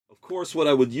course, what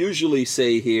I would usually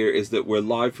say here is that we're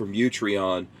live from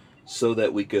Utreon so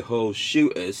that we could host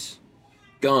shooters,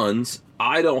 guns.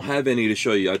 I don't have any to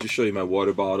show you. I just show you my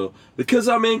water bottle because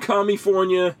I'm in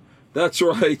California. That's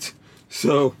right.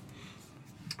 So,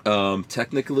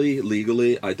 technically,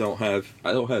 legally, I don't have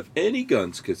any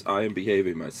guns because I am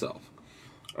behaving myself.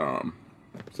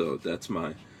 So that's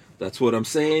what I'm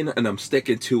saying, and I'm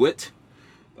sticking to it.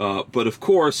 But of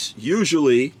course,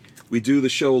 usually we do the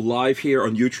show live here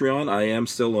on Utreon. I am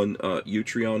still on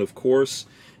Utreon, of course,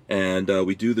 and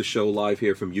we do the show live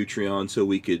here from Utreon so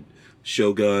we could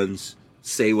show guns,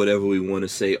 say whatever we want to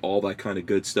say, all that kind of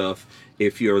good stuff.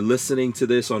 If you're listening to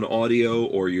this on audio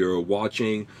or you're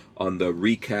watching on the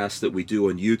recast that we do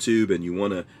on YouTube and you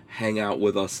want to hang out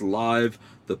with us live,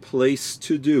 the place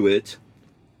to do it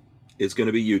is going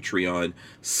to be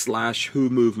Utreon/Who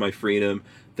Moved My Freedom.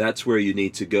 That's where you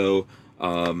need to go.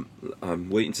 I'm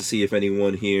waiting to see if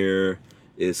anyone here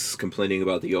is complaining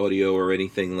about the audio or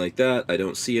anything like that. I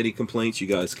don't see any complaints. You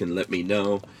guys can let me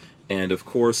know. And of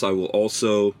course, I will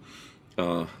also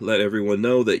let everyone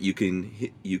know that you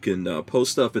can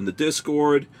post stuff in the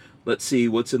Discord. Let's see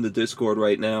what's in the Discord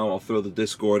right now. I'll throw the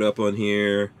Discord up on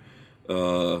here.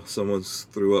 Someone's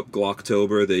threw up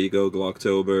Glocktober. There you go,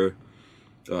 Glocktober.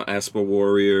 Asper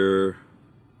Warrior.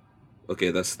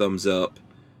 Okay, that's thumbs up.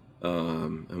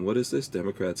 And what is this?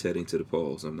 Democrats heading to the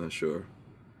polls. I'm not sure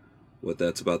what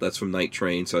that's about. That's from Night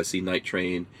Train. So I see Night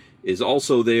Train is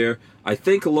also there. I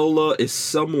think Lola is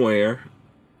somewhere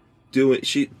doing.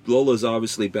 Lola's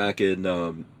obviously back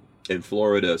in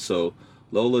Florida. So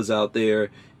Lola's out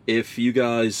there. If you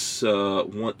guys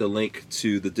want the link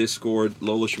to the Discord,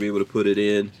 Lola should be able to put it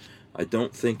in. I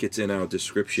don't think it's in our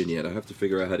description yet. I have to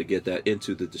figure out how to get that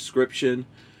into the description.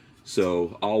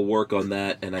 So I'll work on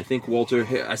that. And I think Walter,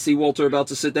 I see Walter about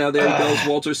to sit down. There he goes.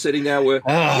 Walter's sitting down. We're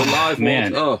live,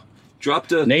 man. Walter. Oh,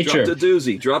 dropped a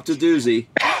doozy.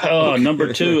 Oh,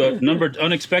 number two,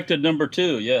 unexpected number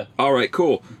two. Yeah. All right,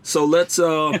 cool. So let's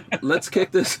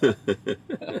kick this.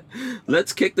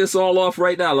 Let's kick this all off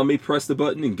right now. Let me press the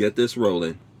button and get this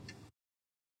rolling.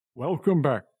 Welcome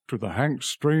back to the Hank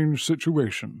Strange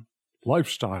Situation.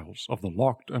 Lifestyles of the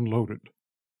Locked and Loaded.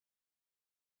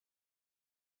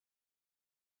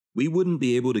 We wouldn't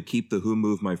be able to keep the Who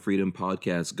Moved My Freedom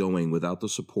podcast going without the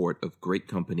support of great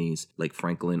companies like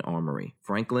Franklin Armory.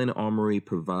 Franklin Armory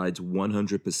provides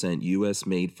 100%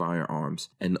 US-made firearms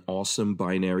and awesome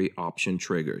binary option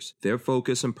triggers. Their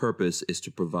focus and purpose is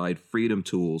to provide freedom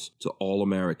tools to all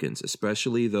Americans,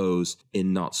 especially those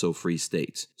in not-so-free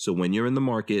states. So when you're in the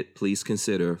market, please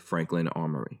consider Franklin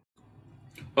Armory.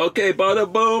 Okay,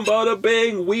 bada boom, bada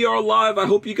bing, we are live. I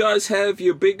hope you guys have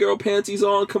your big girl panties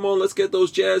on. Come on, let's get those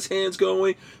jazz hands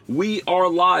going. We are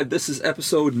live. This is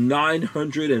episode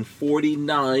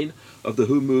 949 of the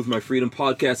Who Moved My Freedom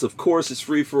podcast. Of course, it's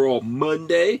Free for All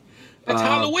Monday. It's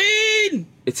Halloween!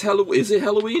 It's Halloween. Is it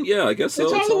Halloween? Yeah, I guess so.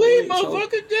 It's Halloween,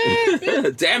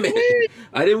 motherfucker. Damn it.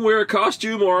 I didn't wear a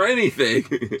costume or anything.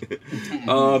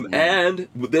 And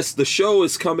the show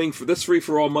is coming, for this Free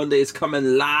for All Monday is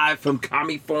coming live from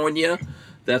California.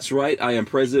 That's right. I am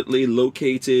presently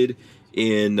located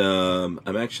in,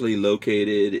 I'm actually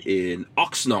located in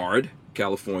Oxnard,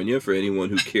 California, for anyone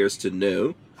who cares to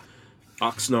know.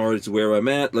 Oxnard is where I'm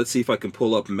at. Let's see if I can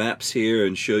pull up maps here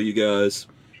and show you guys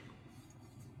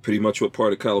pretty much what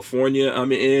part of California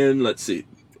I'm in. Let's see.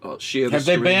 I'll share the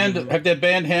screen. Have they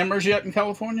banned hammers yet in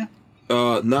California?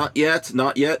 Not yet.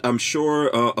 I'm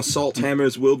sure assault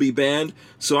hammers will be banned.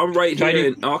 So I'm right here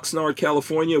in Oxnard,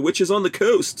 California, which is on the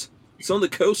coast. It's on the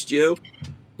coast, yo.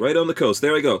 Right on the coast.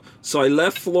 There we go. So I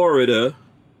left Florida,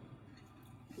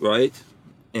 right?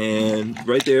 And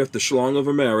right there at the Schlong of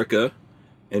America,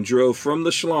 and drove from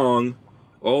the Schlong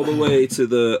all the way to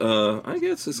the, I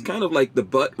guess it's kind of like the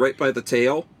butt right by the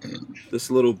tail. This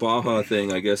little Baja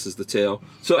thing, I guess, is the tail.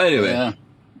 So anyway. Yeah.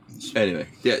 Anyway,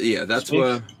 yeah, that's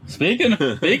where. Speaking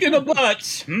of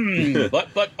butts, butt.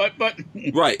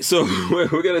 Right, so we're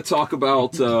going to talk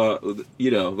about, we're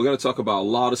going to talk about a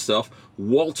lot of stuff.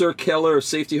 Walter Keller of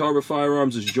Safety Harbor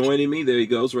Firearms is joining me. There he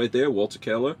goes, right there, Walter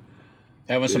Keller.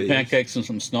 Having some pancakes and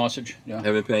some sausage. Yeah.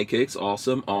 Having pancakes,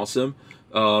 awesome.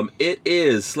 It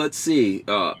is, let's see,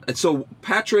 and so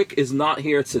Patrick is not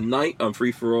here tonight on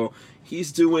Free For All.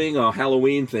 He's doing a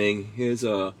Halloween thing.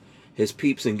 His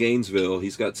peeps in Gainesville,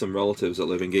 he's got some relatives that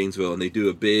live in Gainesville, and they do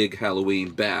a big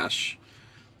Halloween bash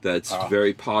that's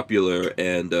very popular,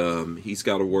 and he's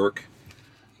got to work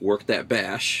that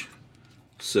bash.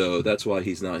 So that's why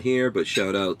he's not here, but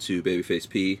shout out to Babyface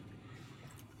P.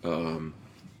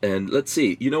 And let's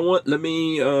see. You know what?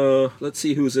 Let's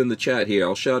see who's in the chat here.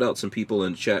 I'll shout out some people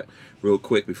in the chat real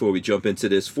quick before we jump into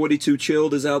this. 42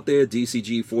 Chilled is out there.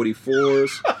 DCG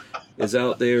 44s is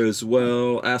out there as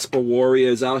well. Asper Warrior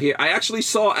is out here. I actually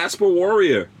saw Asper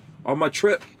Warrior on my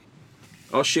trip.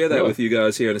 I'll share that with you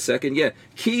guys here in a second. Yeah,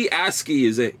 Key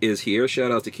Askey is here.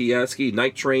 Shout out to Key Askey.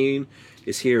 Night Train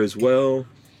is here as well.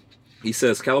 He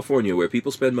says, California, where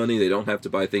people spend money, they don't have to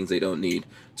buy things they don't need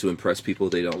to impress people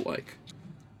they don't like.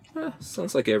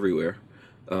 Sounds like everywhere.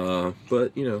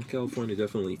 But, you know, California,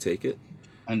 definitely take it.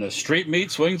 And the street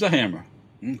meat swings a hammer.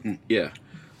 Mm-hmm. Yeah.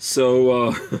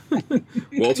 So,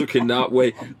 Walter cannot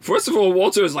wait. First of all,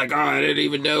 Walter is like, I didn't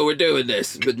even know we're doing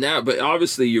this. But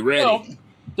obviously you're ready. Well,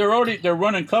 they're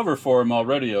running cover for him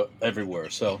already everywhere.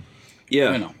 So,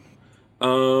 yeah. You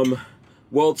know.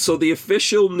 Well, so the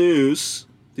official news,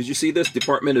 did you see this?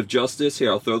 Department of Justice. Here,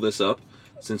 I'll throw this up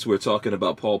since we're talking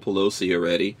about Paul Pelosi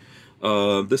already.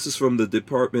 This is from the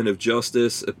Department of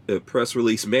Justice, a press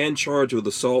release. Man charged with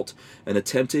assault and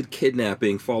attempted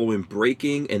kidnapping following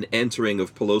breaking and entering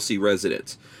of Pelosi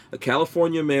residence. A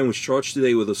California man was charged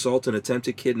today with assault and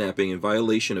attempted kidnapping in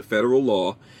violation of federal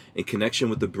law in connection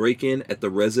with the break-in at the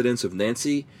residence of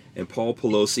Nancy and Paul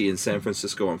Pelosi in San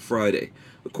Francisco on Friday.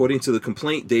 According to the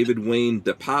complaint, David Wayne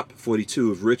DePape,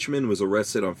 42 of Richmond, was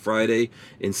arrested on Friday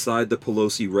inside the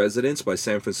Pelosi residence by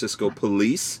San Francisco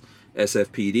police.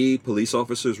 SFPD, police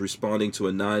officers responding to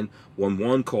a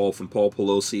 911 call from Paul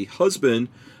Pelosi, husband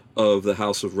of the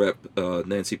House of Rep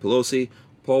Nancy Pelosi.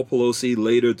 Paul Pelosi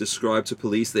later described to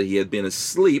police that he had been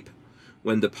asleep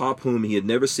when DePape, whom he had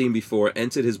never seen before,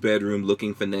 entered his bedroom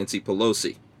looking for Nancy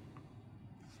Pelosi.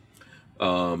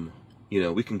 You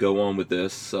know, we can go on with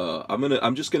this.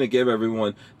 I'm just gonna give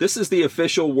everyone. This is the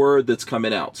official word that's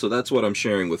coming out, so that's what I'm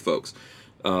sharing with folks.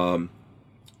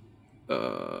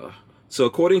 So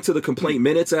according to the complaint,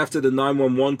 minutes after the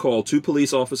 911 call, 2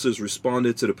 police officers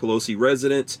responded to the Pelosi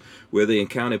residence where they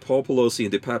encountered Paul Pelosi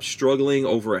and DePape struggling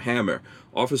over a hammer.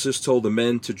 Officers told the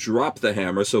men to drop the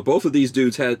hammer. So both of these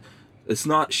dudes had, it's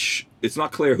not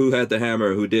clear who had the hammer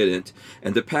and who didn't.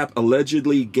 And DePape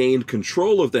allegedly gained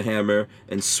control of the hammer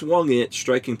and swung it,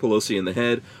 striking Pelosi in the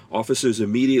head. Officers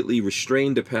immediately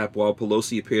restrained DePape while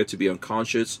Pelosi appeared to be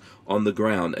unconscious on the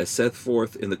ground. As set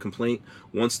forth in the complaint,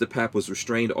 once DePape was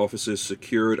restrained, officers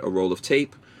secured a roll of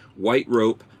tape, white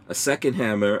rope, a second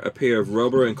hammer, a pair of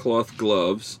rubber and cloth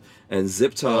gloves, and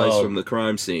zip ties from the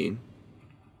crime scene.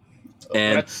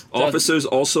 And officers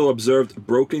also observed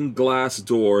broken glass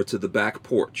door to the back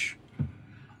porch.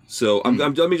 So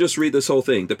let me just read this whole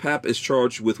thing. DePape is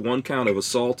charged with 1 count of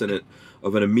assault and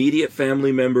of an immediate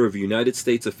family member of a United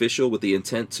States official with the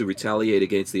intent to retaliate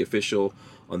against the official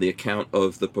on the account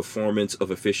of the performance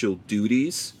of official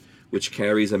duties, which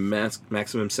carries a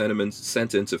maximum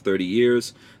sentence of 30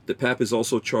 years. DePape is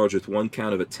also charged with 1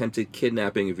 count of attempted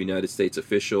kidnapping of a United States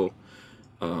official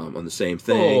on the same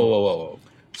thing. Whoa.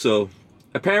 So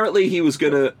apparently he was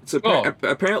gonna.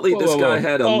 Apparently this guy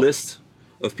had a list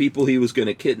of people he was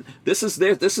gonna kidnap. This is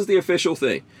the official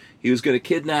thing. He was gonna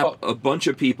kidnap a bunch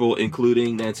of people,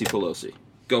 including Nancy Pelosi.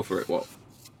 Go for it, Walt.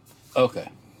 Okay,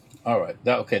 all right.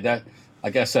 That I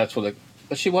guess that's what.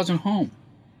 But she wasn't home.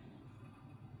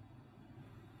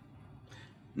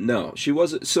 No, she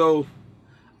wasn't. So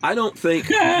I don't think.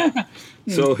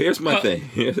 So here's my thing.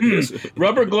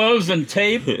 Rubber gloves and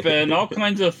tape and all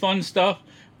kinds of fun stuff.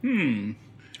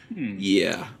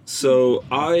 Yeah. So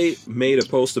I made a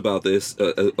post about this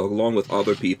along with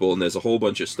other people, and there's a whole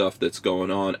bunch of stuff that's going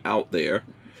on out there.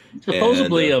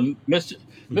 Supposedly, Mr.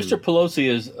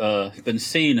 Pelosi has been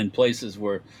seen in places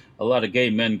where a lot of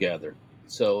gay men gather.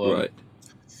 So right.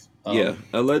 Yeah.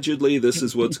 Allegedly, this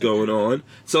is what's going on.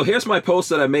 So here's my post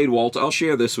that I made, Walt. I'll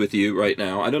share this with you right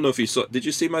now. I don't know if you saw. Did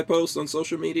you see my post on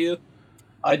social media?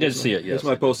 I did see it. Yes. Here's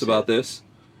my post about this.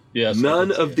 Yes.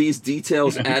 None of these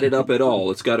details added up at all.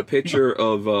 It's got a picture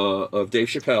of Dave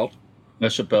Chappelle.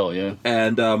 That's Chappelle, yeah.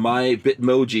 And my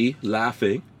Bitmoji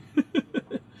laughing.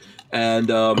 And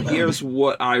here's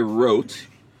what I wrote.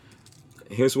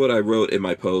 Here's what I wrote in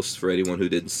my post for anyone who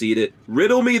didn't see it.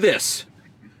 Riddle me this.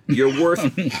 You're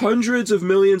worth hundreds of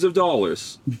millions of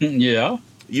dollars. Yeah.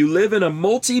 You live in a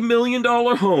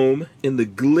multi-million-dollar home in the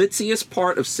glitziest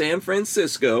part of San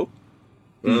Francisco.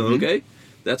 Okay?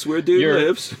 That's where dude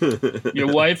lives.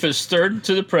 Your wife is third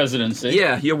to the presidency.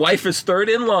 Yeah, your wife is third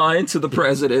in line to the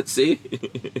presidency.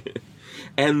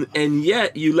 and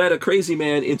yet you let a crazy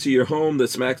man into your home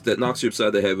that knocks you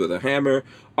upside the head with a hammer.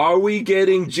 Are we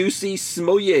getting juicy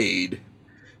smoyade?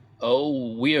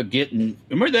 Oh, we are getting.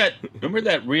 Remember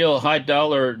that real high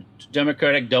dollar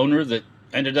Democratic donor that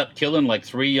ended up killing like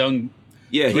three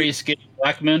skinny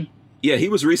black men? Yeah, he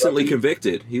was recently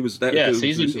convicted. He was that. Yes,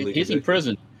 dude was recently he's in convicted.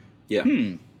 prison. Yeah.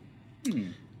 Hmm.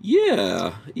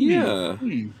 Yeah.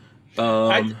 Did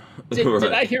Right.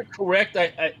 I hear correct?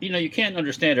 You can't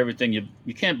understand everything.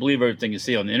 You can't believe everything you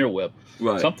see on the interweb.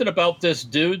 Right. Something about this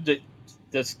dude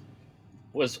that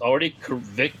was already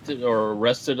convicted or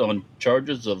arrested on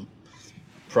charges of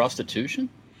prostitution.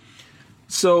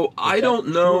 So I that don't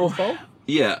true know. or false?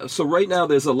 Yeah, so right now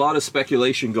there's a lot of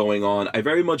speculation going on. I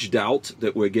very much doubt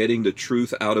that we're getting the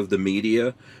truth out of the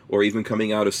media or even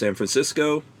coming out of San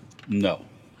Francisco. No.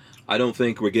 I don't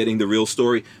think we're getting the real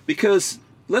story because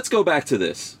let's go back to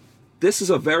this. This is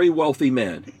a very wealthy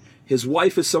man. His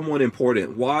wife is someone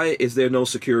important. Why is there no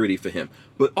security for him?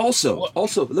 But also,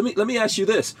 let me ask you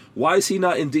this. Why is he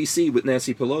not in DC with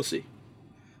Nancy Pelosi?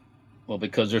 Well,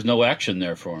 because there's no action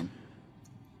there for him.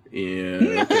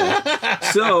 Yeah.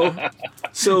 Okay.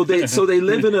 So they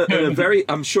live in a very,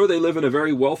 I'm sure they live in a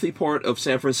very wealthy part of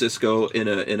San Francisco in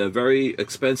a very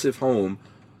expensive home.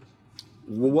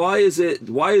 Why is it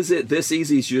this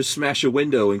easy to just smash a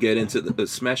window and get into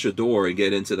smash a door and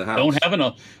get into the house?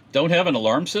 Don't have an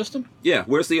alarm system? Yeah,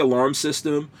 where's the alarm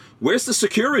system? Where's the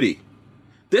security?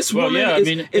 This Well, woman yeah, I is,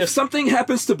 mean, if something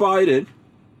happens to Biden,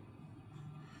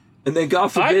 and then God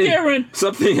forbid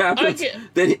something happens,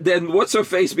 then what's her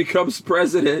face becomes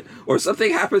president, or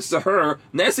something happens to her,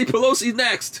 Nancy Pelosi's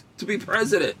next to be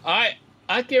president. I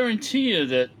guarantee you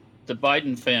that the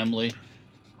Biden family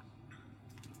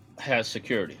has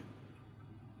security.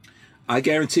 I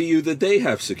guarantee you that they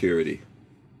have security.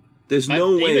 There's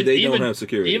no way they don't have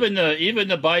security. Even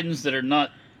the Bidens that are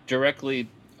not directly,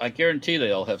 I guarantee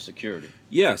they all have security.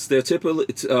 Yes, they're typically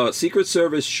Secret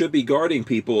Service should be guarding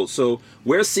people. So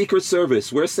where's Secret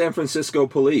Service? Where's San Francisco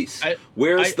Police?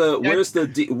 Where's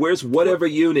whatever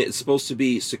unit is supposed to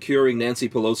be securing Nancy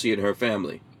Pelosi and her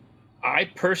family? I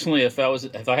personally, if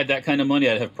I had that kind of money,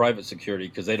 I'd have private security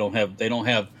because they don't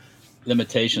have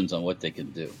limitations on what they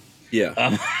can do.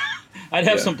 Yeah, I'd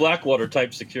have some Blackwater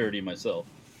type security myself.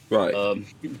 Right.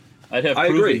 I'd have I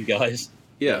proven agree. guys.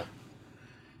 Yeah.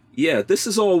 Yeah, this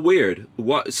is all weird.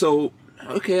 What? So,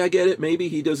 okay, I get it. Maybe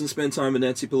he doesn't spend time with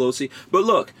Nancy Pelosi. But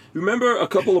look, remember a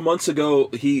couple of months ago,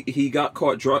 he got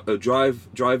caught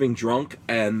driving drunk,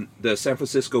 and the San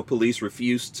Francisco police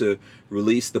refused to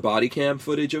release the body cam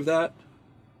footage of that?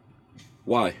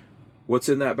 Why? What's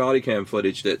in that body cam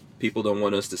footage that people don't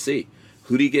want us to see?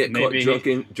 Who did he get caught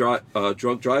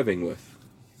drunk driving with?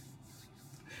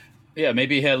 Yeah,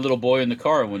 maybe he had a little boy in the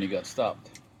car when he got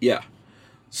stopped. Yeah.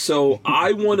 So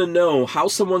I want to know how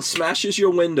someone smashes your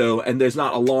window and there's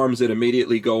not alarms that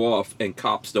immediately go off and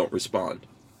cops don't respond.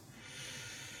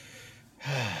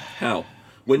 How?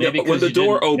 When the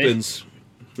door opens.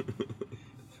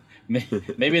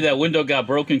 Maybe that window got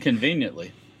broken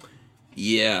conveniently.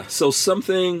 Yeah. So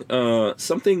something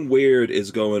weird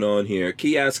is going on here.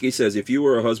 Kiaski says, if you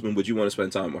were a husband, would you want to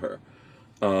spend time with her?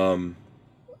 No.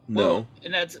 Well,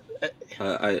 and that's.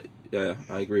 I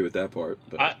agree with that part.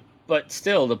 But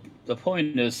still, the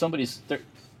point is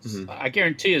I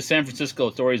guarantee you San Francisco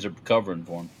authorities are covering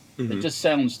for him. Mm-hmm. It just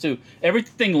sounds too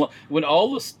everything when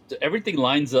everything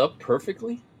lines up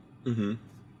perfectly. Mm-hmm.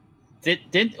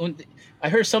 When I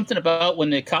heard something about when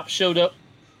the cops showed up,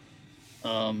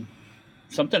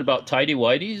 something about tidy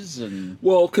whities and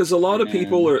because a lot of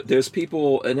there's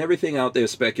people and everything out there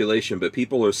is speculation, but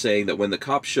people are saying that when the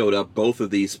cops showed up, both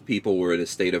of these people were in a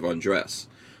state of undress.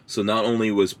 So not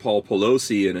only was Paul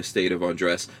Pelosi in a state of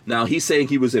undress, now he's saying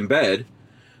he was in bed,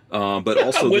 but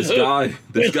also this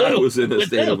guy was in a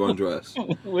state of undress.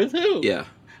 With who? Yeah.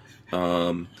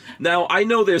 Now I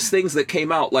know there's things that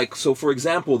came out, like, so for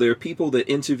example, there are people that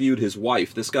interviewed his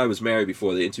wife. This guy was married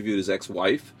before. They interviewed his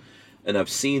ex-wife, and I've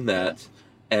seen that.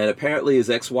 And apparently his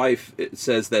ex-wife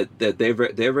says that they're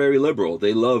very liberal.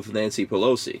 They love Nancy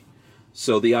Pelosi.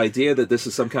 So the idea that this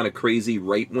is some kind of crazy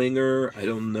right-winger, I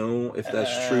don't know if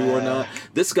that's true or not.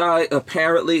 This guy,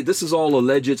 apparently, this is all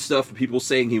alleged stuff. People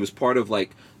saying he was part of,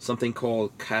 like, something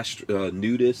called Castro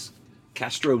nudists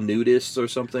or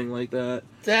something like that.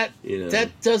 That's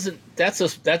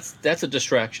a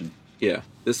distraction. Yeah.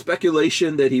 The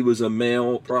speculation that he was a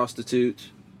male prostitute.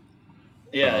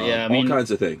 Yeah, all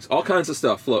kinds of things. All kinds of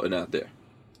stuff floating out there.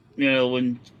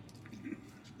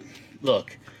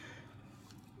 Look,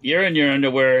 you're in your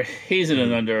underwear, he's in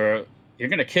an underwear. You're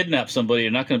going to kidnap somebody,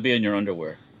 you're not going to be in your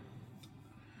underwear.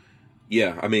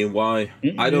 Yeah, I mean, why?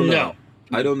 I don't know.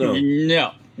 I don't know.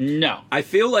 No. I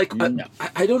feel like,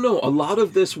 I don't know, a lot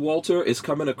of this, Walter, is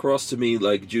coming across to me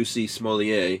like Juicy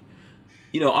Smollett.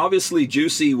 Obviously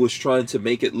Juicy was trying to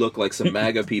make it look like some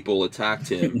MAGA people attacked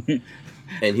him.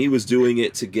 And he was doing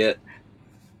it to get,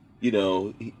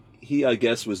 he he I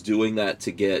guess was doing that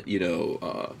to get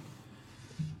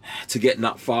to get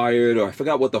not fired, or I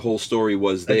forgot what the whole story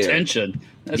was there. Attention.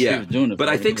 That's what he Yeah, was doing it but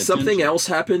for, I think attention. something else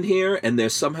happened here, and they're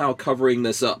somehow covering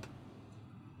this up.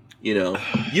 You know,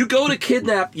 you go to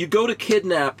kidnap. You're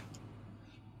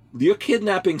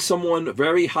kidnapping someone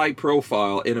very high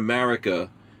profile in America.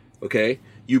 Okay,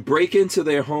 you break into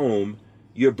their home.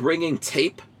 You're bringing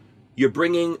tape. You're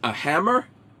bringing a hammer.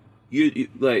 You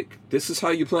like, this is how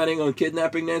you're planning on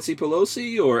kidnapping Nancy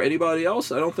Pelosi or anybody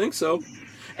else? I don't think so.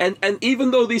 And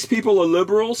even though these people are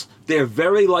liberals, they're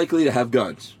very likely to have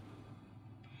guns.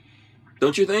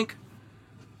 Don't you think?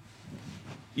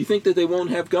 You think that they won't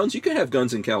have guns? You can have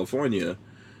guns in California.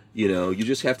 You know, you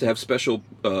just have to have special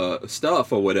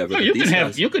stuff or whatever. No, But you these can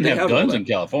guys, have they all guns that. in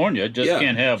California. Just Yeah.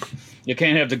 you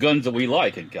can't have the guns that we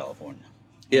like in California.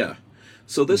 Yeah.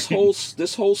 So this whole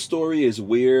story is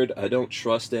weird. I don't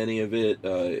trust any of it.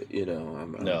 You know,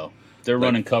 I'm No, they're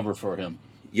running cover for him.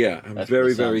 Yeah, I'm That's very,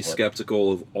 what it very sounds like.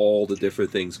 skeptical of all the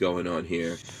different things going on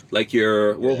here. Like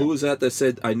who was that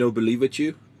said, "I no believe it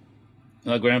you"?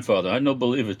 My grandfather, I don't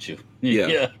believe it you.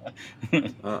 Yeah. yeah.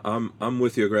 I'm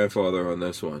with your grandfather on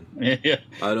this one. yeah.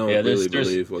 I don't Yeah, really there's-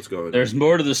 believe what's going on. There's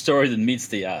more to the story than meets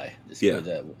the eye. Just Yeah. put it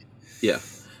that way. Yeah,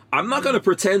 I'm not going to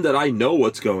pretend that I know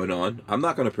what's going on. I'm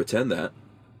not going to pretend that.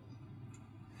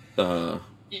 But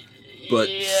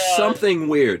Yeah. something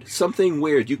weird.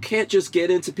 You can't just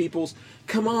get into people's.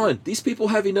 Come on, these people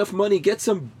have enough money. Get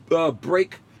some glass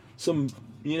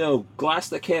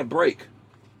that can't break.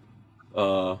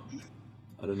 I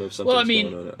don't know if something's Well, I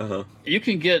mean, going on. You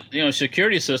can get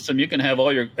security system. You can have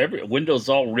all your windows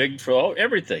all rigged for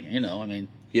everything. I mean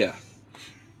Yeah.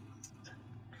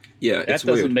 Yeah, that it's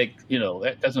doesn't weird.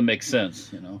 that doesn't make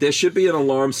sense. There should be an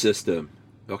alarm system.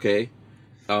 Okay,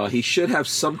 he should have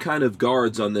some kind of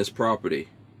guards on this property.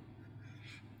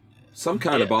 Some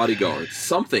kind of bodyguards.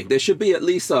 Something. There should be at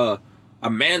least a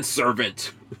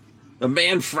manservant. A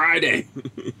man Friday.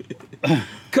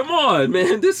 Come on,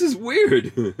 man. This is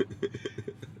weird.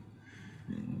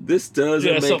 This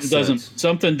doesn't make sense.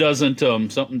 Something doesn't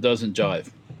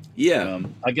jive. Yeah.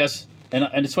 I guess, and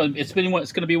it's going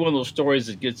to be one of those stories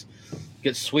that gets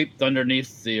swept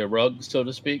underneath the rug, so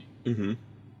to speak. Mm-hmm.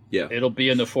 Yeah. It'll be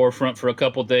in the forefront for a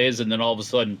couple days, and then all of a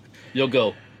sudden you'll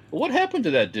go, "What happened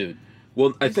to that dude?"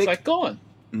 Well, I It's think like gone.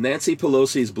 Nancy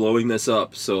Pelosi's blowing this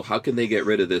up, so how can they get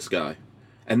rid of this guy?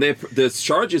 And there's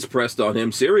charges pressed on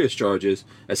him, serious charges.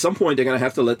 At some point, they're going to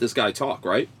have to let this guy talk,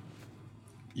 right?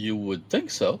 You would think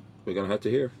so. We're going to have to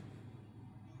hear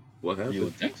what happened. You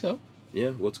would think so. Yeah,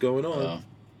 what's going on? Uh,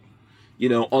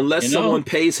 Unless someone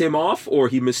pays him off, or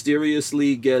he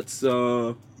mysteriously gets,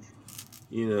 he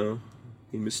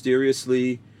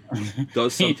mysteriously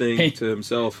does something to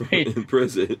himself in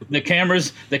prison. the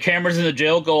cameras in the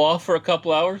jail go off for a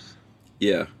couple hours.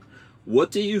 Yeah.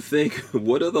 What do you think?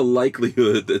 What are the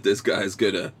likelihood that this guy's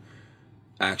gonna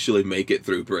actually make it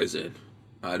through prison?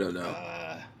 I don't know.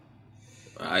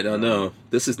 I don't know.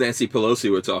 This is Nancy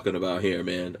Pelosi we're talking about here,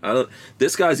 man.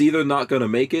 This guy's either not gonna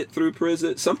make it through prison.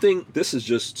 This is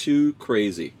just too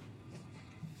crazy.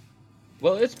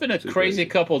 Well, it's been a Too crazy crazy.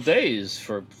 couple days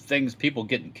for people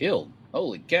getting killed.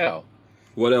 Holy cow!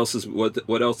 What else did I miss?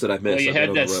 Well, you I've been had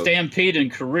on that the road. stampede in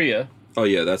Korea, Oh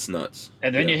yeah, that's nuts.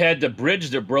 and then Yeah. you had the bridge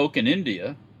that broke in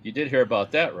India. You did hear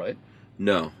about that, right?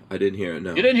 No, I didn't hear it.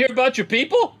 No. You didn't hear about your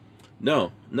people?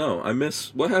 No. I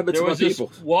miss. What happened There to my was this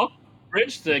people?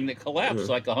 bridge thing that collapsed.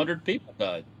 Uh-huh. Like 100 people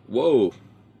died. Whoa.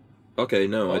 Okay,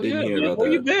 no, I didn't hear man. about Where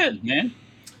that. you been, man?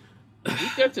 You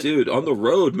got to, Dude, on the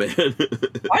road, man.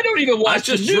 I don't even watch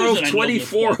I just the news drove and I know this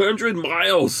stuff. 2,400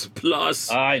 miles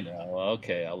plus. I know.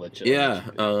 Okay, I'll let you. Yeah.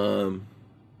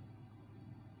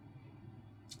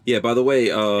 Yeah. By the way,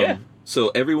 Yeah. so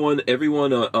everyone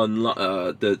on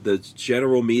the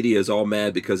general media is all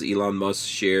mad because Elon Musk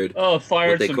shared. Oh,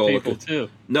 fired they some call people it- too.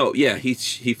 No, yeah, he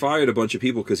fired a bunch of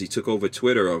people because he took over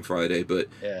Twitter on Friday. But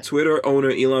Yeah. Twitter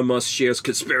owner Elon Musk shares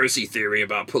conspiracy theory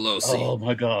about Pelosi. Oh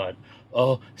my God.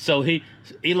 Oh, so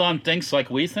Elon thinks like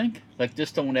we think? Like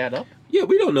this don't add up? Yeah,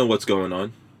 we don't know what's going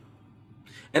on,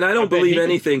 and I don't bet believe he can-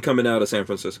 anything coming out of San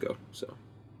Francisco. So.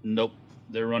 Nope.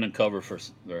 They're running cover for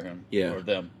him. Yeah. Or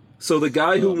them. So the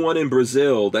guy who won in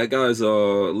Brazil, that guy's a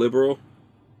liberal.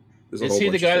 There's a Is whole he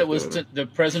the bunch of guy that stuff was going on. the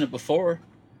president before?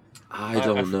 I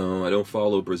don't know. I don't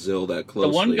follow Brazil that The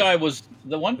closely. one guy I know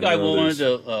wanted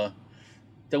to.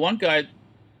 The one guy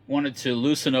wanted to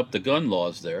loosen up the gun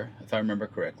laws there, if I remember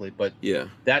correctly. But Yeah.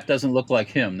 that doesn't look like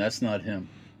him. That's not him.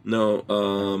 No.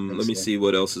 Let me so. see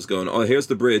what else is going on. Oh, here's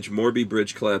the bridge. Morbi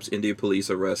Bridge collapse. India police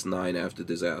arrest 9 after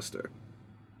disaster.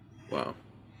 Wow.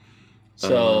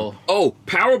 So Oh,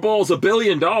 Powerball's $1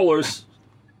 billion.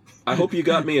 I hope you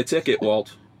got me a ticket,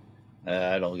 Walt.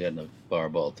 I don't get no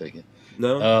Powerball ticket.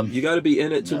 No, you got to be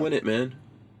in it to no. win it, man.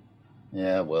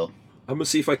 Yeah, well, I'm gonna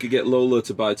see if I could get Lola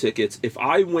to buy tickets. If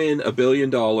I win $1 billion,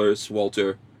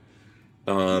 Walter,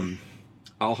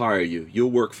 I'll hire you.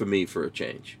 You'll work for me for a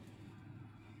change.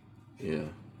 Yeah.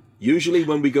 Usually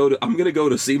when we I'm gonna go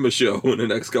to SEMA show in the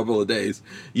next couple of days.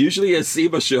 Usually at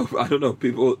SEMA show, I don't know,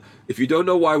 people, if you don't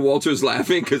know why Walter's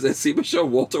laughing, because at SEMA show,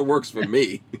 Walter works for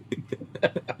me.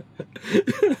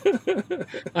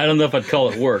 I don't know if I'd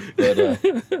call it work, but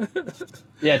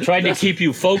yeah, trying to keep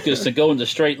you focused and go in the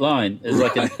straight line is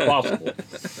like impossible.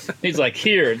 He's like,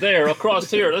 here, there,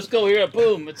 across here, let's go here,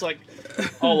 boom. It's like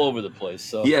all over the place.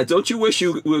 So yeah, don't you wish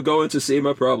you were going to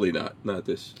SEMA? Probably not. Not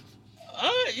this.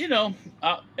 you know,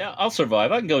 I'll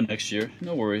survive. I can go next year.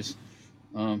 No worries.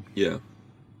 Yeah.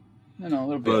 You know,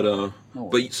 it'll be. But no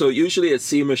worries. but so usually at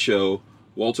SEMA show,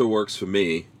 Walter works for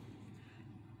me.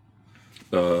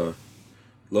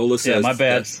 Lola says,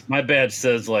 my badge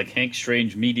says like Hank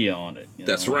Strange Media on it. You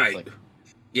That's know? right. Like,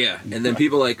 yeah, and then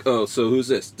people are like, oh, so who's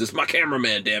this? This is my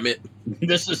cameraman, damn it.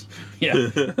 this is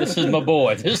my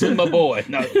boy. This is my boy.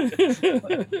 No.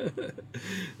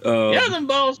 Yeah, them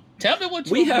balls. Tell me what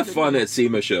you We want have me to fun do. at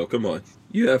SEMA show. Come on,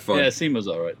 you have fun. Yeah, SEMA's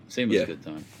all right. SEMA's Yeah. a good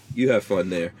time. You have fun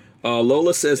there.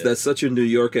 Lola says Yeah. that's such a New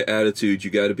Yorker attitude.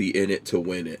 You got to be in it to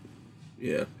win it.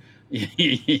 Yeah.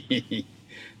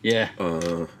 Yeah.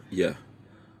 Yeah.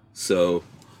 So,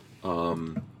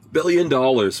 $1 billion,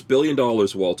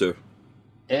 Walter.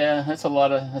 Yeah, that's a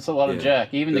lot of Yeah,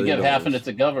 jack. Even to $1 give billion. half of it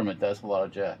to government, that's a lot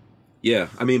of jack. Yeah,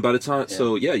 I mean, by the time,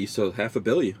 so yeah, you sold $500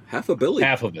 million. Half of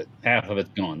it's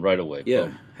gone right away. Yeah,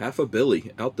 Boom. $500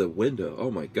 million out the window. Oh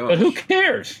my god. But who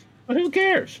cares?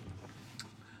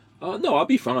 No, I'll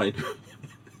be fine.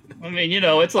 I mean, you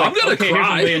know, it's like, I'm gonna okay,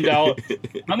 cry. here's $1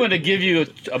 billion. I'm going to give you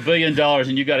 $1 billion,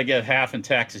 and you got to get half in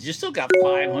taxes. You still got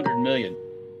 $500 million.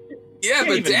 Yeah, Can't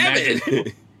but even damn imagine.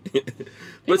 it. People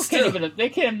But still, they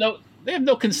have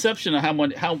no conception of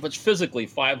how much physically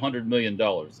 $500 million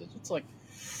is. It's like,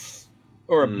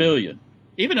 or $1 billion.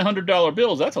 Even $100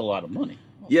 bills, that's a lot of money.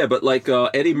 yeah, but like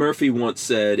Eddie Murphy once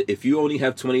said, if you only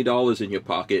have $20 in your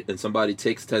pocket and somebody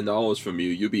takes $10 from you,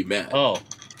 you'll be mad. Oh,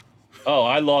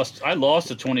 I lost a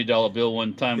 $20 bill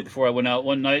one time before I went out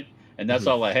one night, and that's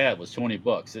all I had was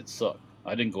 $20. It sucked.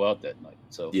 I didn't go out that night.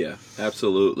 So Yeah,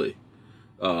 absolutely.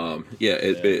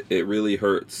 It really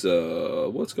hurts.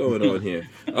 What's going on here?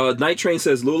 Night Train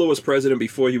says Lula was president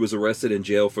before he was arrested in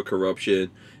jail for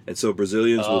corruption, and so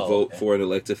Brazilians will vote for an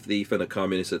elected thief and a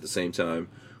communist at the same time.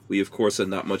 We, of course, are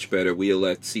not much better. We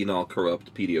elect senile,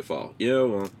 corrupt pedophile. Yeah,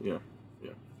 well, yeah.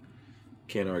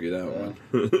 Can't argue that one.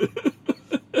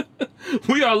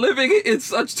 We are living in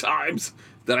such times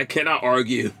that I cannot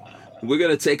argue. We're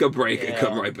going to take a break and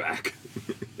come right back.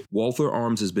 Walther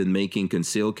Arms has been making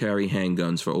concealed carry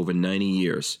handguns for over 90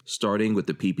 years, starting with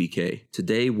the PPK.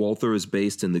 Today, Walther is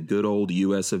based in the good old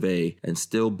US of A and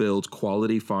still builds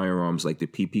quality firearms like the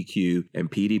PPQ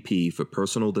and PDP for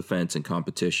personal defense and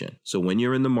competition. So when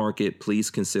you're in the market, please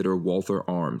consider Walther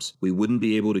Arms. We wouldn't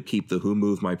be able to keep the Who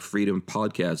Moved My Freedom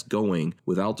podcast going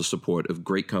without the support of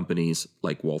great companies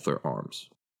like Walther Arms.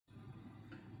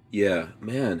 Yeah,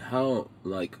 man, how,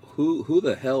 like, who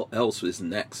the hell else is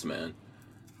next, man?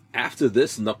 After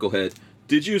this knucklehead,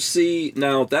 did you see,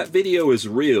 now that video is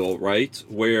real, right?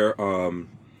 Where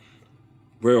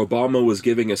Obama was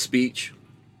giving a speech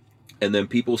and then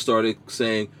people started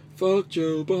saying, fuck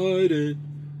Joe Biden.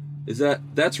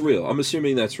 That's real? I'm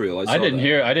assuming that's real. I didn't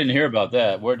hear about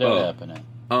that. Where did that happen at?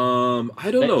 I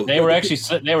don't know. They were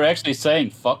actually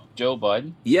saying fuck Joe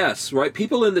Biden. Yes, right.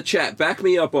 People in the chat, back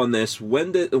me up on this.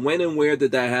 When and where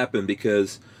did that happen?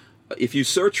 Because if you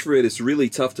search for it, it's really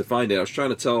tough to find it. I was trying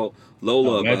to tell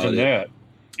Lola about it.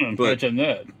 Imagine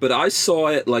that. But I saw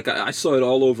it, like, I saw it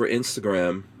all over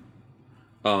Instagram.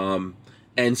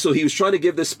 And so he was trying to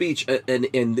give this speech,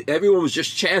 and everyone was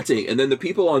just chanting. And then the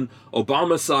people on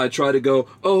Obama's side tried to go,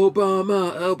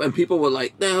 Obama, oh, and people were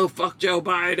like, no, fuck Joe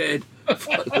Biden.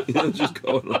 Just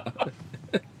going on.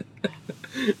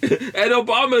 And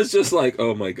Obama's just like,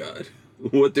 oh my God,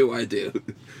 what do I do?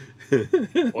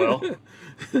 Well,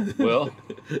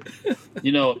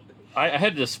 you know, I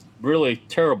had this really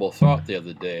terrible thought the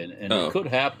other day, and it could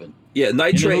happen. Yeah,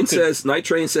 Night Train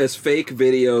says fake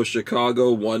video,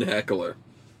 Chicago, one heckler.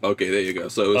 Okay, there you go.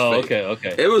 So it was fake.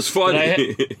 Okay. It was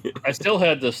funny. I still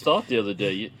had this thought the other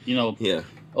day. You know, yeah.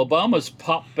 Obama's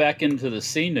popped back into the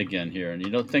scene again here, and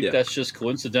you don't think that's just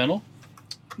coincidental?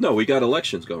 No, we got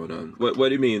elections going on. What do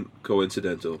you mean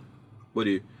coincidental? What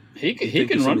do you? He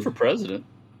can run for president.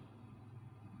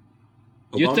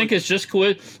 Obama? You think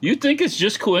it's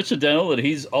just coincidental that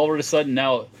he's all of a sudden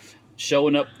now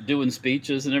showing up, doing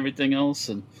speeches and everything else.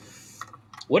 And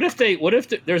what if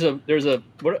there's a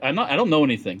I don't know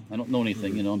anything. I don't know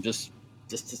anything. You know, I'm just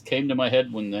came to my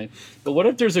head when they. But what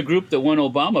if there's a group that want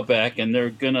Obama back and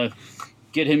they're gonna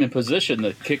get him in position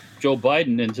to kick Joe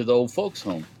Biden into the old folks'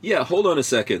 home? Yeah, hold on a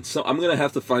second. So I'm gonna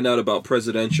have to find out about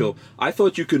presidential. I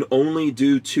thought you can only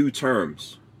do 2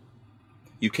 terms.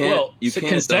 You can't. Well, you so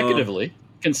can't consecutively.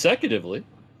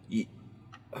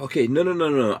 Okay,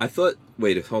 no. I thought.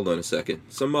 Wait, hold on a second.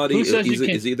 Somebody Who says you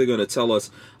is either going to tell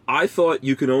us. I thought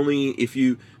you could only if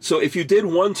you did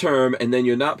 1 term and then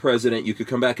you're not president, you could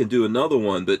come back and do another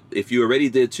one. But if you already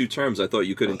did 2 terms, I thought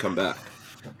you couldn't come back.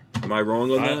 Am I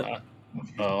wrong on that?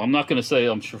 I'm not going to say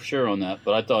I'm sure on that,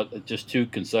 but I thought just 2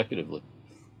 consecutively.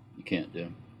 You can't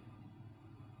do.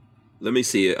 Let me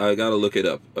see it. I got to look it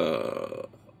up.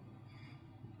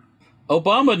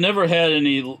 Obama never had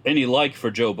any like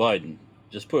for Joe Biden.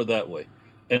 Just put it that way,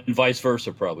 and vice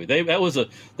versa. Probably that was a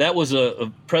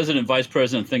president vice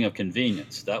president thing of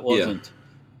convenience. That wasn't.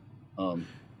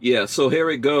 Yeah. So here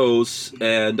it goes,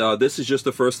 and this is just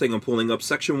the first thing I'm pulling up.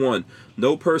 Section 1: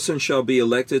 No person shall be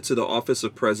elected to the office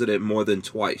of president more than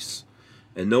twice,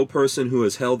 and no person who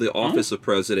has held the office of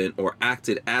president or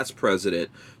acted as president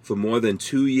for more than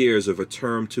 2 years of a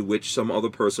term to which some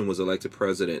other person was elected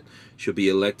president should be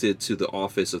elected to the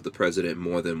office of the president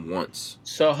more than once.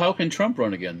 So how can Trump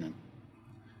run again then?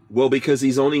 Well, because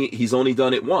he's only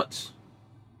done it once.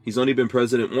 He's only been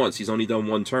president once. He's only done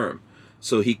 1 term.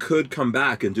 So he could come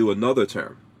back and do another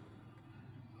term.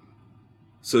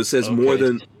 So it says more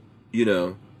than, you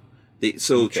know.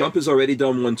 Trump has already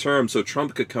done 1 term, so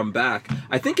Trump could come back.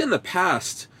 I think in the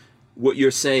past, what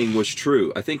you're saying was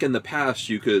true. I think in the past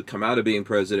you could come out of being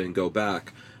president and go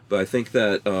back, but I think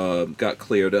that got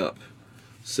cleared up.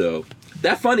 So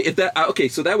that funny.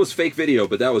 So that was fake video,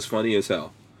 but that was funny as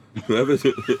hell.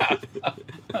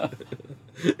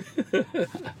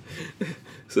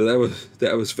 So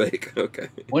that was fake. Okay.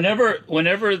 Whenever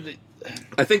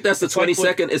I think that's the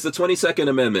 22nd. It's the 22nd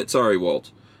Amendment. Sorry,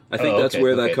 Walt. I think that's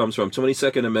where that comes from.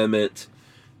 22nd Amendment.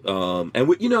 And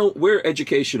we're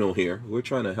educational here. We're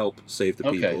trying to help save the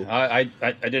people. I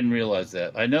didn't realize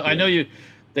that. I know you.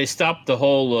 They stopped the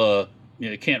whole.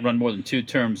 You can't run more than 2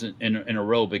 terms in a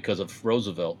row because of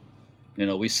Roosevelt. You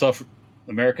know,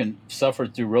 American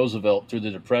suffered through Roosevelt through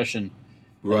the Depression.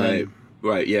 Right.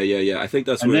 Right. Yeah. I think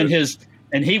that's. And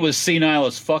then he was senile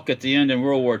as fuck at the end in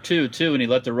World War II too, and he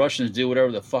let the Russians do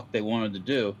whatever the fuck they wanted to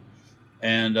do,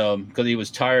 and because he was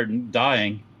tired and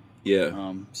dying.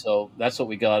 Yeah. So that's what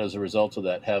we got as a result of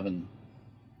that having.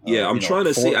 I'm trying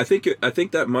to see. I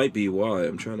think that might be why.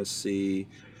 I'm trying to see.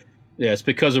 Yeah, it's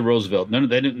because of Roosevelt.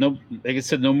 They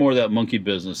said no more of that monkey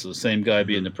business. The same guy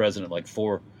being the president like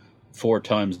four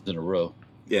times in a row.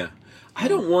 Yeah. I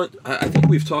think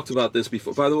we've talked about this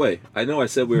before. By the way, I know I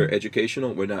said we were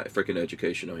educational. We're not freaking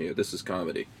educational here. This is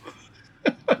comedy.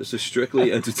 This is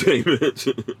strictly entertainment.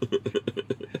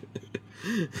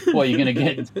 Well, you're gonna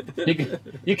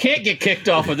you can't get kicked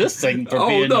off of this thing for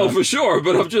being. Oh no, for sure.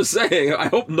 But I'm just saying. I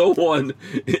hope no one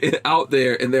out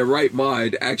there in their right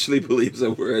mind actually believes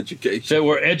that we're educational. So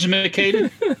we're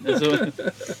educated.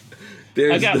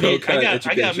 I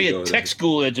got me a tech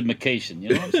school education. You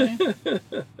know what I'm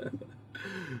saying?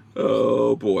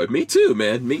 Oh boy, me too,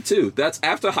 man. Me too. That's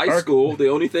after high school. The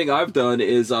only thing I've done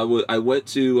is I went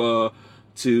to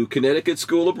Connecticut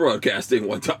School of Broadcasting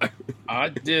one time. I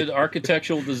did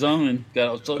architectural design,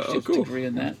 got an associate's degree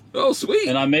in that. Oh, sweet.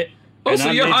 And I made.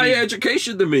 So you're higher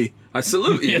education than me. I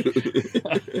salute you.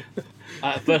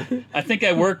 But I think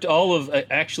I worked all of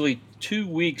actually 2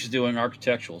 weeks doing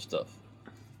architectural stuff,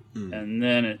 and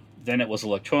then it was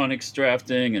electronics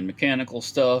drafting and mechanical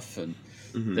stuff, and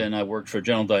then I worked for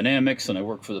General Dynamics, and I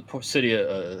worked for the city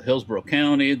of Hillsborough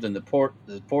County, then the Port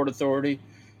Authority.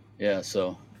 Yeah,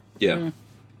 so. Yeah.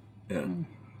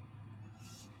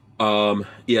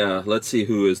 Let's see,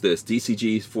 who is this?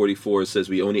 DCG 44 says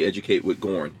we only educate with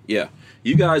Gorn. Yeah.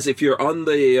 You guys, if you're on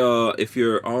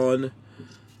the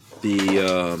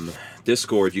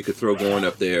Discord, you could throw Gorn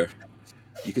up there.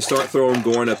 You can start throwing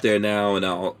Gorn up there now, and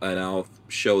I'll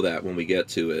show that when we get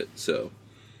to it. So,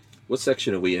 what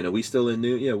section are we in? Are we still in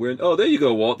new? Yeah, we're in. Oh, there you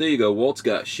go, Walt. There you go. Walt's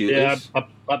got shooters. Yeah,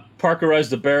 I parkerized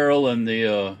the barrel and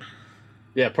the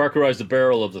parkerized the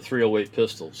barrel of the 308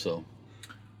 pistol. So,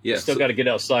 yeah, still got to get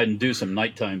outside and do some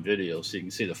nighttime videos so you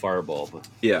can see the fireball. But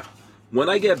yeah, when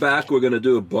I get back, we're gonna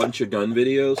do a bunch of gun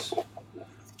videos.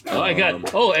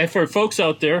 And for folks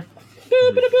out there.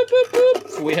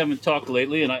 We haven't talked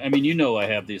lately, and I mean, I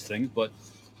have these things, but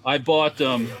I bought,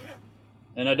 and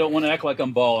I don't want to act like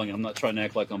I'm balling. I'm not trying to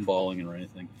act like I'm balling or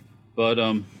anything, but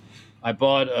I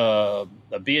bought a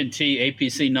B&T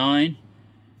APC 9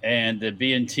 and the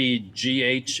B&T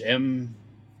GHM,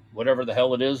 whatever the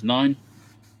hell it is, 9.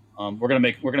 We're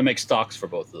gonna make stocks for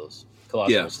both of those Yeah.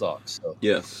 colossal stocks. So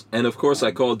Yes. And of course,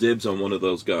 I called dibs on one of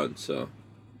those guns. So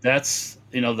that's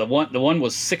the one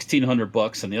was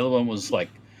 $1,600 and the other one was like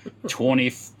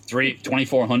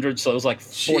 2,400. So it was like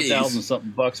 4,000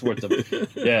 something bucks worth of.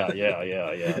 Yeah.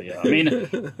 I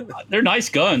mean, they're nice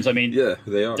guns. I mean, yeah,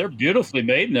 they are. they're beautifully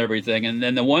made and everything. And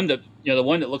then the one that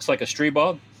looks like a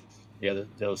Streebog. Yeah,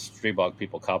 those Streebog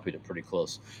people copied it pretty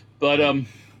close. But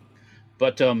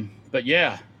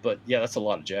yeah, that's a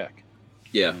lot of jack.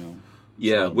 Yeah. You know?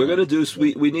 Yeah, we're gonna do.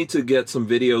 We need to get some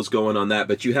videos going on that,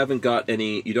 but you haven't got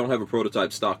any. You don't have a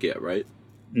prototype stock yet, right?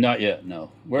 Not yet.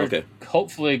 No, we're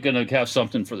hopefully gonna have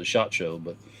something for the SHOT Show,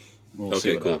 but we'll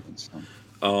see what happens.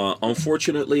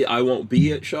 Unfortunately, I won't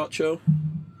be at SHOT Show,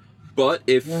 but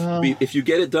if you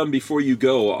get it done before you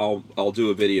go, I'll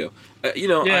do a video.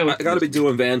 I got to be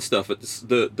doing van stuff at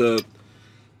the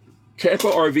Tampa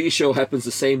RV show happens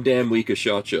the same damn week as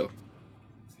SHOT Show.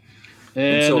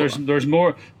 And so, there's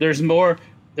more. The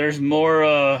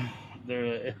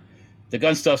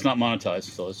gun stuff's not monetized,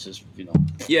 so it's just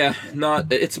Yeah,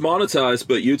 it's monetized,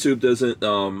 but YouTube doesn't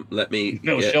let me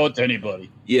show it to anybody.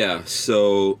 Yeah,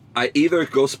 so I either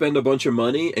go spend a bunch of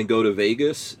money and go to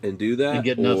Vegas and do that, and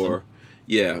get nothing.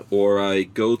 or I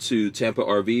go to Tampa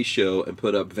RV show and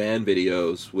put up van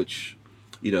videos, which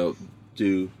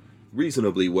do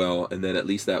reasonably well, and then at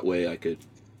least that way I could.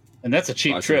 And that's a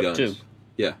cheap trip too.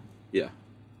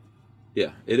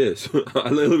 Yeah, it is. I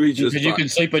literally just because you can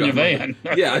sleep in your van.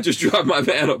 I just drive my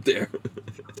van up there.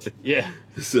 Yeah.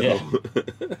 So,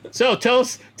 so tell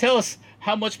us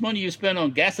how much money you spend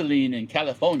on gasoline in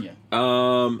California.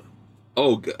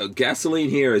 Gasoline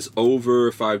here is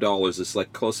over $5. It's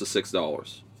like close to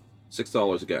 $6.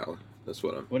 $6 a gallon. That's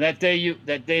what I'm. Well, that day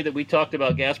that we talked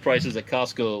about gas prices at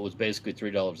Costco, it was basically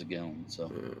 $3 a gallon. So.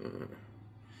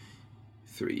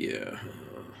 3, yeah.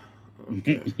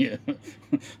 Okay. Yeah.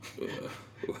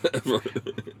 Whatever.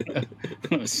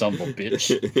 Son of a bitch.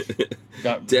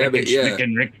 Damn it, yeah.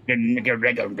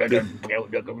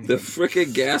 The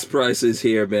freaking gas prices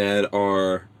here, man,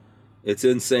 it's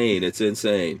insane. It's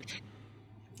insane.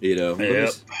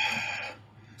 Yep.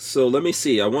 So let me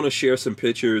see. I want to share some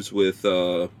pictures with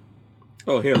here,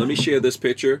 let me share this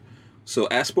picture. So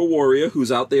Asper Warrior,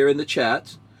 who's out there in the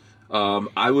chat, on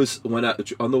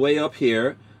the way up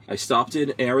here, I stopped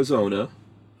in Arizona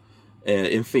and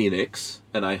in Phoenix,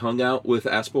 and I hung out with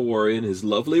Asper Warrior and his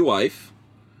lovely wife,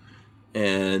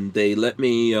 and they let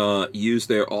me use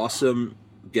their awesome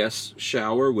guest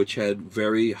shower, which had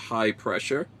very high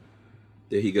pressure.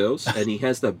 There he goes, and he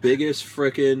has the biggest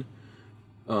frickin'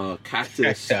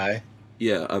 cactus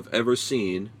I've ever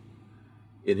seen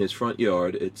in his front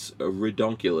yard. It's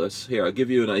redonkulous. Here, I'll give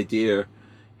you an idea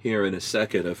here in a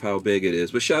second of how big it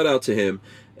is. But shout out to him,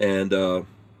 and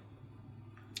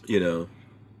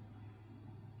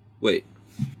wait.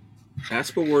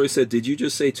 Asper Warrior said, "Did you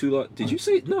just say $2? Did you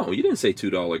say no? You didn't say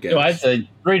 $2 gas. No, I said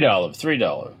 $3.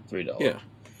 $3. Yeah.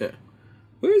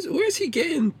 Where's he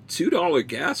getting $2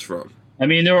 gas from? I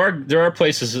mean, there are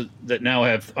places that now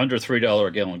have under $3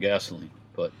 a gallon gasoline,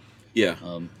 but yeah.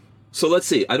 So let's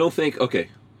see. I don't think. Okay,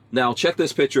 now check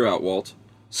this picture out, Walt.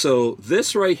 So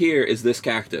this right here is this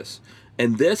cactus,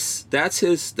 and that's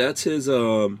his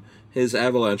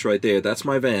Avalanche right there. That's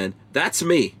my van. That's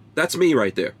me. That's me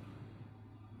right there.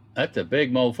 That's a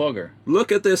big motherfucker.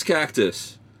 Look at this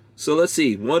cactus. So let's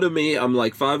see. One of me, I'm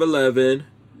like 5'11".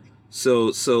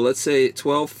 So let's say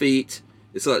 12 feet.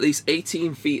 It's at least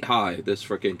 18 feet high, this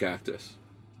freaking cactus.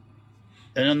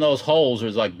 And in those holes,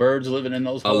 there's like birds living in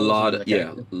those holes.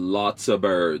 Lots of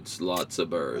birds.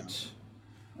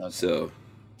 Okay. So,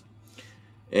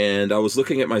 and I was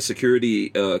looking at my security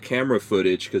camera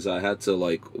footage because I had to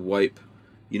like wipe,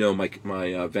 my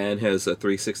van has a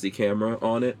 360 camera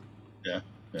on it. Yeah.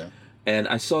 And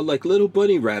I saw like little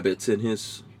bunny rabbits in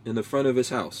the front of his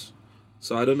house.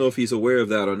 So I don't know if he's aware of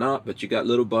that or not, but you got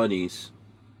little bunnies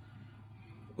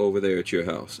over there at your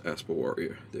house, Asper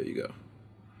Warrior. There you go.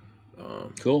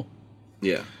 Cool.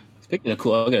 Yeah. Speaking of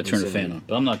cool, I gotta turn the fan on,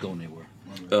 but I'm not going anywhere.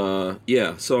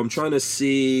 Yeah. So I'm trying to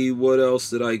see what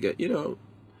else did I get.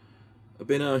 I've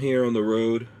been out here on the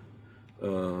road.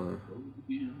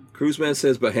 Cruiseman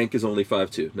says, but Hank is only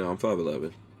 5'2". No, I'm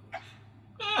 5'11".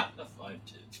 5'2".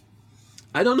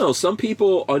 I don't know. Some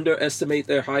people underestimate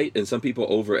their height, and some people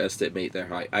overestimate their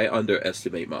height. I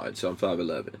underestimate mine, so I'm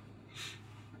 5'11".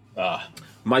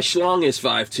 My schlong is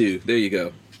 5'2". There you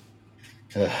go.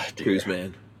 Cruise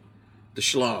man. The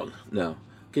schlong. No.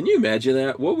 Can you imagine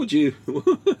that? What would you...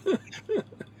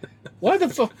 Why the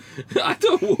fuck? I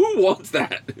don't. Who wants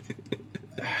that?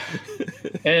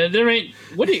 And there ain't.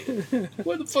 What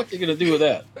the fuck are you gonna do with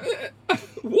that?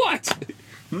 What?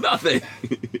 Nothing.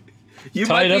 You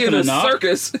Tie might it be up in in a a knot?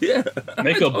 circus. Yeah.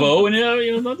 Make a bow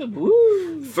and nothing.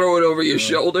 Woo! Throw it over your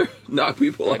shoulder. Knock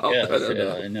people out. Yes, I don't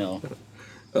yeah, know.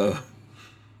 I know.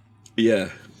 Yeah.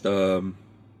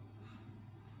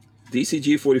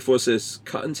 DCG44 says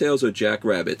cottontails or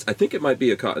jackrabbits. I think it might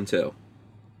be a cottontail.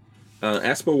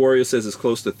 Asper Warrior says it's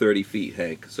close to 30 feet,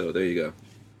 Hank. So there you go.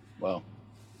 Wow.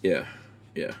 Yeah.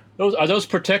 Yeah. Are those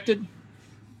protected?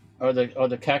 Are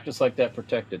the cactus like that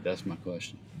protected? That's my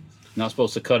question. Not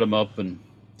supposed to cut them up and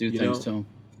do things to them.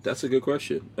 That's a good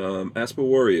question. Asper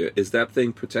Warrior, is that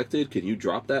thing protected? Can you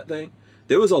drop that thing?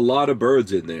 There was a lot of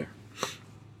birds in there.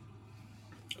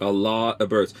 A lot of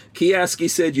birds. Kiaski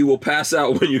said you will pass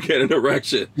out when you get an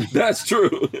erection. That's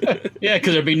true. Yeah,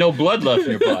 because there'd be no blood left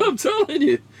in your body. I'm telling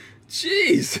you.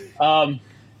 Jeez.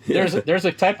 There's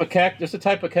a type of cactus. There's a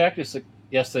type of cactus.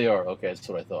 Yes, they are. Okay, that's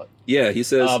what I thought. Yeah, he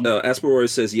says. Asper Warrior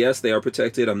says yes, they are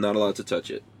protected. I'm not allowed to touch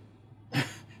it.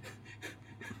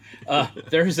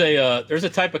 There's a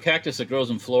type of cactus that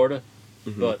grows in Florida,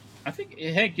 but I think,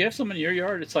 Hank, you have some in your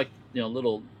yard. It's like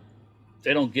little.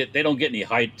 They don't get any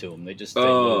height to them. They just stay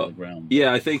low on the ground.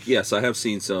 Yeah, I think yes, I have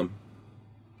seen some.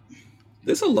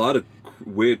 There's a lot of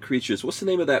weird creatures. What's the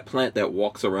name of that plant that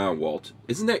walks around, Walt?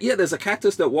 Isn't there? Yeah, there's a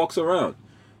cactus that walks around.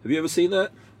 Have you ever seen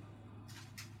that?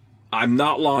 I'm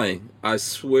not lying. I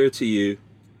swear to you.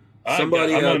 I'm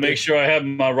gonna make sure I have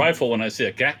my rifle when I see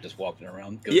a cactus walking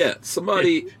around. Yeah,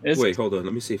 somebody. Wait, hold on.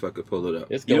 Let me see if I could pull it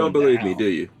up. It's You don't going believe me, down. do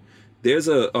you? There's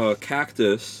a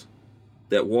cactus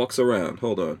that walks around.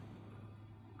 Hold on.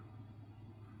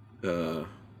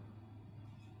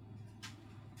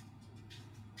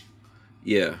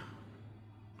 Yeah.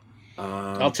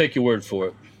 I'll take your word for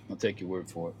it.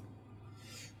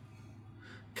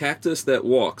 Cactus that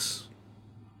walks.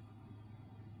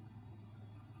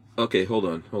 Okay, hold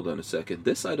on a second.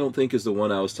 This I don't think is the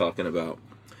one I was talking about.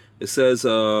 It says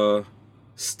Stenosaurus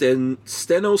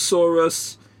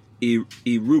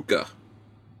eruca.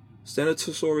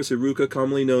 Stenosaurus eruca,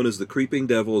 commonly known as the creeping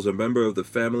devil, is a member of the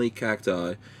family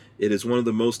cacti. It is one of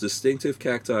the most distinctive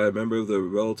cacti, a member of the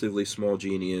relatively small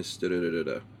genus.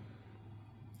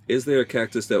 Is there a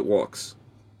cactus that walks?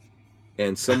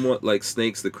 And somewhat like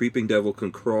snakes, the creeping devil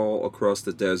can crawl across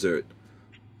the desert.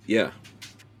 Yeah.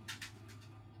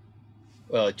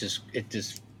 Well, it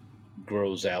just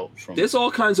grows out from. There's all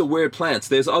kinds of weird plants.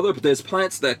 There's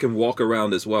plants that can walk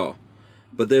around as well.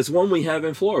 But there's one we have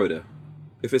in Florida.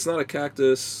 If it's not a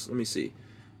cactus, let me see.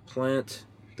 Plant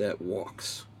that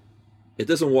walks. It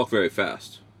doesn't walk very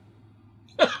fast.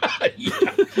 I've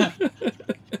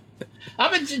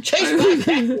been chased by a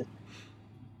cactus.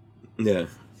 Yeah.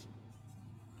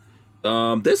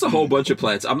 There's a whole bunch of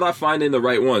plants. I'm not finding the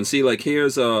right one. See, like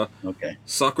here's Okay.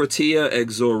 Socratia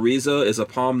exoriza is a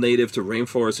palm native to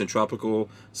rainforests in tropical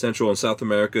Central and South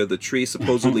America. The tree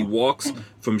supposedly walks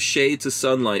from shade to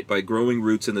sunlight by growing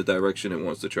roots in the direction it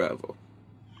wants to travel.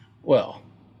 Well,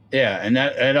 yeah, and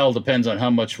that all depends on how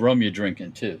much rum you're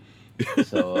drinking too.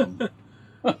 So,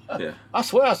 Yeah. I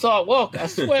swear I saw it walk. I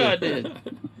swear I did.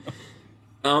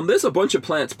 There's a bunch of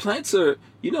plants. Plants are,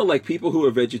 like people who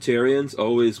are vegetarians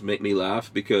always make me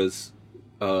laugh because,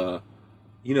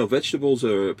 vegetables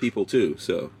are people too.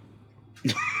 So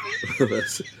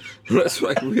that's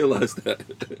why I realized that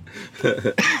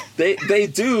they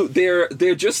do.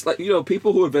 They're just like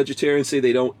people who are vegetarians say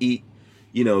they don't eat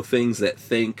things that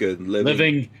think and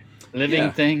living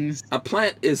Yeah. things. A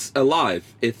plant is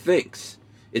alive. It thinks.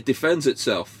 It defends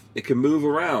itself. It can move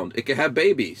around. It can have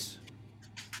babies.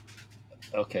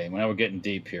 Okay, now we're getting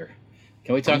deep here.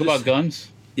 Can we talk I'm about just-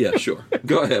 guns? Yeah, sure.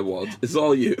 Go ahead, Walt. It's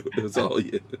all you. It's all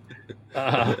you.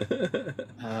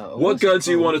 What guns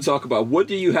do you want to talk about? What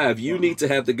do you have? You need to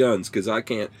have the guns because I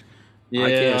can't. I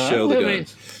can't show the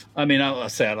guns. I mean, I'll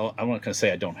say I'm not going to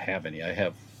say I don't have any. I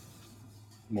have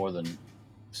more than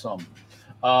some.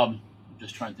 I'm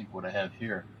just trying to think what I have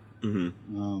here,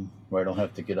 where I don't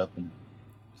have to get up and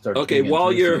start. Okay, digging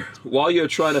while through you're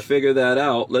trying to figure that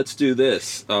out, let's do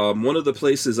this. One of the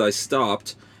places I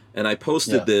stopped, and I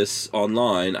posted this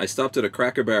online. I stopped at a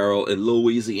Cracker Barrel in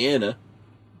Louisiana.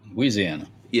 Louisiana.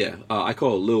 Yeah, I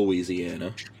call it Lil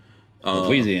Louisiana.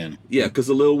 Louisiana. Yeah, because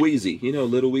of Lil Weezy.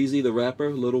 Lil Weezy, the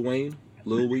rapper, Lil Wayne,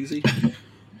 Lil Weezy.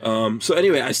 So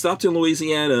anyway, I stopped in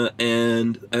Louisiana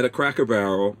and at a Cracker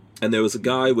Barrel, and there was a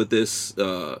guy with this.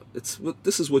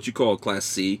 This is what you call a Class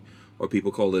C, or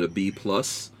people call it a B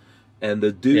plus. And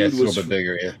the dude It's a was little bit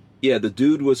bigger. Yeah. Yeah, the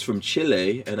dude was from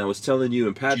Chile, and I was telling you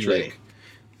and Patrick,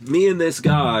 Chile. me and this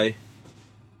guy,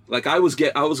 Like I was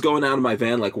going out of my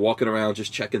van, like walking around,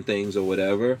 just checking things or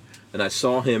whatever, and I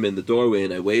saw him in the doorway,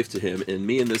 and I waved to him, and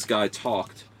me and this guy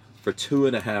talked for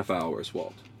 2.5 hours,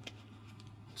 Walt.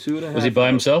 2.5 hours. Was he by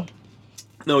himself?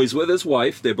 No, he's with his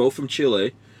wife. They're both from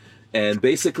Chile, and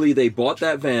basically they bought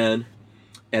that van,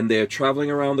 and they're traveling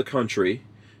around the country,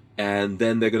 and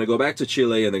then they're going to go back to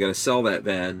Chile, and they're going to sell that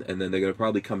van, and then they're going to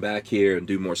probably come back here and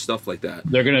do more stuff like that.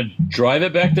 They're going to drive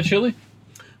it back to Chile?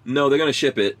 No, they're going to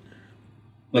ship it.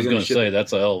 I was going to say,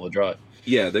 that's a hell of a drive.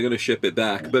 Yeah, they're going to ship it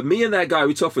back. Yeah. But me and that guy,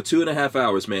 we talked for 2.5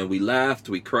 hours, man. We laughed,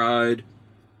 we cried.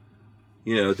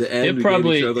 You know, at the end, we gave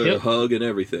each other a hug and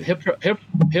everything.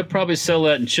 He'll probably sell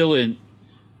that in Chile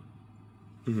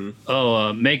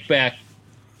and make back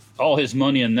all his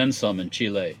money and then some in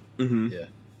Chile. Mm-hmm. Yeah.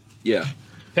 Yeah.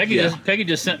 Peggy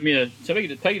just sent me a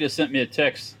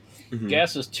text. Mm-hmm.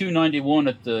 Gas is $2.91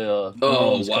 at the New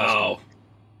Orleans wow.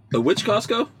 Costco. Which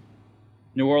Costco?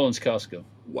 New Orleans Costco.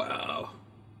 Wow.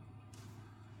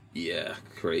 Yeah,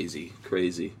 crazy.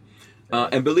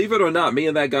 And believe it or not, me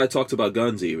and that guy talked about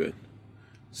guns even.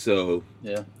 So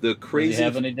yeah, the crazy. Does he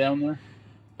have any down there?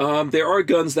 There are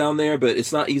guns down there, but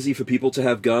it's not easy for people to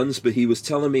have guns. But he was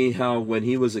telling me how when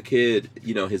he was a kid,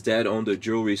 you know, his dad owned a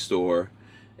jewelry store,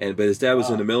 but his dad was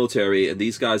in the military, and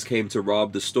these guys came to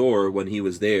rob the store when he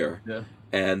was there. Yeah.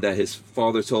 And that his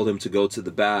father told him to go to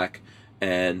the back.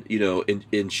 And, you know,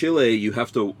 in Chile, you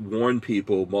have to warn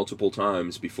people multiple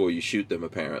times before you shoot them,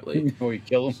 apparently. Before you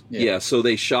kill them? Yeah, so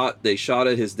they shot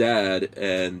at his dad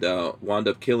and wound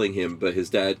up killing him, but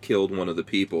his dad killed one of the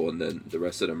people, and then the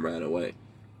rest of them ran away.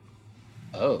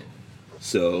 Oh.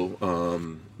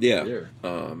 So, yeah.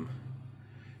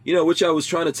 You know, which I was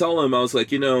trying to tell him, I was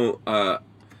like, you know,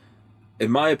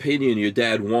 in my opinion, your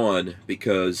dad won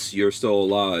because you're still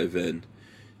alive, and...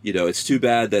 You know, it's too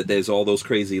bad that there's all those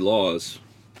crazy laws.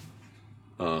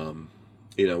 You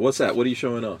know, what's that? What are you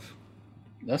showing off?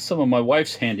 That's some of my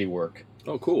wife's handiwork.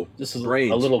 Oh, cool. This is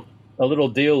Brains. a little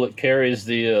deal that carries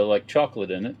the like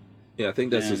chocolate in it. Yeah, I think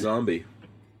that's a zombie.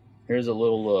 Here's a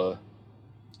little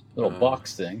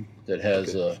box thing that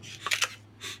has a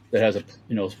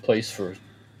place for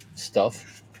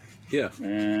stuff. Yeah.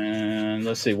 And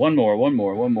let's see, one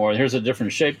more. Here's a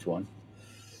different shaped one.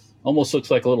 Almost looks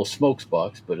like a little smokes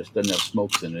box, but it doesn't have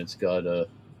smokes in it. It's got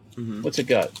what's it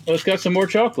got? Oh, it's got some more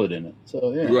chocolate in it.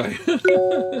 So yeah, right.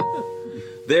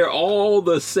 They're all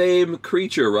the same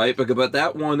creature, right? But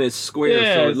that one is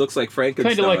square, so it looks like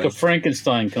Frankenstein. Kind of like a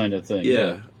Frankenstein kind of thing.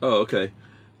 Yeah. Oh, okay.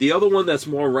 The other one that's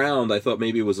more round, I thought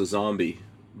maybe it was a zombie,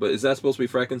 but is that supposed to be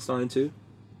Frankenstein too?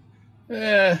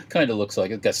 Yeah, kind of looks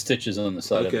like it. Got stitches on the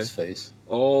side of his face.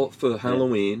 All for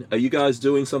Halloween. Are you guys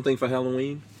doing something for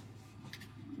Halloween?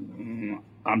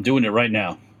 I'm doing it right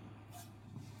now.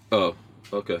 Oh,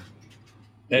 okay.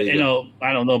 You know,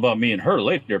 I don't know about me and her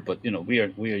later, but you know, we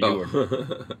are yours.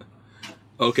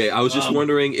 Okay, I was just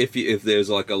wondering if there's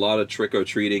like a lot of trick or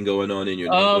treating going on in your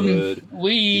neighborhood.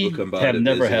 We have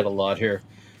never had a lot here.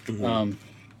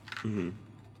 Mm-hmm.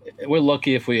 We're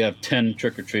lucky if we have 10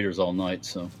 trick or treaters all night.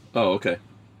 So. Oh, okay.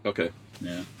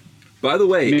 Yeah. By the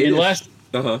way,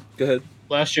 Go ahead.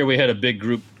 Last year we had a big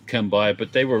group come by,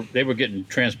 but they were getting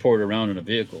transported around in a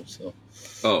vehicle. So.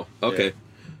 Oh, okay. Yeah.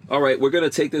 All right, we're going to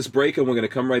take this break, and we're going to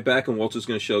come right back, and Walter's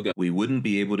going to show guns. We wouldn't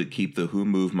be able to keep the Who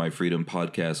Moved My Freedom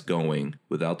podcast going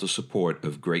without the support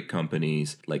of great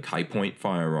companies like High Point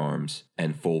Firearms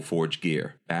and Full Forge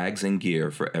Gear, bags and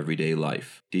gear for everyday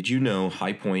life. Did you know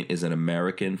High Point is an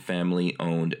American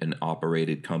family-owned and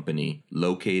operated company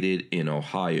located in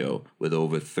Ohio with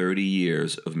over 30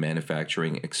 years of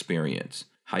manufacturing experience?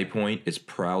 High Point is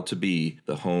proud to be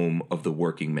the home of the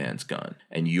working man's gun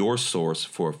and your source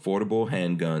for affordable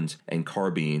handguns and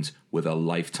carbines with a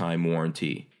lifetime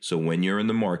warranty. So when you're in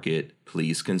the market,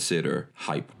 please consider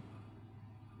High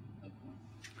Point.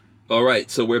 All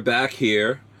right, so we're back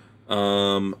here.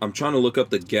 I'm trying to look up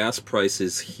the gas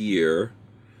prices here.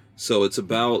 So it's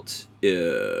about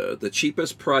the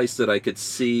cheapest price that I could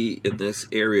see in this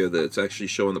area that's actually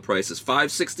showing the price is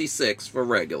 $5.66 for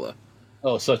regular.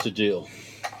 Oh, such a deal.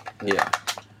 Yeah.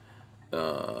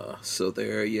 So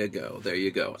there you go.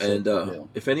 And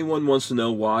if anyone wants to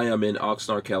know why I'm in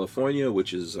Oxnard, California,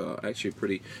 which is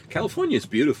actually California is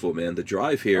beautiful, man. The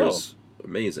drive here is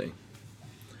amazing.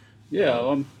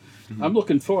 Yeah,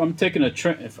 I'm taking a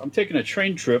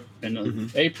train trip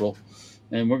in April,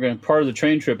 and part of the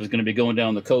train trip is going to be going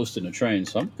down the coast in a train.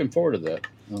 So I'm looking forward to that.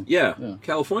 Yeah.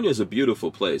 California is a beautiful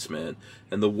place, man,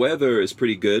 and the weather is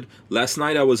pretty good. Last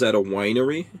night I was at a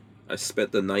winery. I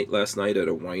spent the night last night at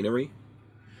a winery.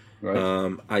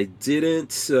 Right. I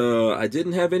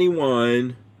didn't have any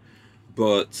wine,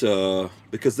 but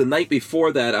because the night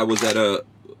before that I was at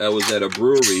I was at a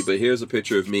brewery, but here's a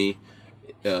picture of me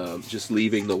just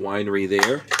leaving the winery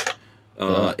there.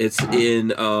 It's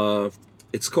in,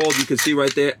 it's called, you can see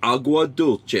right there, Agua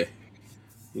Dulce,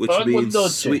 which means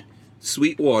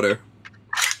sweet water.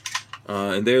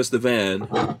 And there's the van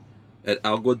at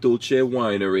Agua Dulce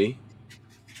Winery.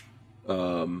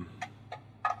 And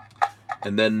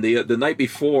then the night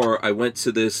before, I went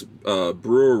to this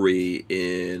brewery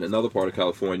in another part of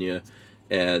California,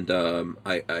 and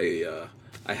I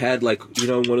had, like, you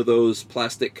know, one of those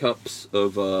plastic cups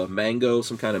of mango,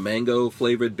 some kind of mango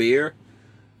flavored beer.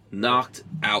 Knocked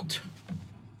out.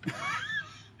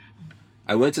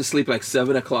 I went to sleep like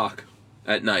 7 o'clock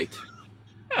at night.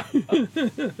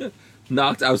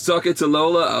 Knocked. I was talking to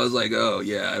Lola. I was like, "Oh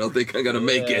yeah, I don't think I'm gonna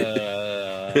make it."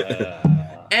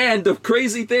 And the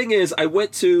crazy thing is, I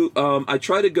went to. I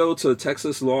tried to go to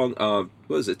Texas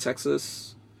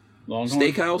Texas Longhorn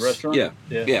Steakhouse? restaurant?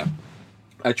 Yeah.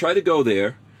 I tried to go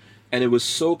there, and it was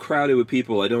so crowded with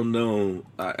people. I don't know.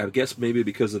 I guess maybe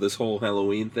because of this whole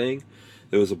Halloween thing,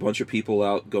 there was a bunch of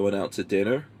people going out to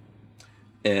dinner,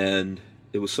 and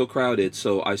it was so crowded.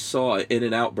 So I saw an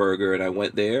In-N-Out Burger, and I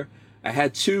went there. I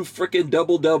had 2 freaking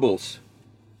doubles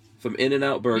from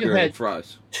In-N-Out Burger and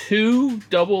fries. 2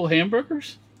 double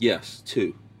hamburgers? Yes,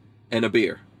 2, and a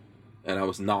beer, and I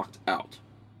was knocked out.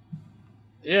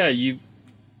 Yeah, you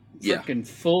freaking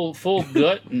full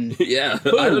gut and yeah.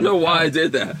 Boom. I don't know why I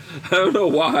did that. I don't know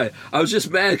why. I was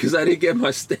just mad because I didn't get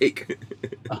my steak.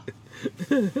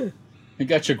 You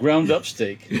got your ground up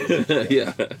steak.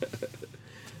 Yeah.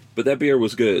 But that beer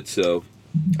was good, so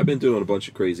I've been doing a bunch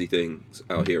of crazy things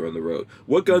out here on the road.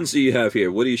 What guns do you have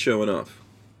here? What are you showing off?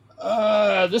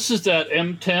 This is that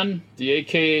M10, the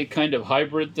AK kind of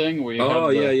hybrid thing where you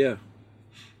have yeah.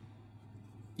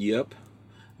 Yep.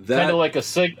 That kind of like a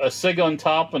SIG on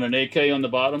top and an AK on the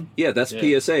bottom. Yeah, that's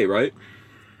PSA, right?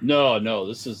 No,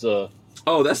 this is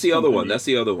Oh, that's the other one. That's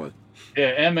the other one.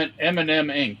 Yeah, M&M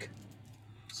Inc.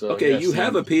 So okay, you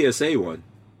have a PSA one,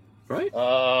 right?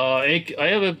 I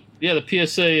have the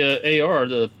PSA AR,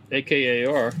 the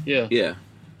AKAR. Yeah. Yeah.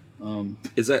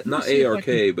 Is that not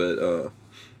ARK, but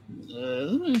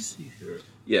let me see here.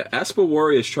 Yeah, Asper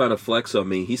Warrior is trying to flex on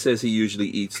me. He says he usually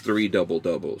eats 3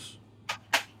 doubles.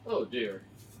 Oh dear.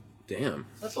 Damn.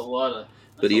 That's a lot of.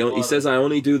 But he says I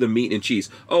only do the meat and cheese.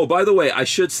 Oh, by the way, I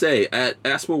should say at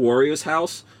Asper Warrior's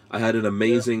house, I had an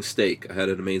amazing steak.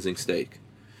 Yeah.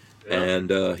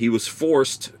 And he was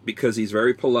forced, because he's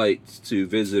very polite to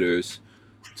visitors,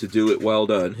 to do it well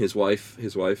done. His wife.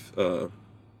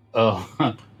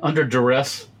 Under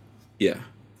duress. Yeah.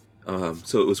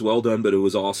 So it was well done, but it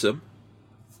was awesome.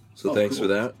 So thanks for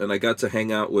that. And I got to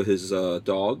hang out with his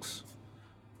dogs.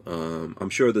 I'm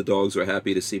sure the dogs were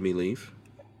happy to see me leave.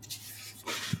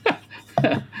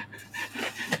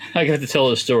 I got to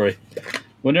tell a story.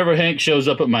 Whenever Hank shows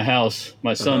up at my house,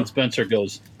 my son Spencer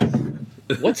goes,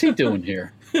 "What's he doing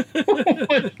here?"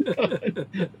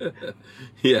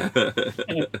 Yeah.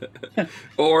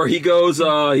 Or he goes,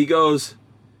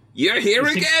 "You're here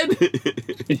again?"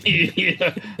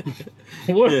 Yeah.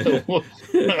 What?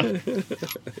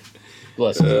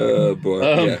 Bless him. Oh,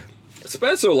 boy. Yeah.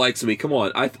 Spencer likes me. Come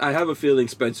on. I have a feeling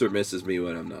Spencer misses me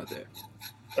when I'm not there.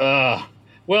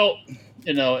 Well,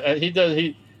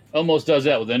 he almost does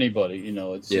that with anybody.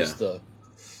 It's just.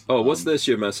 Oh, what's this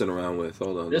you're messing around with?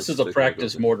 Hold on. This is a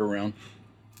practice mortar round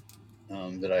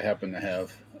that I happen to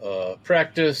have.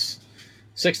 Practice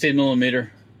 16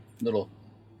 millimeter, little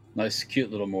nice,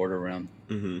 cute little mortar round.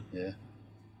 Mm-hmm.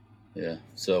 Yeah.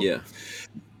 So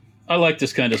I like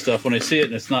this kind of stuff. When I see it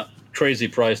and it's not crazy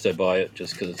priced, I buy it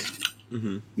just because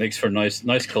it makes for nice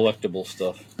collectible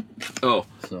stuff. Oh,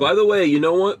 so. By the way, you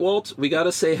know what, Walt? We got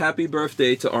to say happy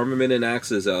birthday to Armament and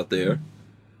Axes out there.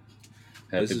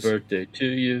 Happy birthday to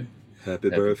you. Happy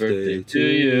birthday to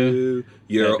you.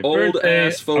 You're an old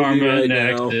ass fogey right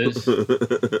now.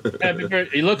 Happy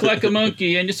birthday. You look like a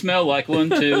monkey and you smell like one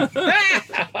too.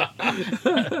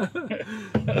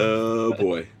 Oh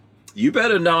boy. You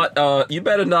better not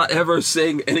ever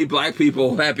sing any black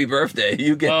people happy birthday.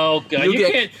 You get I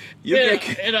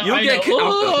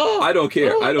don't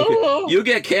care. You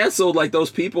get canceled like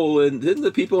those people, and didn't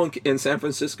the people in San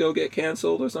Francisco get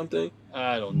canceled or something?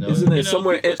 I don't know. Isn't it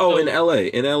somewhere in LA?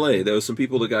 In LA, there was some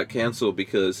people that got canceled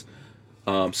because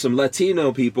some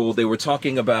Latino people, they were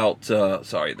talking about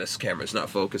sorry, this camera's not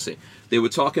focusing. They were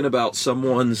talking about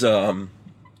someone's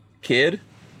kid.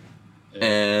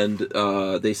 And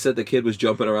they said the kid was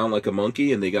jumping around like a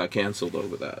monkey, and they got canceled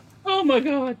over that. Oh my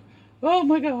god!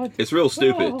 It's real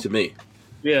stupid to me.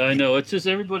 Yeah, I know. It's just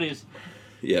everybody's.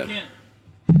 Yeah. I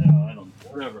don't know.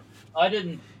 Whatever. I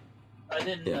didn't.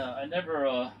 Yeah. I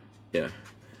never. Yeah.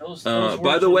 Those By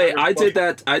words the will way, never I did quite-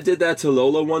 that. I did that to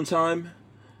Lola one time.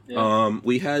 Yeah.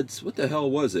 We had, what the hell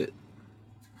was it?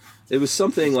 It was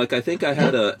something like, I think I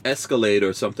had a Escalade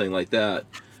or something like that.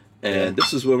 And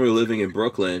this is when we were living in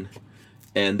Brooklyn.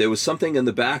 And there was something in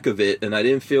the back of it, and I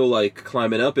didn't feel like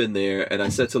climbing up in there. And I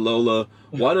said to Lola,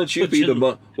 "Why don't you be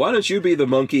the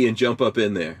monkey and jump up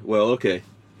in there?" Well, okay.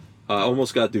 I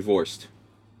almost got divorced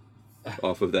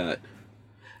off of that.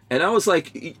 And I was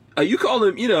like, "Are you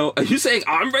calling? Are you saying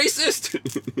I'm racist?"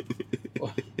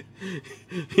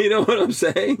 You know what I'm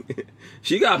saying?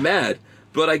 She got mad.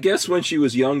 But I guess when she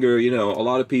was younger, a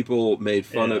lot of people made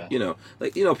fun of,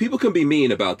 people can be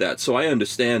mean about that. So I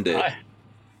understand it.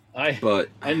 I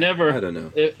don't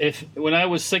know. If when I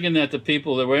was singing that to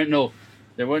people, there weren't no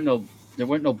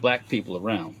black people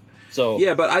around. So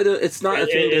yeah, but it's not a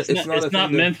thing.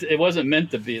 It wasn't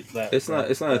meant to be that. It's not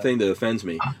a thing that offends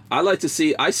me. I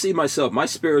see myself. My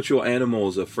spiritual animal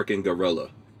is a freaking gorilla.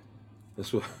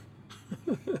 That's what.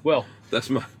 Well, that's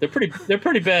my. They're pretty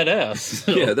badass.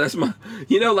 So. Yeah, that's my.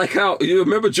 Like how you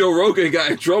remember Joe Rogan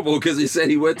got in trouble because he said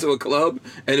he went to a club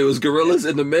and it was gorillas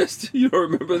in the mist. You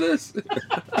don't remember this?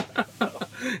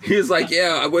 He was like,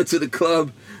 "Yeah, I went to the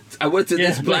club. I went to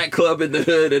this black club in the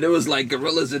hood, and it was like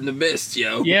gorillas in the mist,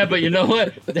 yo." Yeah, but you know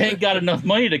what? They ain't got enough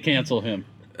money to cancel him.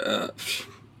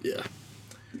 Yeah.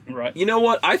 Right. You know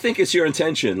what? I think it's your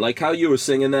intention, like how you were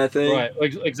singing that thing. Right.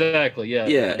 Exactly. Yeah.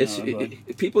 Yeah.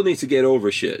 People need to get over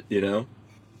shit. They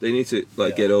need to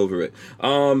get over it.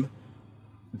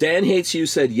 Dan Hates You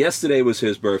said yesterday was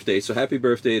his birthday, so happy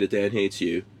birthday to Dan Hates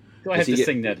You. Do I have to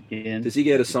sing that again? Does he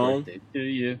get a song? Happy birthday to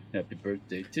you. Happy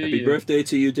birthday to you. Happy birthday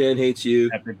to you, Dan Hates You.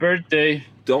 Happy birthday.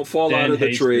 Don't fall out of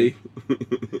the tree.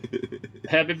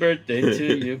 Happy birthday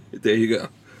to you. There you go.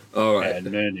 All right. And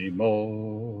many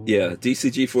more. Yeah,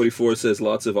 DCG44 says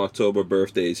lots of October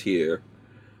birthdays here.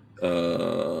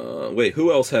 Wait,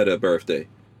 who else had a birthday?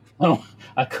 Oh,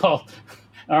 I call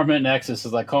Armament Axis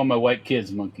as I call my white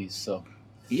kids monkeys. So.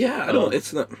 Yeah, I don't.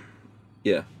 It's not.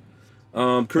 Yeah.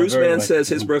 Cruise Man says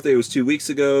his birthday was 2 weeks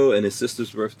ago, and his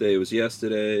sister's birthday was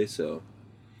yesterday. So.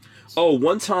 Oh,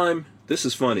 one time. This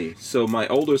is funny. So my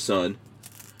older son,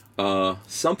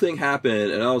 something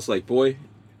happened, and I was like, "Boy,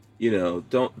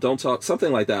 don't talk."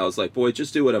 Something like that. I was like, "Boy,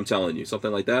 just do what I'm telling you."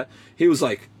 Something like that. He was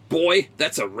like, "Boy,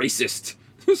 that's a racist."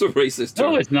 It was a racist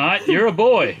term. No, it's not. You're a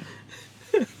boy.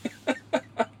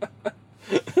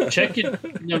 Take a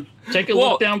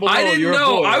look down below. I didn't You're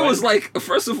know. A boy, I right? was like,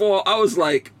 first of all, I was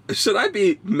like, should I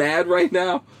be mad right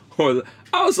now? Or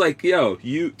I was like, yo,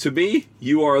 to me,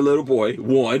 you are a little boy.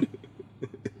 One.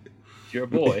 You're a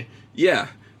boy. Yeah,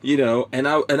 and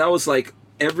I was like,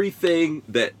 everything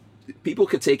that people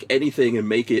could take anything and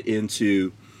make it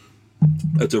into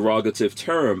a derogative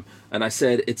term, and I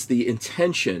said it's the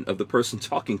intention of the person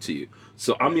talking to you.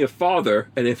 So I'm your father,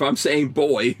 and if I'm saying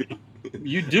boy,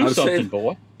 you do something,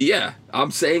 boy. Yeah,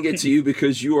 I'm saying it to you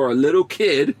because you are a little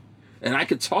kid, and I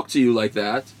could talk to you like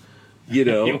that,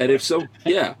 and if so,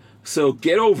 yeah. So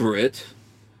get over it,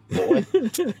 boy.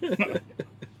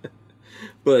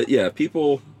 But yeah,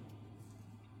 people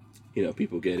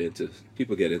get into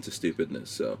stupidness.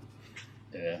 So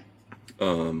yeah,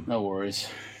 no worries.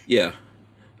 Yeah,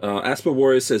 Asper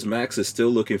Warrior says Max is still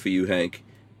looking for you, Hank.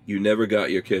 You never got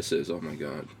your kisses. Oh my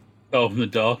God. Oh, the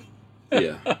dog.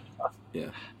 Yeah, yeah.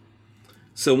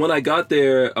 So when I got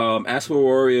there, Asper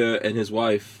Warrior and his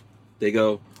wife, they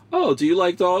go, "Oh, do you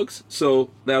like dogs?"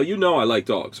 So now I like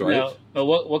dogs, right? Now,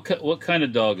 what kind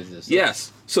of dog is this?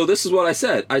 Yes. So this is what I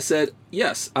said. I said,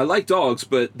 yes, I like dogs,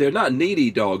 but they're not needy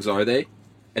dogs, are they?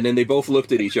 And then they both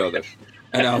looked at each other.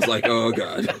 And I was like, oh,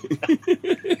 God.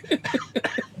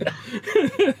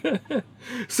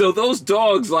 So those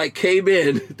dogs, came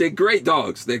in. They're great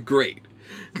dogs. They're great.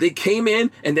 They came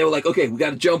in, and they were like, okay, we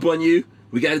got to jump on you.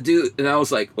 We got to do it. And I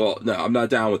was like, well, no, I'm not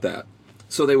down with that.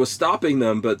 So they were stopping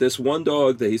them, but this one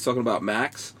dog that he's talking about,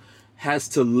 Max, has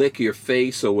to lick your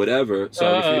face or whatever. So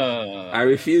I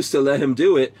refused to let him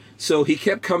do it. So he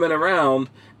kept coming around,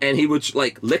 and he would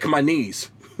lick my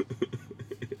knees.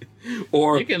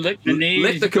 Or you can lick the knees.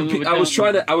 Lick the computer. I was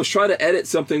trying to edit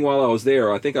something while I was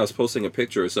there. I think I was posting a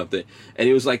picture or something, and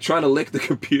he was trying to lick the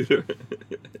computer.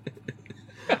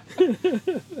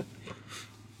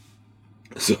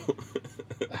 So,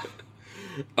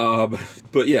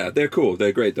 but yeah, they're cool.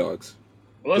 They're great dogs.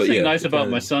 Well, that's nice about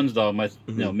my son's dog,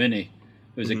 Minnie,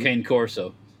 who's a Cane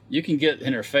Corso. You can get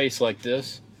in her face like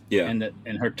this, and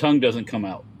her tongue doesn't come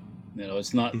out.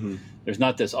 It's not. There's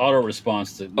not this auto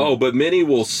response to. Oh, but Minnie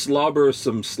will slobber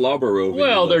over.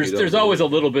 Well, there's always a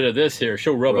little bit of this here.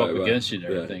 She'll rub up against you and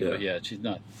everything, but she's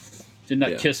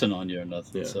not kissing on you or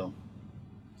nothing. Yeah. So.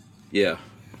 Yeah,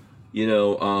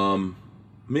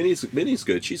 Minnie's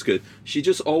good. She's good. She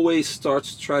just always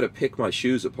starts to try to pick my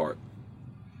shoes apart.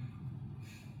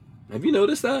 Have you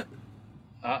noticed that?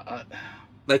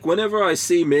 Like whenever I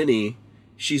see Minnie,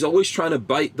 she's always trying to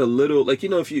bite the little, like, you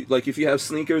know, if you have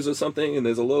sneakers or something and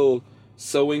there's a little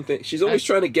sewing thing, she's always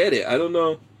trying to get it. I don't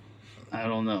know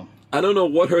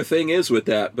what her thing is with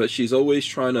that, but she's always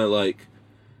trying to like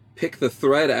pick the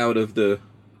thread out of the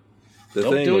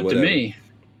Don't thing. do or it whatever. to me.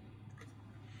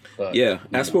 But, Yeah,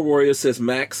 Asper Warrior says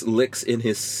Max licks in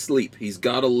his sleep. He's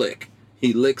got to lick.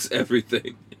 He licks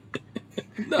everything.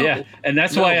 No. Yeah, and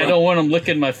that's why I don't want him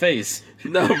licking my face.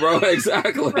 No, bro,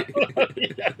 exactly.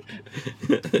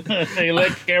 They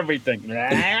lick everything.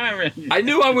 I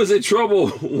knew I was in trouble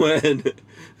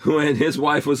when his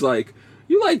wife was like,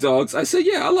 "You like dogs?" I said,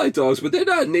 "Yeah, I like dogs, but they're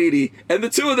not needy." And the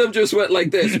two of them just went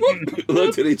like this, whoop,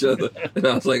 looked at each other, and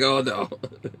I was like, "Oh no."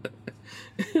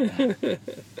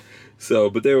 So,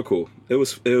 but they were cool. It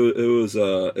was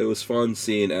fun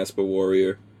seeing Asper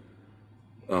Warrior,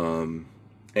 and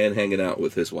hanging out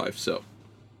with his wife. So,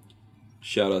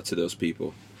 shout out to those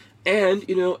people. And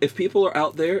you know, if people are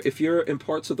out there, if you're in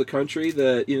parts of the country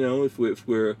that, you know,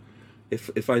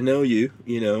 if I know you,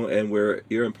 you know, and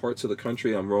you're in parts of the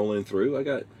country I'm rolling through, I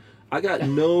got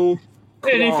no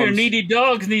qualms. And if your needy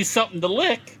dogs need something to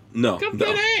lick, no, come to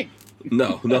the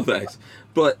no thanks.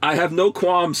 But I have no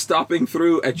qualms stopping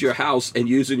through at your house and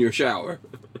using your shower.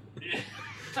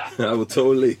 I will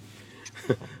totally,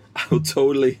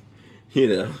 you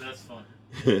know. That's fun.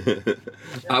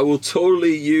 I will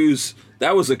totally use.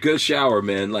 That was a good shower,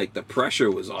 man. Like the pressure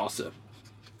was awesome.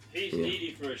 He's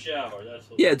needy for a shower. That's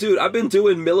what. Yeah, dude, I've been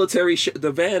doing military.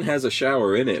 The van has a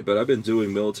shower in it, but I've been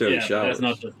doing military showers.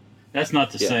 That's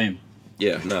not the same.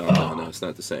 Yeah, no, it's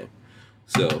not the same.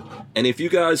 So, and if you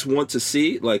guys want to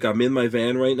see, like, I'm in my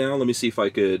van right now. Let me see if I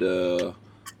could.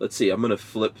 Let's see. I'm gonna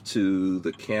flip to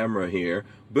the camera here.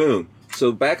 Boom.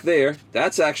 So back there,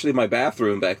 that's actually my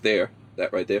bathroom back there.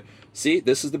 That right there. See,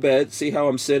 this is the bed. See how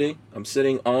I'm sitting? I'm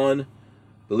sitting on.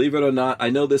 Believe it or not, I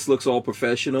know this looks all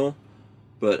professional,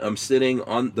 but I'm sitting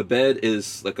on the bed.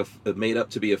 Is like made up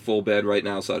to be a full bed right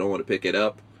now, so I don't want to pick it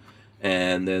up.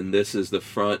 And then this is the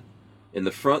front. In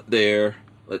the front there,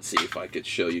 let's see if I could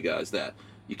show you guys that.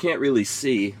 You can't really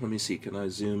see. Let me see. Can I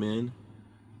zoom in?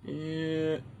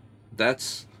 Yeah,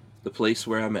 that's the place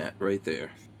where I'm at right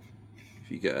there.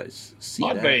 If you guys see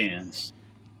My that. bands.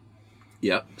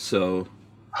 Yep. So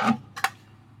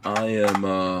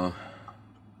I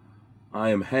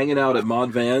am hanging out at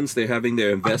Mod Vans. They're having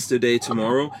their investor day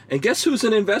tomorrow. And guess who's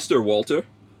an investor, Walter?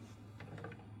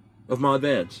 Of Mod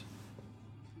Vans?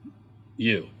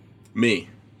 You. Me.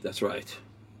 That's right.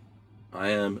 I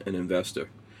am an investor.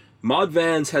 Mod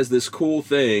Vans has this cool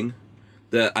thing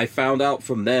that I found out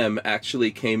from them actually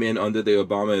came in under the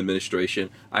Obama administration.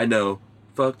 I know.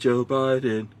 Fuck Joe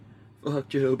Biden. Fuck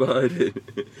Joe Biden.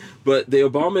 But the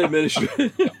Obama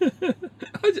administration...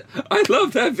 I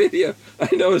love that video.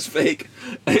 I know it's fake.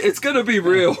 It's going to be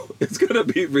real. It's going to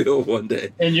be real one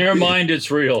day. In your mind, it's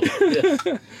real. Yes.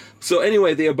 So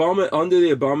anyway, under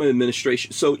the Obama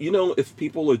administration... So, you know, if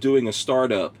people are doing a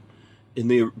startup,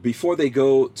 before they're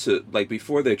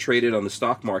traded on the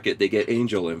stock market, they get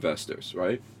angel investors,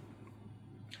 right?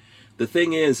 The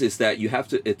thing is that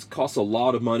it costs a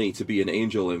lot of money to be an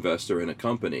angel investor in a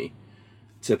company.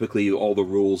 Typically, all the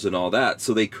rules and all that.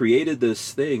 So they created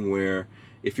this thing where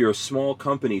if you're a small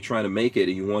company trying to make it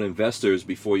and you want investors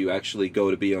before you actually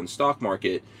go to be on the stock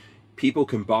market, people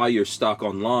can buy your stock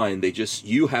online.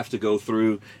 You have to go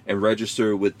through and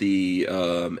register with the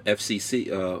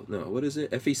FCC. What is it?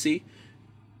 FEC?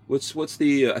 What's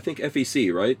the? I think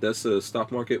FEC, right? That's the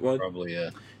stock market one. Probably,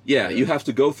 yeah. Yeah, you have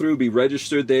to go through, be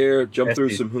registered there, jump through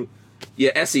some.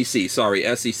 Yeah, SEC. Sorry,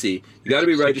 SEC. You got to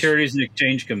be registered. Securities and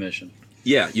Exchange Commission.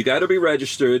 Yeah, you got to be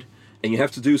registered, and you have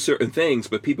to do certain things.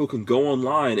 But people can go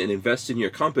online and invest in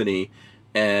your company,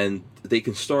 and they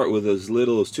can start with as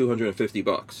little as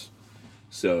 $250.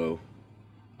 So,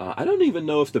 I don't even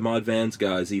know if the Mod Vans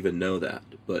guys even know that,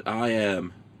 but I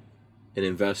am an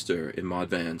investor in Mod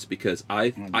Vans because I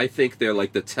think they're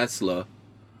like the Tesla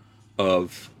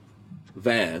of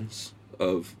vans.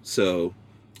 So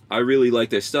I really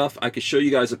like their stuff. I could show you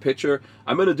guys a picture.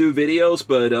 I'm gonna do videos,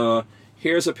 but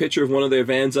here's a picture of one of their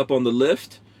vans up on the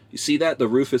lift. You see that? The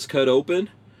roof is cut open.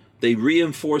 They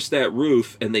reinforced that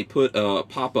roof and they put a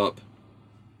pop-up.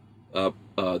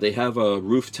 They have a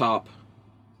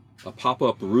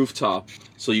pop-up rooftop,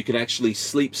 so you can actually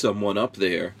sleep someone up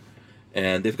there.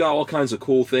 And they've got all kinds of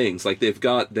cool things. Like they've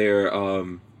got their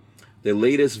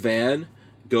latest van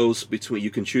goes between. You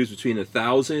can choose between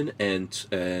 1,000 and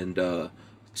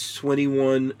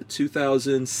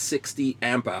 2060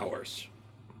 amp hours.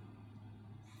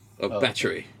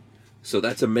 battery. So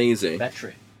that's amazing.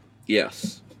 Battery.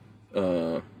 Yes.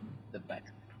 The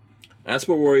battery.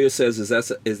 Asper Warrior says, is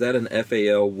that an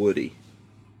FAL Woody?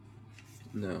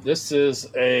 No. This is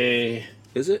a.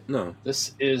 Is it? No.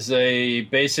 This is a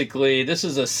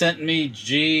Centme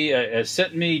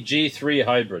G3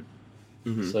 hybrid.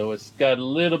 Mm-hmm. So it's got a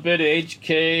little bit of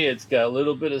HK, it's got a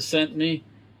little bit of Centme,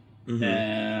 Mm-hmm.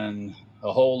 and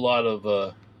a whole lot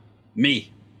of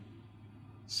me.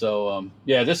 So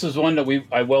this is one that we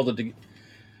welded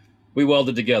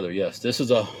together. Yes, this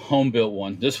is a home built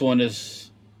one. This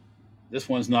one's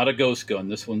not a ghost gun.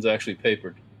 This one's actually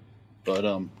papered, but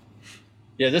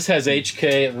this has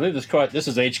HK. I believe this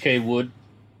is HK wood.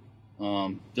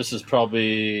 This is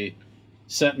probably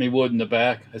Centme wood in the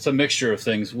back. It's a mixture of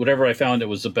things. Whatever I found, it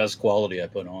was the best quality I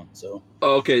put on. So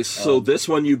okay, so this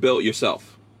one you built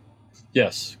yourself.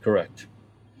 yes, correct.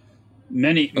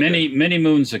 Many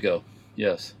moons ago.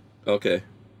 Yes. Okay.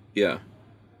 Yeah.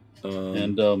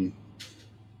 And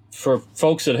for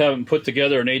folks that haven't put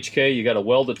together an HK, you got to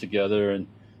weld it together, and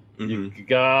you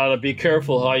gotta be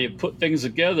careful how you put things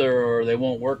together, or they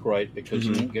won't work right because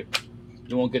you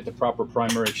won't get the proper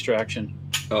primer extraction.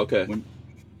 Okay.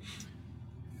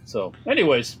 So,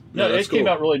 anyways, No, it came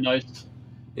out really nice.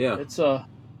 Yeah. It's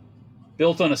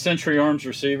built on a Century Arms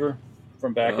receiver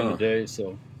from back in the day.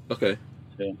 So okay.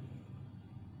 yeah.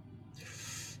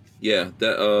 Yeah,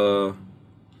 that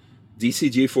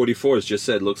DCG 44s just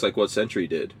said looks like what Century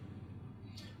did.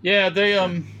 Yeah, they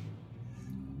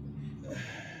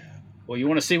well, you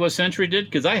want to see what Century did?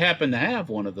 Because I happen to have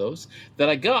one of those that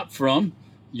I got from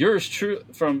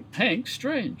from Hank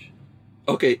Strange.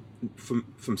 Okay,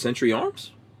 from Century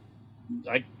Arms?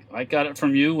 I got it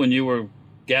from you when you were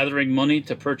gathering money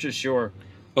to purchase your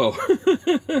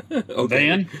okay.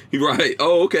 van. Right.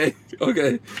 Oh, okay.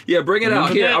 Okay. Yeah, bring it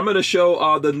out. Here, I'm going to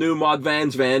show the new Mod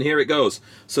Vans van. Here it goes.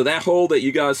 So that hole that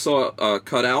you guys saw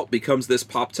cut out becomes this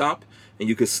pop top. And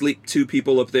you could sleep 2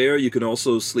 people up there. You can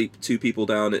also sleep 2 people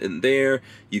down in there.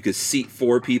 You could seat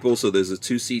 4 people. So there's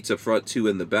 2 seats up front, 2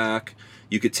 in the back.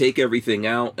 You could take everything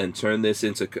out and turn this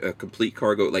into a complete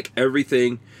cargo. Like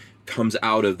everything comes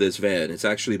out of this van. It's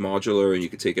actually modular and you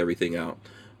could take everything out.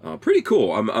 Pretty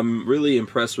cool. I'm really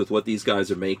impressed with what these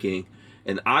guys are making.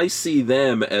 And I see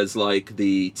them as like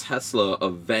the Tesla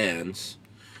of vans.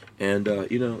 And,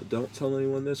 don't tell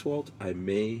anyone this, Walt.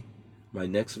 My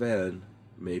next van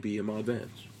may be a Mod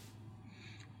Vans.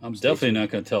 I'm definitely not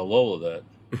going to tell Lola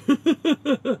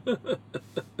that.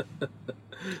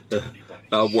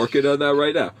 I'm working on that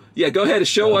right now. Yeah, go ahead and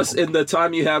show us in the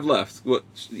time you have left.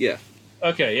 Yeah.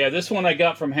 Okay, yeah, this one I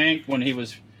got from Hank when he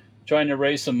was trying to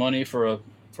raise some money for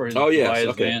his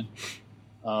van.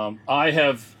 I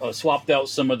have swapped out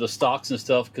some of the stocks and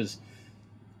stuff because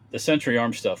the Century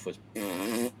Arms stuff was.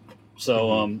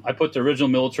 So I put the original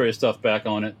military stuff back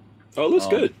on it. Oh, it looks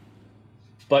good.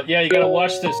 But yeah, you got to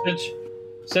watch this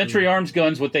Century Arms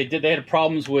guns. What they did, they had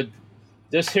problems with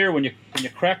this here. When you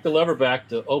crack the lever back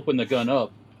to open the gun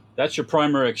up, that's your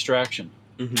primary extraction.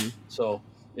 Mm-hmm. So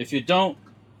if you don't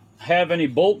have any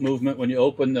bolt movement when you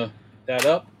open that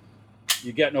up,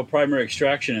 you got no primary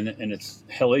extraction in it, and it's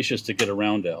hellacious to get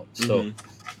around out. So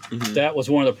that was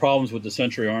one of the problems with the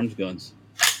Century Arms guns.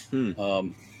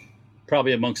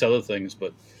 Probably amongst other things,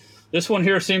 but this one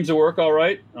here seems to work all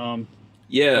right.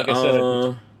 Yeah,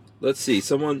 like let's see.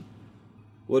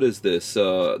 What is this?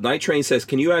 Night Train says,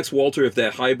 can you ask Walter if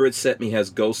that hybrid Centme has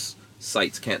ghost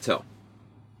sights? Can't tell.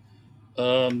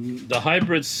 The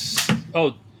hybrids...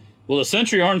 Oh, well, the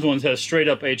Century Arms ones has straight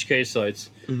up HK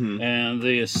sights. And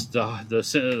this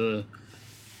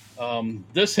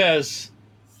has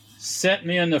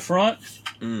Centme in the front,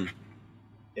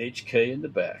 HK in the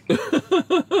back.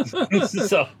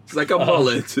 So it's like a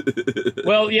mullet.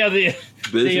 Well, yeah, the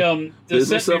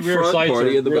Centme rear sights are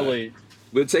really...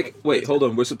 Wait, hold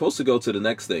on. We're supposed to go to the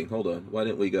next thing. Hold on. Why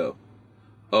didn't we go?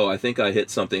 Oh, I think I hit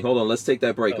something. Hold on. Let's take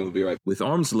that break and we'll be right back. With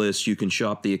Arms List, you can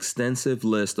shop the extensive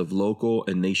list of local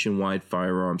and nationwide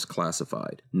firearms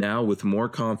classified, now with more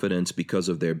confidence because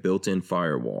of their built-in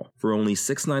firewall. For only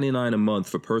 $6.99 a month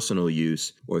for personal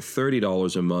use or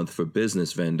 $30 a month for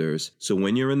business vendors. So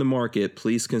when you're in the market,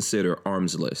 please consider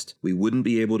Arms List. We wouldn't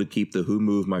be able to keep the Who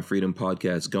Moved My Freedom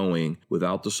podcast going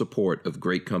without the support of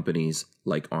great companies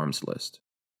like Arms List.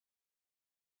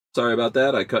 Sorry about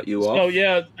that. I cut you off. Oh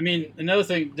yeah, I mean, another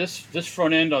thing, this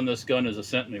front end on this gun is a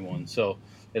Centme one, so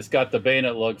it's got the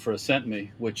bayonet lug for a Centme,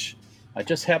 which I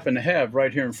just happen to have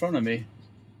right here in front of me,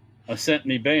 a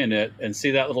Centme bayonet, and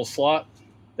see that little slot?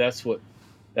 That's what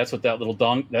that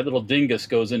little dingus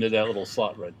goes into that little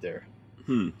slot right there,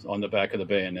 on the back of the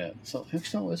bayonet. So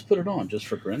let's put it on just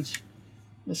for grins.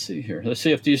 Let's see here. Let's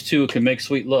see if these two can make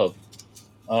sweet love.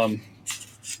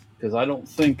 Because I don't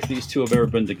think these two have ever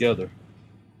been together.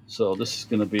 So this is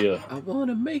going to be a... I want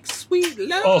to make sweet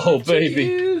love. Oh, to baby.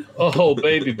 you. Oh,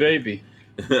 baby, baby.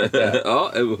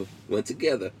 Oh, it went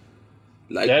together.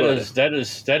 Like That butter.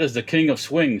 is the king of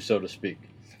swing, so to speak.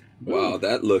 Wow,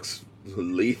 that looks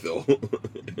lethal.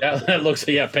 That looks,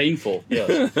 painful.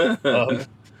 Yes. That's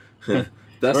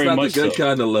Very not the much good so.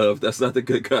 kind of love. That's not the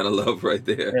good kind of love right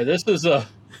there. Yeah, this is a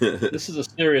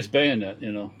serious bayonet,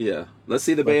 you know. Yeah. Let's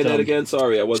see the But, bayonet again.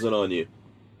 Sorry, I wasn't on you.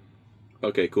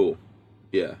 Okay, cool.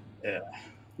 Yeah. Yeah.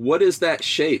 What is that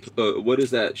shape? What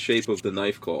is that shape of the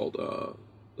knife called? Of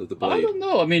the I blade? don't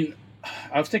know. I mean,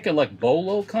 I was thinking like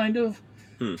bolo, kind of.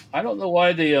 Hmm. I don't know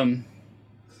why they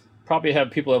probably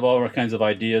people have all kinds of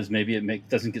ideas. Maybe it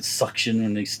doesn't get suction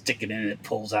when they stick it in, it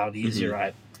pulls out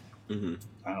easier. Mm-hmm.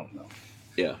 I don't know.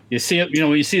 Yeah. You see it,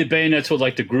 when you see the bayonets with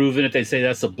like the groove in it, they say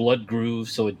that's a blood groove,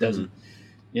 so it doesn't,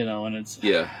 and it's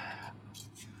Yeah.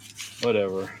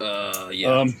 whatever.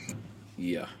 Yeah.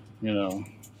 Yeah.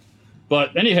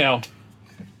 But anyhow,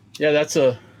 yeah, that's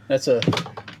the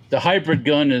hybrid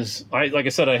gun is. Like I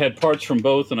said, I had parts from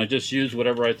both, and I just used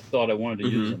whatever I thought I wanted to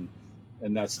use,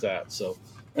 and that's that. So,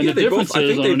 and Yeah, the difference I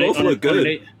is think they both look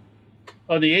good.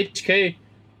 On the HK,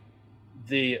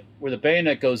 where the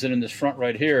bayonet goes in this front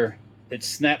right here, it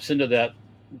snaps into that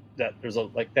there's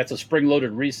that's a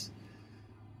spring-loaded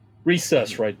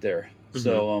recess right there.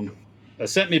 So a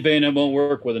semi bayonet won't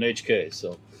work with an HK.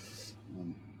 So,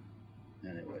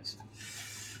 anyways,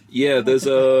 Yeah,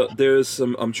 there's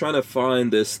some. I'm trying to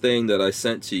find this thing that I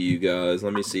sent to you guys.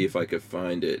 Let me see if I could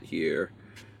find it here.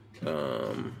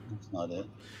 that's not it.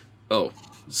 Oh,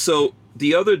 so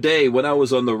the other day when I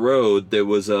was on the road, there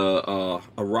was a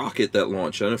rocket that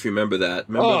launched. I don't know if you remember that.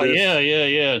 Remember this?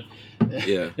 Yeah.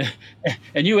 Yeah.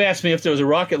 And you asked me if there was a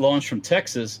rocket launch from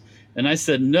Texas, and I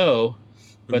said no,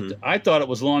 but I thought it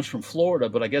was launched from Florida,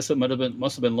 but I guess it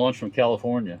must have been launched from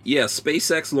California. Yeah,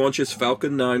 SpaceX launches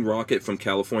Falcon 9 rocket from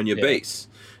California base.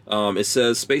 It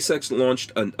says SpaceX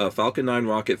launched a Falcon 9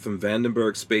 rocket from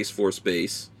Vandenberg Space Force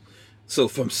Base. So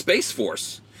from Space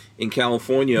Force in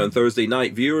California on Thursday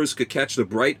night, viewers could catch the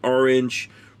bright orange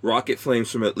rocket flames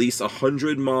from at least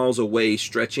 100 miles away,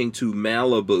 stretching to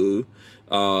Malibu,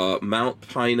 Mount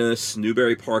Pinus,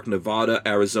 Newberry Park, Nevada,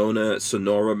 Arizona,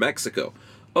 Sonora, Mexico.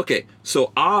 Okay,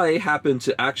 so I happened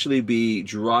to actually be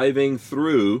driving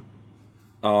through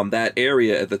that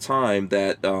area at the time,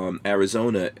 that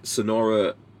Arizona,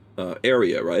 Sonora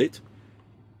area, right?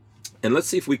 And let's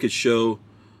see if we could show,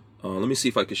 let me see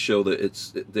if I could show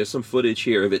that there's some footage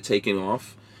here of it taking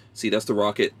off. See, that's the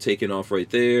rocket taking off right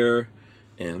there.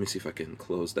 And let me see if I can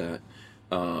close that.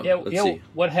 Let's see.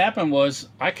 What happened was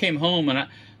I came home and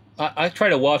I try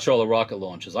to watch all the rocket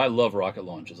launches. I love rocket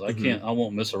launches. I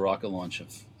won't miss a rocket launch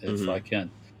if I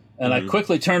can. And I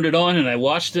quickly turned it on and I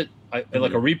watched it, like a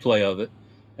replay of it.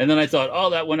 And then I thought,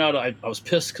 oh, that went out. I was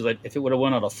pissed because if it would have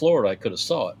went out of Florida, I could have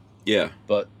saw it. Yeah.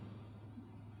 But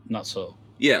not so.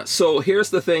 Yeah, so here's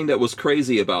the thing that was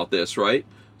crazy about this, right?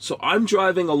 So I'm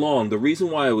driving along. The reason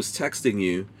why I was texting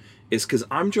you is because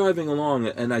I'm driving along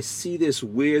and I see this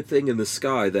weird thing in the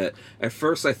sky that at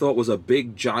first I thought was a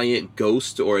big giant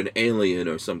ghost or an alien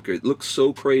or something. It looks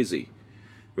so crazy,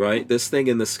 right? This thing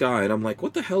in the sky. And I'm like,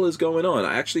 what the hell is going on?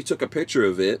 I actually took a picture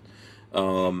of it.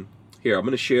 Here, I'm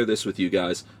going to share this with you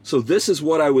guys. So this is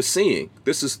what I was seeing.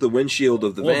 This is the windshield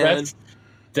of the van.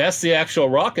 That's the actual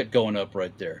rocket going up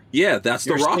right there. Yeah, that's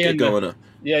the rocket going up.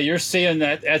 Yeah, you're seeing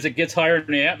that as it gets higher in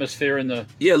the atmosphere.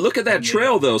 Yeah, look at that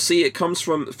trail, though. See, it comes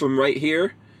from right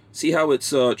here. See how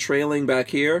it's trailing back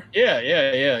here?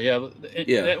 Yeah.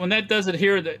 When that does it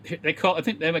here, I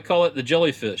think they might call it the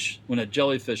jellyfish. When a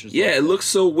jellyfish is. Yeah, it looks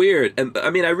so weird. And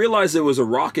I mean, I realized it was a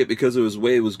rocket because of the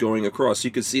way it was going across.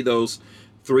 You could see those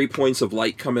 3 points of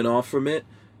light coming off from it.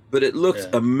 But it looked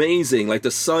amazing. Like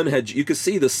the sun you could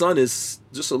see the sun is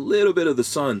just a little bit of the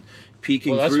sun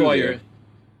peeking through there.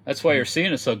 That's why you're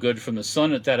seeing it so good from the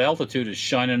sun at that altitude is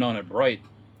shining on it bright.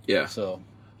 Yeah. So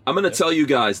I'm going to tell you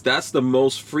guys, that's the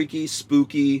most freaky,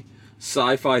 spooky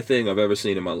sci-fi thing I've ever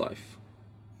seen in my life.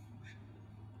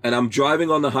 And I'm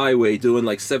driving on the highway doing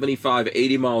like 75,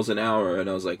 80 miles an hour. And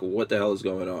I was like, what the hell is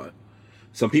going on?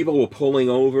 Some people were pulling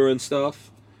over and stuff.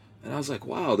 And I was like,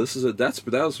 wow, that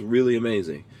was really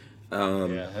amazing.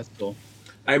 Yeah, that's cool.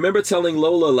 I remember telling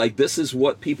Lola, like, this is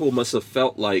what people must have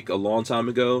felt like a long time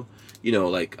ago. You know,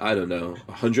 like, I don't know,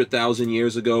 100,000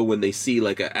 years ago when they see,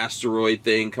 like, an asteroid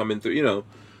thing coming through, you know.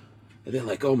 And they're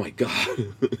like, oh, my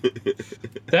God.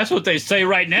 That's what they say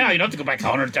right now. You don't have to go back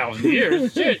 100,000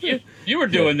 years. Shit, you were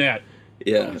doing that.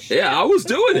 Yeah, yeah, I was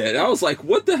doing it. I was like,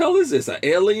 what the hell is this? An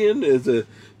alien? Is a,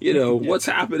 what's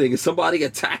happening? Is somebody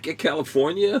attacking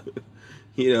California?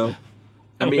 I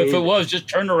mean, if it was, just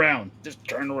turn around. Just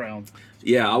turn around.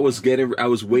 Yeah, I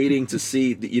was waiting to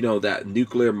see, that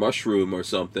nuclear mushroom or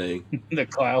something. The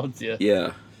clouds, yeah.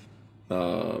 Yeah.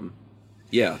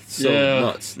 Yeah,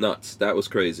 nuts. That was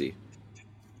crazy.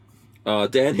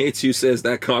 Dan Hates You says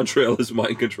that contrail is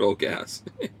mind control gas.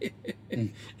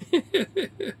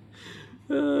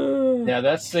 Yeah,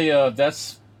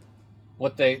 that's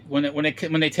what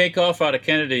when they take off out of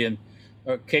Kennedy and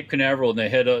Cape Canaveral and they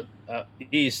head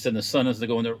east and the sun is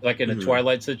going there like in a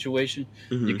twilight situation.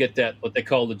 You get that what they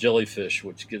call the jellyfish,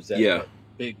 which gives that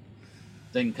big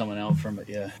thing coming out from it.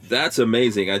 Yeah, that's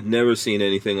amazing. I'd never seen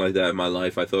anything like that in my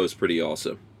life. I thought it was pretty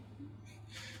awesome.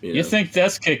 You think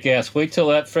that's kick-ass? Wait till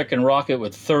that frickin' rocket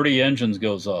with 30 engines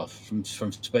goes off from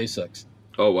SpaceX.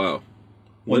 Oh wow!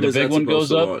 When the big one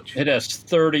goes up, launch? It has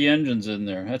 30 engines in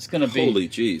there. That's going to be holy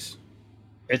jeez.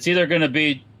 It's either going to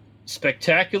be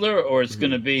spectacular or it's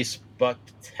going to be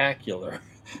spectacular.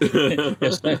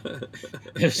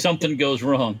 if something goes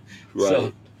wrong, right?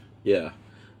 So. Yeah.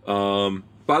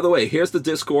 By the way, here's the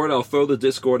Discord. I'll throw the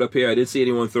Discord up here. I didn't see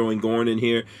anyone throwing Gorn in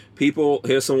here. People,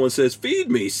 here someone says, "Feed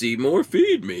me, Seymour,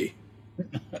 feed me."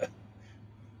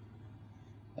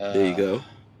 There you go.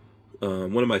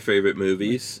 One of my favorite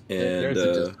movies. And there's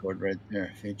the Discord right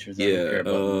there. Features. Yeah.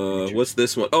 What's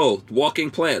this one? Oh, Walking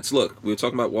Plants. Look, we were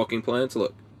talking about Walking Plants.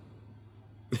 Look.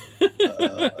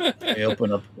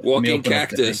 Open up. Walking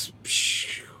Cactus.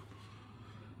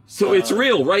 So it's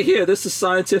real right here. This is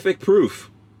scientific proof.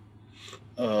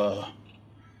 Do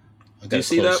you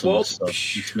see that, Walt?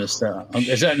 Just missed that.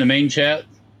 Is that in the main chat?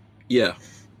 Yeah.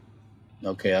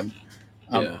 Okay,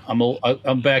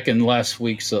 I'm back in last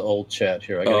week's old chat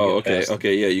here. I gotta get past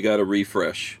okay. Yeah, you got to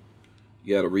refresh.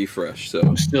 So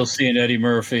I'm still seeing Eddie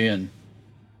Murphy and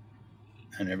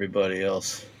everybody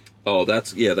else. Oh,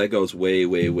 that goes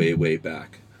way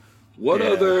back. What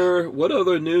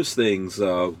other news things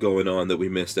going on that we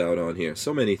missed out on here?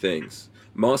 So many things.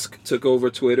 Musk took over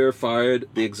Twitter, fired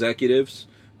the executives,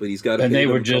 but he's got to. And they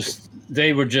were just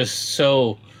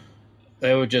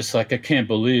like, I can't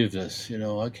believe this.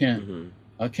 I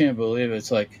can't believe it.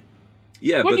 It's like,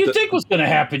 yeah. What do you think was going to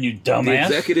happen, you dumbass? The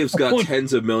executives got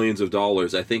tens of millions of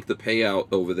dollars. I think the payout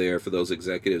over there for those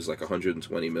executives like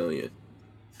 $120 million.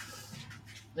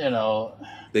 They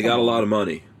got a lot of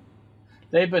money.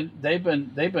 They've been.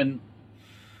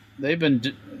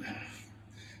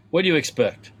 What do you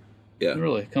expect? Yeah,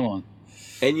 really. Come on.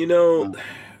 And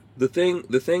the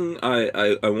thing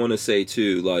I want to say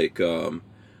too, like, I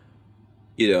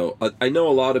know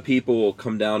a lot of people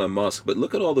come down on Musk, but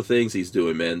look at all the things he's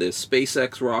doing, man. There's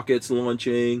SpaceX rockets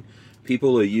launching.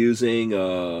 People are using,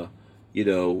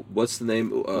 what's the name?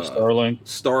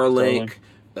 Starlink.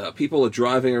 People are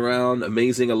driving around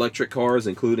amazing electric cars,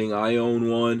 including I own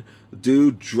one.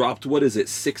 Dude dropped,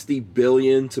 $60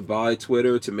 billion to buy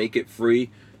Twitter to make it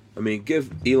free. I mean, give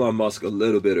Elon Musk a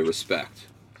little bit of respect,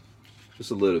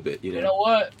 just a little bit. You know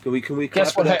what? Can we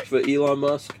clap it up for Elon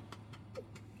Musk?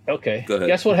 Okay. Go ahead.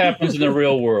 Guess what happens in the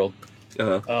real world?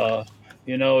 Uh-huh.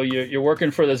 You're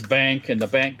working for this bank, and the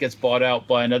bank gets bought out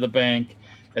by another bank,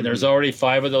 and there's already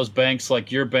 5 of those banks,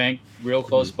 like your bank, real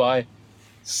close by.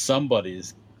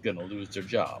 Somebody's gonna lose their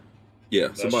job.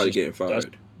 Yeah, somebody getting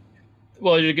fired.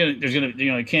 Well, you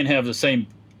can't have the same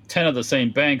 10 of the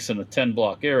same banks in a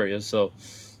 10-block area, so.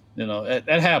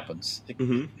 That happens.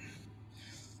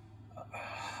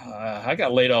 I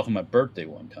got laid off on my birthday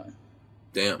one time.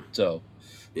 Damn. So.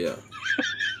 Yeah.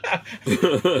 How did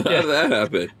that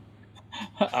happen?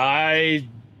 I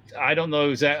don't know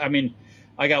exactly. I mean,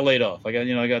 I got laid off. I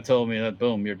got told me that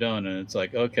boom, you're done, and it's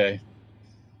like, okay,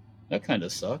 that kind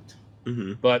of sucked.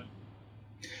 But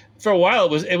for a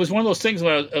while, it was one of those things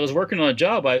where I was working on a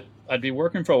job. I'd be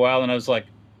working for a while, and I was like,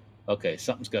 okay,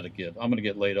 something's got to give. I'm going to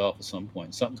get laid off at some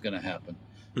point. Something's going to happen.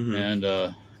 And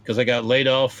because I got laid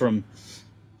off from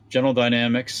General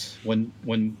Dynamics when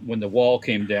the wall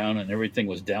came down and everything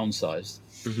was downsized.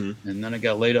 And then I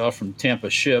got laid off from Tampa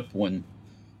Ship when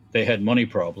they had money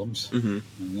problems. And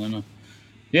then,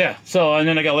 and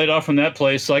then I got laid off from that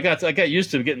place. So I got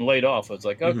used to getting laid off. I was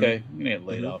like, okay, I'm going to get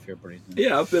laid off here pretty soon.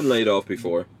 Yeah, I've been laid off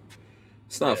before.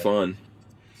 It's not fun.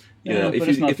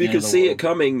 If you can see it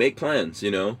coming, make plans,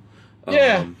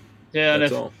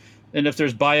 and if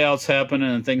there's buyouts happening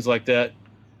and things like that,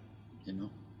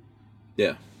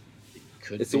 yeah,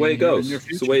 it's the way it goes.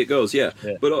 It's the way it goes. Yeah.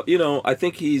 But I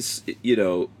think he's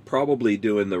probably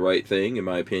doing the right thing, in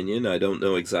my opinion. I don't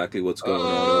know exactly what's going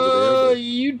on over there. But.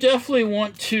 You definitely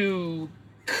want to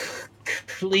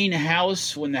clean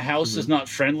house when the house is not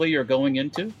friendly you're going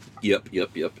into? Yep.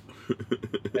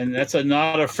 And that's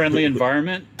not a friendly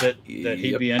environment that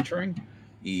he'd be entering.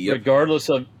 Yep.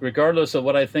 Regardless of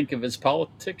what I think of his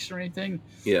politics or anything,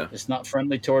 Yeah. it's not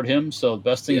friendly toward him. So the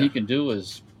best thing Yeah. he can do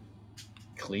is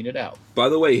clean it out. By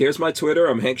the way, here's my Twitter.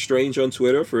 I'm Hank Strange on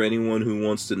Twitter for anyone who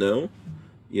wants to know.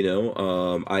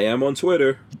 I am on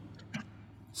Twitter.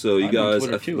 So you I'm on guys,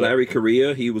 Twitter too, Larry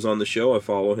Correa, he was on the show. I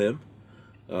follow him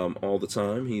all the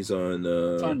time. He's on.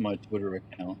 Find my Twitter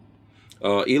account.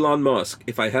 Elon Musk.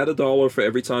 If I had $1 for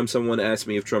every time someone asked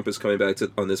me if Trump is coming back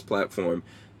on this platform,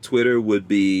 Twitter would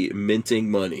be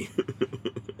minting money.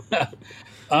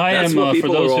 I That's am, what for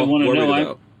people those are who all want to worried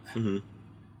know, about.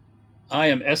 I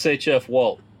am SHF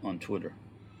Walt on Twitter.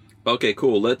 Okay,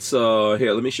 cool. Let's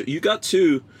here. Let me show you. Got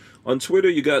two on Twitter.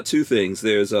 You got two things.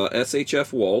 There's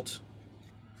SHF Walt.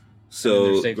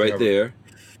 So Safety right Harbor. there,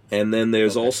 and then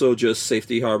there's Okay. also just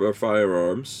Safety Harbor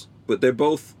Firearms, but they're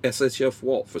both SHF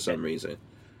Walt for some reason.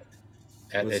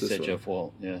 At What's this SHF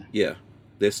Walt, yeah. Yeah,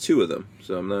 there's two of them.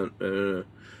 So I'm not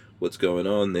what's going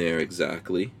on there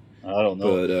exactly. I don't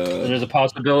know. But There's a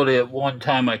possibility at one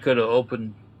time I could have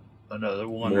opened another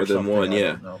one More or than something. one, I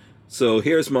yeah. don't know. so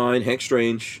here's mine, Hank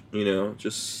Strange.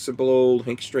 Just simple old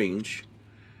Hank Strange.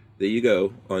 There you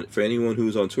go. For anyone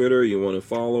who's on Twitter, you want to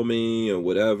follow me or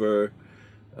whatever,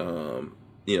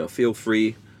 feel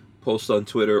free. Post on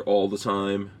Twitter all the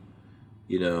time.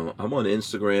 I'm on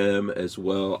Instagram as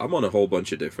well. I'm on a whole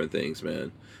bunch of different things,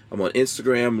 man. I'm on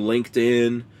Instagram,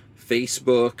 LinkedIn,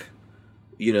 Facebook.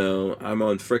 I'm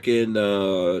on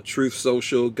frickin' Truth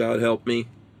Social. God help me.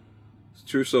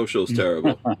 Truth Social is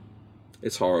terrible.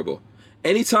 It's horrible.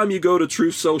 Anytime you go to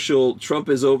Truth Social, Trump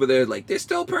is over there like, they're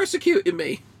still persecuting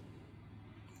me.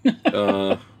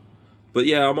 But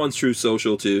yeah, I'm on Truth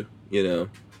Social too.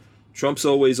 Trump's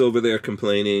always over there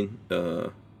complaining.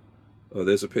 Oh,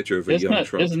 there's a picture of a young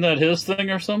Trump. Isn't that his thing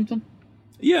or something?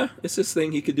 Yeah, it's his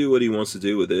thing. He could do what he wants to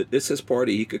do with it. It's his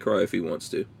party. He could cry if he wants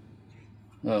to.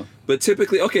 Oh. But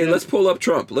typically, okay, Yeah. let's pull up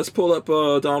Trump. Let's pull up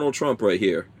Donald Trump right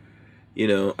here.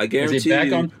 I guarantee Is he back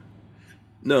you. on?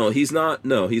 No, he's not.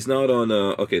 No, he's not on.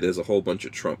 Okay, there's a whole bunch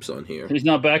of Trumps on here. He's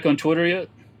not back on Twitter yet?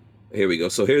 Here we go.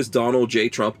 So here's Donald J.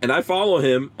 Trump, and I follow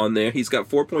him on there. He's got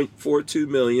 4.42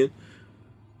 million,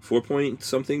 4 point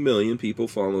something million people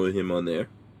following him on there.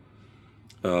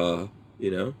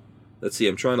 Let's see.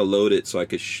 I'm trying to load it so I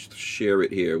could share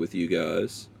it here with you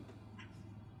guys.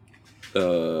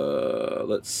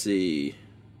 Let's see.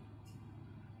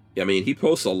 I mean, he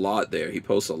posts a lot there. He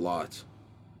posts a lot.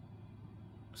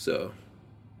 So,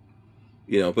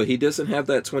 but he doesn't have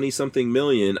that 20-something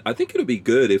million. I think it'll be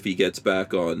good if he gets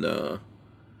back on.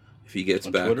 If he gets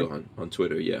On back Twitter? on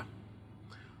Twitter, yeah.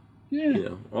 Yeah.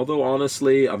 Although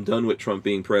honestly, I'm done with Trump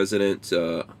being president.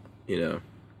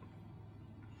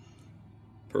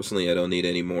 Personally, I don't need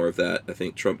any more of that. I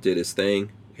think Trump did his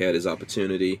thing. He had his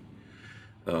opportunity.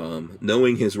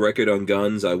 Knowing his record on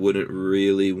guns, I wouldn't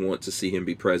really want to see him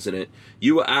be president.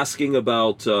 You were asking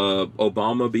about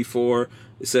Obama before.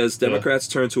 It says Democrats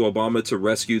turn to Obama to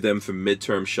rescue them from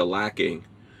midterm shellacking,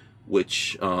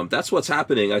 which that's what's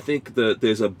happening. I think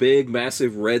there's a big,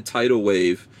 massive red tidal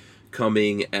wave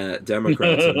coming at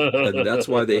Democrats, and that's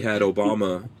why they had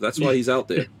Obama. That's why he's out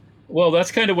there. Well,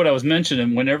 that's kind of what I was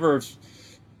mentioning. Whenever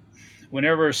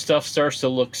stuff starts to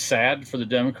look sad for the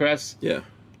Democrats, Yeah.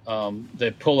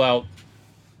 they pull out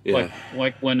Yeah.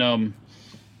 like when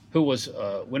who was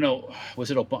was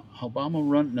it Obama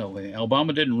run? No,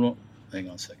 Obama didn't run. Hang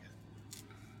on a second.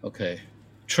 Okay,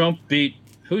 Trump beat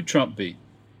who? Trump beat.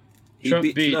 Trump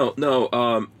beat.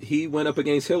 No. He went up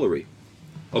against Hillary.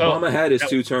 Obama had his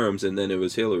 2 terms, and then it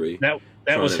was Hillary. That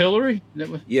Trying was to- Hillary. That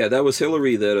was, Yeah, that was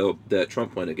Hillary that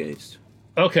Trump went against.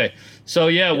 okay, so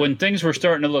yeah, when things were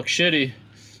starting to look shitty,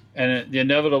 and the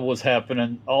inevitable was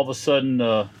happening, all of a sudden,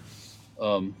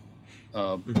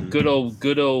 good old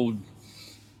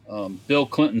Bill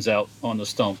Clinton's out on the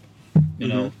stump. You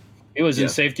know, he was Yeah. in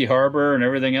Safety Harbor and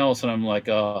everything else, and I'm like,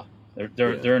 they're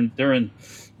in.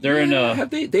 Have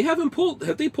they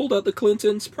pulled out the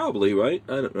Clintons? Probably, right?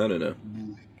 I don't know.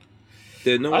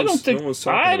 I don't think. No one's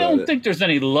talking I about don't it. think there's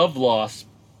any love lost.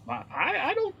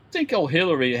 I don't think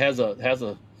Hillary has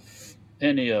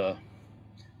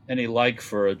any like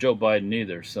for Joe Biden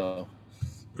either. So,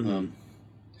 and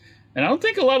I don't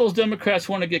think a lot of those Democrats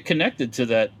want to get connected to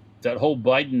that whole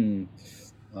Biden,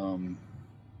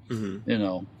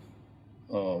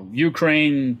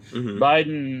 Ukraine,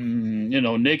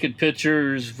 Biden, naked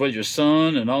pictures with your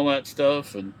son and all that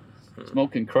stuff, and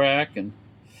smoking crack and.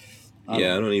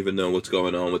 Yeah, I don't even know what's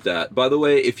going on with that. By the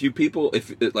way, if people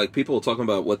are talking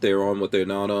about what they're on, what they're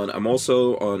not on, I'm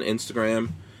also on Instagram.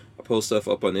 I post stuff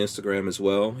up on Instagram as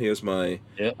well. Here's my.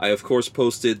 Yep. I of course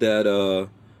posted that.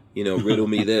 Riddle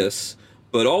me this.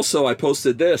 But also, I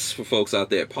posted this for folks out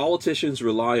there. Politicians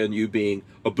rely on you being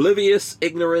oblivious,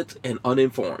 ignorant, and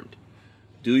uninformed.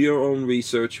 Do your own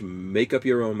research, make up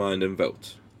your own mind, and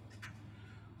vote.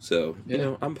 So,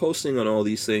 I'm posting on all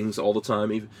these things all the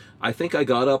time. I think I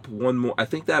got up I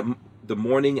think that the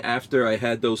morning after I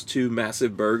had those 2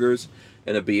 massive burgers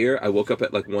and a beer, I woke up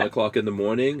at like 1 o'clock in the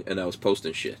morning, and I was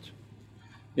posting shit.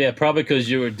 Yeah, probably because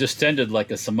you were distended like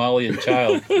a Somalian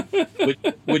child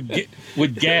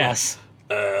with gas.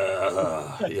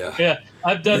 Yeah. Yeah,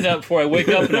 I've done that before. I wake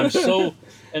up and I'm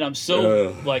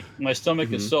so like my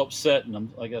stomach is so upset, and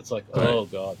I'm like, it's like, oh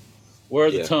God, where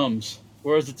are the Tums?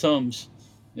 Where's the Tums?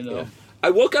 Yeah. I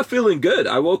woke up feeling good.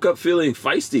 I woke up feeling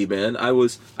feisty, man. I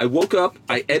woke up.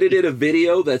 I edited a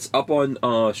video that's up on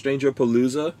Stranger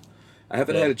Palooza. I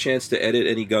haven't had a chance to edit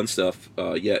any gun stuff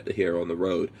yet here on the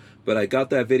road, but I got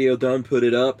that video done, put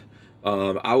it up.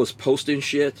 I was posting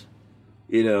shit,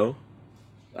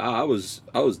 I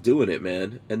was doing it,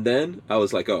 man. And then I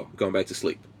was like, oh, going back to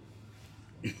sleep.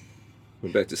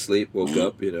 Went back to sleep, woke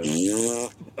up,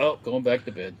 Oh, going back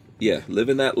to bed. Yeah,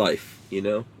 living that life,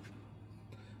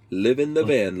 Living the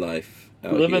van life.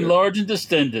 Living large and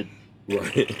distended.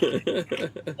 Right.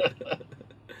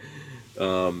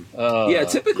 Yeah,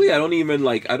 typically I don't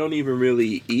even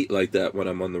really eat like that when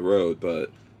I'm on the road,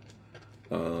 but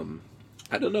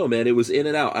I don't know, man. It was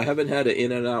In-N-Out. I haven't had an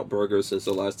In-N-Out burger since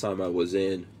the last time I was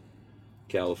in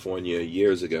California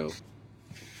years ago.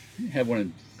 We had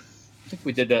one I think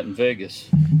we did that in Vegas.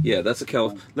 Yeah, that's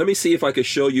Let me see if I could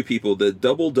show you people. The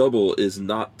double is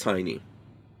not tiny.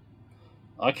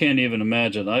 I can't even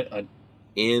imagine. I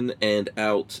In and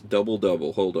out double.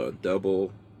 Hold on.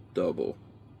 Double.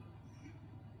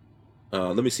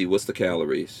 Let me see. What's the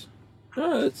calories?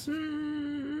 It's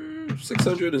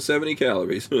 670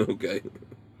 calories. Okay.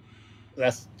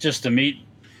 That's just the meat.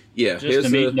 Yeah. Just the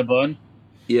meat in the bun.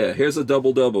 Yeah. Here's a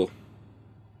double.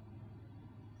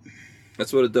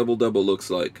 That's what a double looks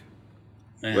like.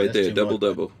 Man, right there,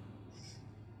 double.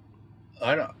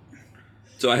 I don't.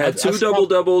 So I had 2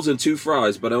 doubles and 2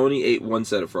 fries, but I only ate 1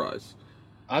 set of fries.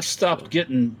 I've stopped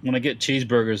getting, when I get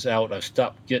cheeseburgers out, I've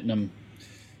stopped getting them,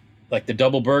 like the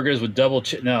double burgers with double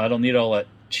cheese. No, I don't need all that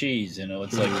cheese,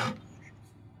 It's like,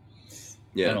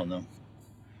 yeah. I don't know.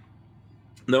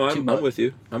 No, I'm with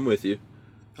you.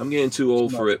 I'm getting too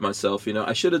old for it myself,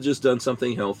 I should have just done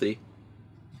something healthy.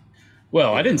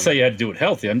 Well, I didn't say you had to do it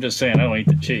healthy. I'm just saying I don't eat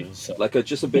the cheese. So. Like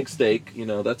just a big steak,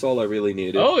 that's all I really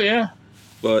needed. Oh, yeah.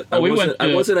 But I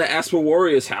wasn't at Asper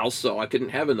Warrior's house, so I couldn't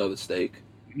have another steak.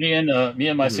 Me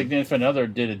and my significant other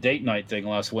did a date night thing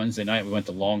last Wednesday night. We went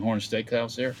to Longhorn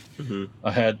Steakhouse there. Mm-hmm.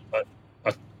 I had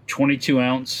a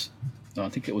 22-ounce. I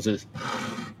think it was a.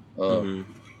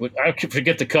 I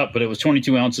forget the cup, but it was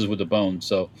 22 ounces with the bone.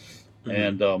 So,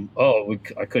 and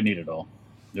I couldn't eat it all.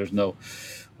 There's no.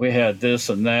 We had this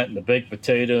and that, and the baked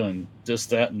potato, and this,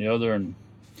 that, and the other, and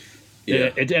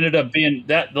it ended up being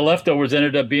that the leftovers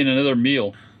ended up being another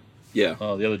meal. Yeah.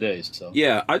 The other days. So.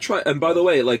 Yeah, I try. And by the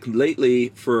way, like lately,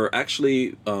 for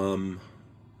actually, let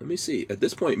me see. At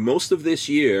this point, most of this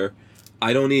year,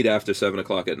 I don't eat after 7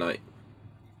 o'clock at night.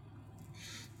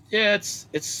 Yeah,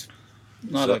 it's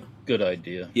not a good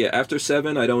idea. Yeah, after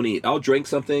 7, I don't eat. I'll drink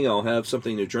something. I'll have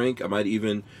something to drink. I might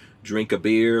even drink a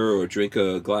beer or drink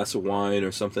a glass of wine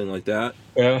or something like that.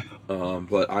 Yeah.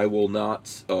 But I will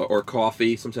not, or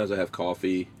coffee. Sometimes I have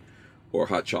coffee or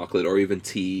hot chocolate or even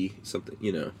tea, something,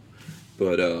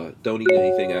 But don't eat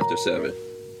anything after 7.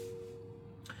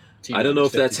 I don't know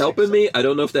if that's helping me. I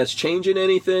don't know if that's changing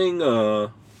anything.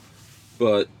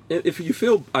 But if you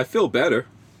feel, I feel better.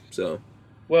 So.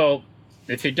 Well,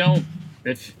 if you don't,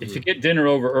 if you get dinner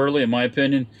over early, in my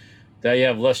opinion, that you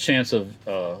have less chance of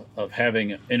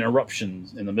having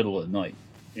interruptions in the middle of the night.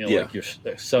 Like your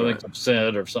stomach's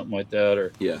upset or something like that.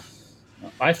 Or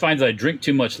I find that I drink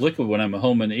too much liquid when I'm at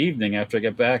home in the evening after I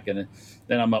get back, and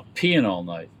then I'm up peeing all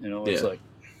night. It's like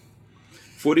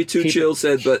 42 Chill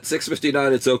said, but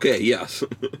 6:59, it's okay. Yes.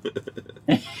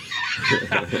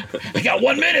 I got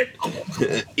 1 minute.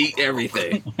 Eat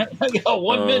everything. I got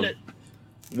 1 minute.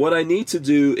 What I need to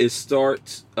do is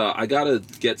start. I gotta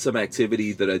get some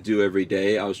activity that I do every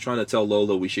day. I was trying to tell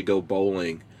Lola we should go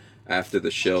bowling after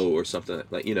the show or something,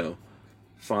 like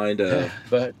find a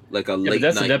late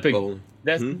night bowling.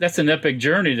 That's an epic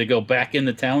journey to go back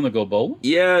into town to go bowling.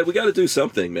 Yeah, we got to do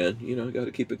something, man. You know, got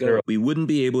to keep it going. We wouldn't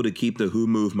be able to keep the Who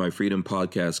Moved My Freedom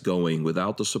podcast going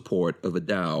without the support of a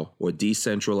DAO, or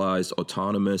decentralized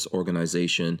autonomous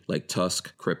organization like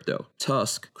Tusk Crypto.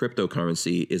 Tusk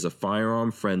cryptocurrency is a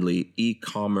firearm-friendly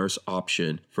e-commerce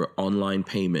option for online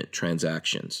payment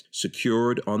transactions,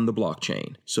 secured on the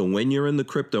blockchain. So when you're in the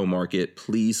crypto market,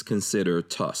 please consider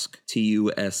Tusk,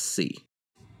 TUSC.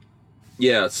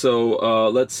 Yeah, so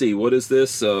let's see. What is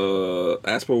this?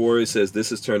 Asper Warrior says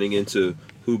this is turning into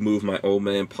Who Moved My Old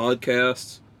Man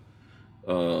podcast.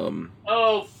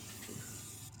 Oh.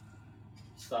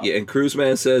 Stop. Yeah, and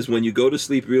Cruiseman says when you go to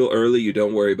sleep real early, you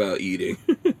don't worry about eating.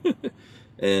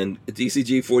 And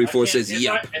DCG44 says,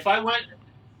 yep. If I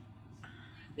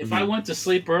went to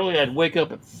sleep early, I'd wake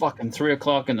up at fucking 3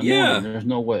 o'clock in the morning. There's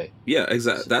no way. Yeah,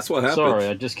 exactly. That's what happens. Sorry,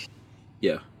 I just...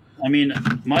 Yeah. I mean,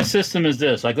 my system is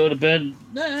this. I go to bed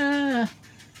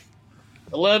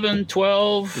 11,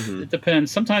 12. It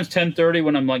depends. Sometimes 10:30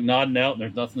 when I'm like nodding out and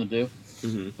there's nothing to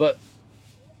do. But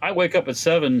I wake up at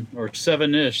 7 or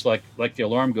 7-ish, like the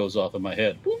alarm goes off in my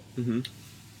head.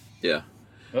 Yeah.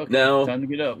 Okay, now, time to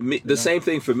get up. The same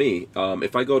thing for me.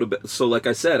 If I go to bed, so like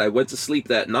I said, I went to sleep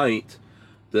that night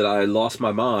that I lost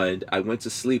my mind. I went to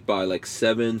sleep by like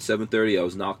 7:30. I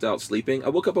was knocked out sleeping. I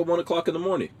woke up at 1 o'clock in the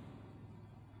morning.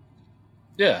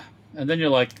 Yeah, and then you're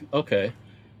like, okay.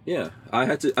 Yeah,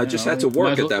 I just had to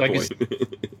work at that point.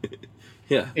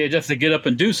 Yeah. You just have to get up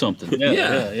and do something.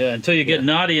 Yeah. Until you get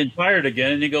naughty and tired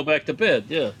again, and you go back to bed.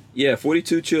 Yeah. Yeah.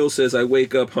 42 Chill says I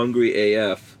wake up hungry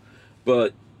AF,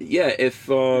 but yeah,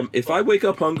 if I wake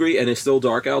up hungry and it's still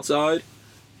dark outside,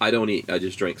 I don't eat. I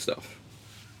just drink stuff,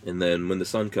 and then when the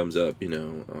sun comes up,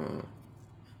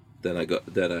 then I go.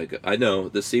 I know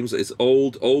this seems it's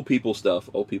old people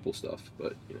stuff,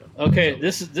 but you know. Okay,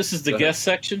 so, this is the guest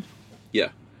section. Yeah,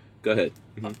 go ahead.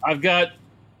 I've got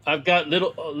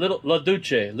little El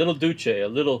Duce.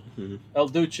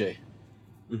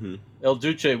 El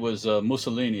Duce was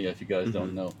Mussolini, if you guys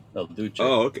don't know El Duce.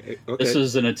 Oh, okay. This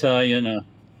is an Italian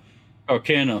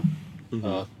Arcana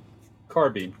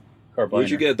carbine. Where'd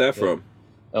you get that from?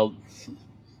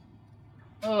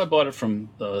 I bought it from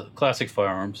Classic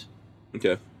Firearms.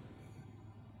 Okay.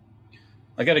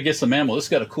 I got to get some ammo. This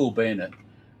got a cool bayonet.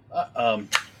 There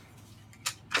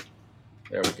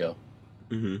we go.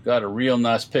 Got a real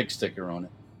nice pig sticker on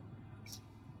it.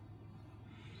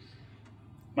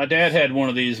 My dad had one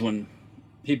of these when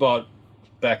he bought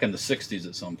back in the 60s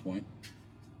at some point.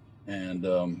 And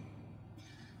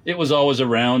it was always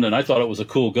around, and I thought it was a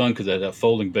cool gun because it had a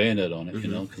folding bayonet on it, you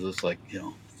know, because it's like,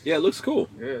 Yeah, it looks cool.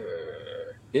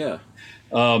 Yeah.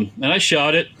 And I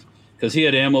shot it because he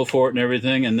had ammo for it and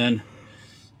everything, and then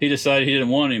he decided he didn't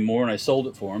want it anymore, and I sold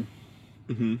it for him.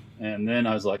 And then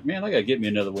I was like, man, I gotta get me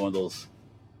another one of those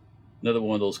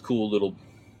cool little.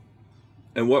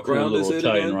 And what round is it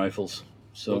Italian again? Rifles.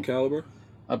 So what caliber?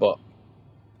 I bought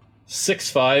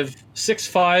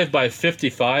 6.5 by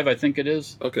 55, I think it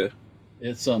is. Okay.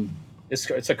 It's a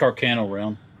Carcano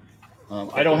round.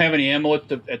 I don't have any ammo at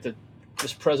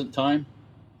this present time,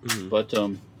 but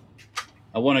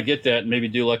I want to get that and maybe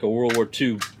do like a World War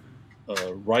II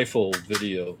rifle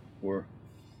video,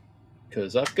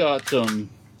 because I've got what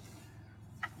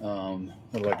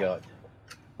do I got?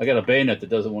 I got a bayonet that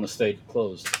doesn't want to stay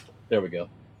closed. There we go.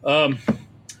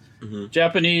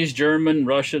 Japanese, German,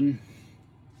 Russian.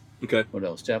 Okay. What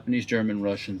else? Japanese, German,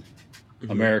 Russian,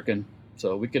 American.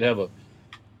 So we could have a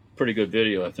pretty good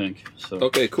video, I think. So.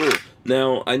 Okay, cool.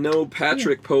 Now, I know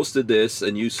Patrick posted this,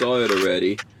 and you saw it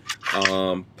already.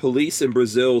 Police in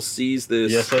Brazil seized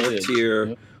this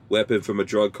tier weapon from a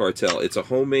drug cartel. It's a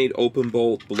homemade open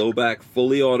bolt, blowback,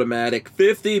 fully automatic,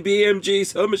 50 BMG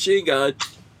submachine gun.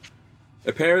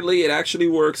 Apparently, it actually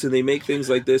works, and they make things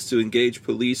like this to engage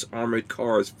police armored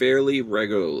cars fairly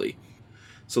regularly.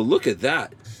 So look at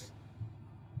that.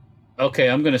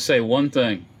 Okay, I'm going to say one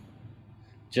thing.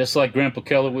 Just like Grandpa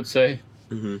Keller would say,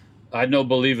 I don't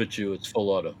believe it you. It's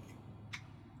full auto.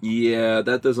 Yeah,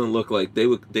 that doesn't look like they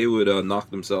would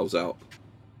knock themselves out.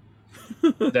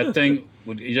 That thing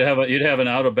you'd have an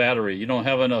out of battery. You don't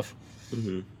have enough.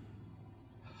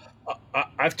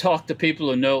 I've talked to people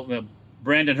who know.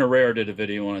 Brandon Herrera did a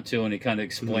video on it too, and he kind of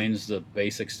explains the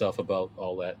basic stuff about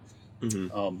all that.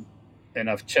 And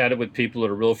I've chatted with people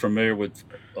that are real familiar with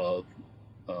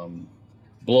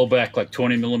blowback, like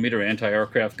 20 millimeter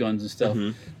anti-aircraft guns and stuff.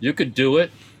 You could do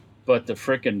it, but the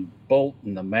freaking bolt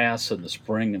and the mass and the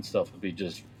spring and stuff would be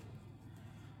just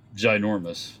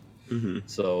ginormous.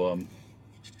 So,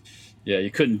 yeah,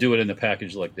 you couldn't do it in the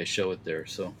package like they show it there.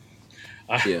 So,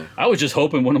 Yeah. I was just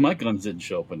hoping one of my guns didn't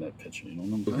show up in that picture. You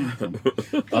know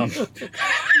what I'm saying?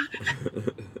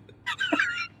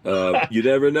 You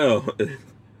never know.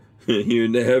 You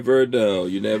never know.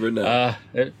 You never know.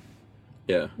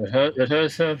 Yeah. It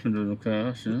has happened in the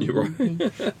past. Yeah. You're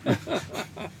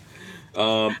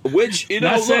right. Which, you know,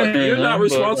 Not look, saying you're anything, not but,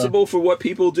 responsible for what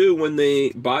people do when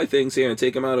they buy things here and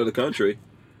take them out of the country.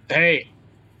 Hey,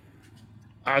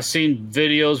 I've seen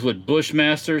videos with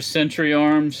Bushmasters, Century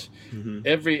Arms,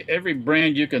 every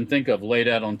brand you can think of laid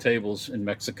out on tables in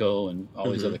Mexico and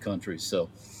all these other countries. So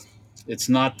it's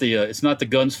not the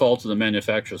gun's fault or the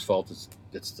manufacturer's fault.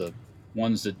 It's the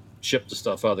ones that ship the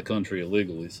stuff out of the country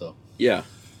illegally. So Yeah.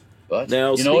 but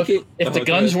Now, you know, speaking- if the go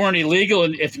guns ahead. weren't illegal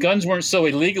and if guns weren't so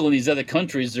illegal in these other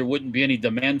countries, there wouldn't be any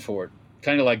demand for it.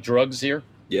 Kind of like drugs here.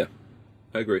 Yeah,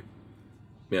 I agree.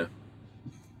 Yeah.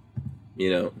 You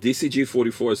know,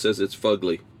 DCG-44 says it's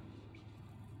fugly.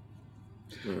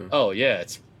 Oh yeah,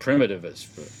 it's primitive as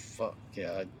fuck.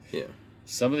 Yeah. Yeah.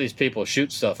 Some of these people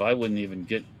shoot stuff I wouldn't even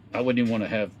want to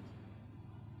have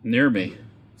near me.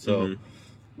 So,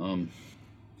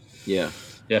 Yeah.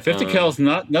 yeah, 50 cal's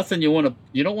nothing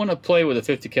you don't want to play with a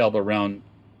 50 caliber round.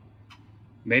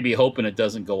 Maybe hoping it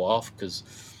doesn't go off because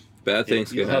Bad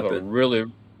things you'll can have happen. a really,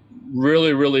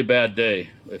 really, really bad day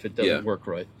if it doesn't work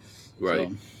right. Right.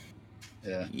 So,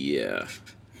 yeah. Yeah.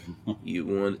 You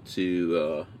want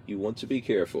to be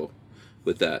careful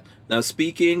with that. Now,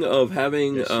 speaking of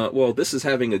having, this is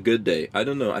having a good day. I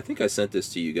don't know. I think I sent this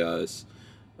to you guys.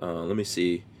 Let me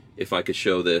see if I could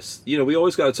show this. You know, we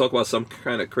always got to talk about some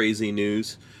kind of crazy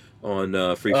news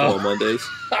on Free Fall Mondays.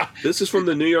 This is from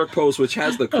the New York Post, which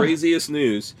has the craziest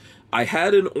news. I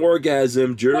had an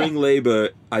orgasm during labor.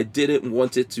 I didn't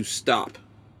want it to stop.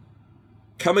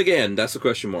 Come again. That's a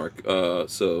question mark.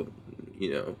 So,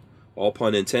 you know, all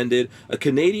pun intended. A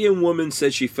Canadian woman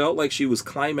said she felt like she was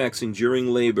climaxing during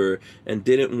labor and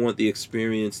didn't want the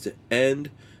experience to end.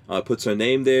 Puts her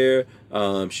name there.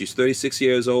 She's 36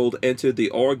 years old, entered the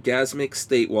orgasmic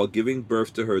state while giving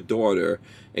birth to her daughter,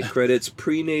 and credits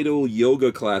prenatal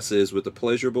yoga classes with a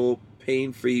pleasurable,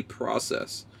 pain-free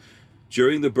process.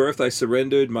 During the birth, I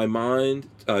surrendered my mind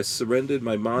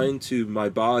to my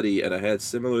body, and I had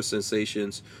similar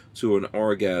sensations to an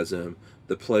orgasm,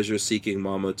 the pleasure-seeking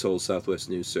mama told Southwest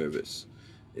News Service.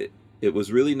 It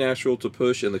was really natural to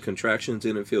push, and the contractions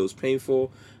didn't feel as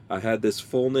painful. I had this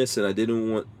fullness, and I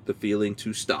didn't want the feeling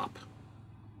to stop.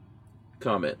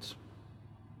 Comments?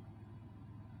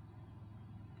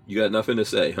 You got nothing to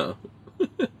say, huh?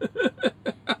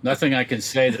 Nothing I can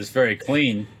say that's very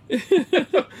clean.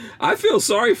 I feel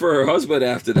sorry for her husband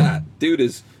after that.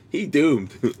 Dude he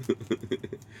doomed.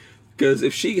 Because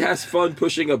if she has fun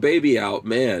pushing a baby out,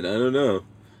 man, I don't know.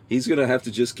 He's going to have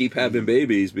to just keep having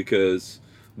babies because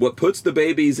what puts the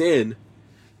babies in,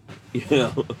 you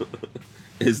know,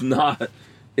 is not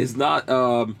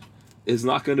going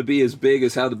to be as big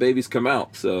as how the babies come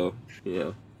out. So, you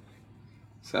know,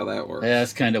 that's how that works. Yeah,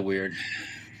 it's kind of weird.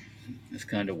 It's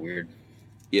kind of weird.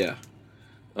 Yeah.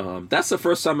 That's the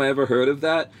first time I ever heard of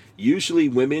that. Usually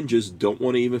women just don't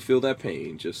want to even feel that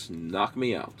pain. Just knock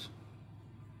me out.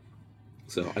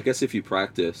 So I guess if you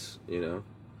practice, you know,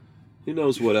 who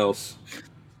knows what else,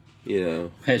 you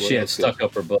know. And she had stuck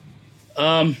up her butt.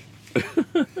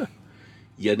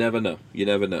 You never know. You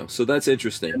never know. So that's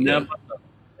interesting. Yeah.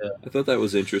 I thought that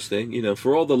was interesting. You know,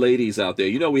 for all the ladies out there,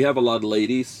 you know, we have a lot of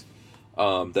ladies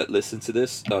that listen to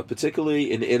this,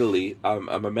 particularly in Italy.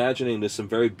 I'm imagining there's some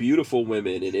very beautiful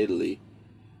women in Italy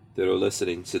that are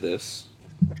listening to this.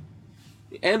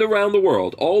 And around the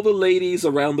world. All the ladies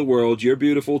around the world, you're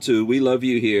beautiful too. We love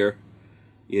you here.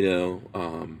 You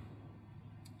know,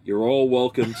 you're all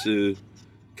welcome to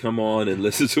come on and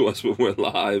listen to us when we're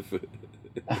live.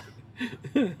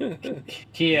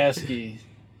 Kioski.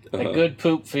 A good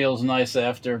poop feels nice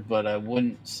after, but I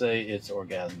wouldn't say it's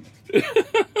orgasmic.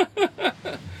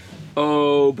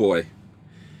 Oh boy.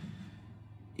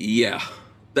 Yeah.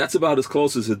 That's about as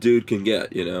close as a dude can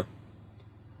get, you know.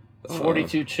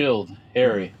 42 chilled.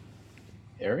 Harry.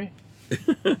 Harry?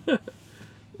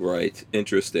 Right.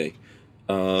 Interesting.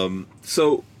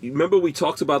 So, remember we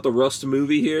talked about the Rust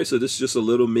movie here? So this is just a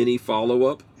little mini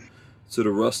follow-up to the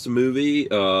Rust movie.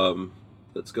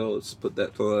 Let's go. Let's pull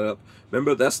that up.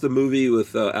 Remember, that's the movie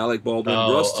with Alec Baldwin.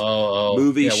 Rust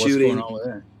movie shooting. What's going on with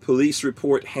that? Police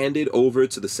report handed over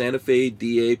to the Santa Fe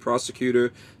DA.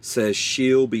 Prosecutor says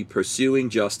she'll be pursuing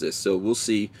justice. So we'll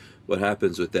see what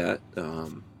happens with that.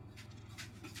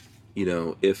 You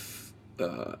know, if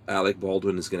Alec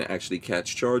Baldwin is going to actually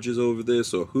catch charges over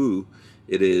this, or who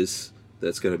it is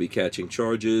that's going to be catching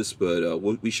charges. But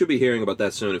we should be hearing about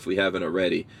that soon if we haven't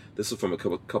already. This is from a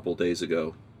couple days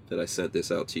ago. that I sent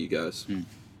this out to you guys. Hmm.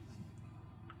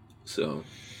 So,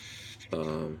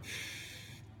 I'm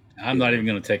not even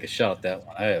going to take a shot at that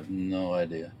one. I have no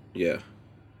idea. yeah.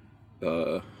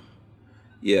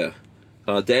 Yeah.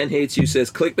 Dan Hates You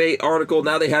says, clickbait article,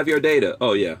 now they have your data.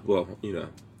 Oh, yeah. Well,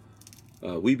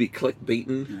 we be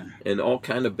clickbaiting and all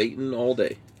kind of baiting all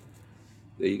day.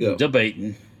 There you go.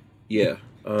 Debating. Yeah.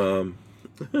 All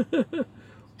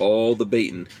the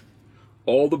baiting.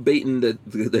 All the baiting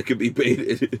that could be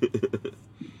baited.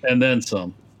 And then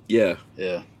some. Yeah.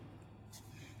 Yeah.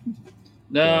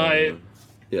 No,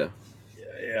 Yeah.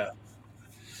 yeah.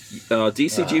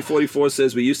 DCG44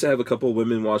 says, we used to have a couple of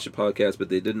women watch the podcast, but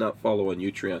they did not follow on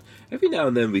Utreon. Every now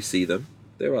and then we see them.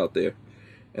 They're out there.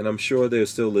 And I'm sure they're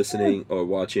still listening or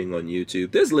watching on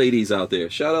YouTube. There's ladies out there.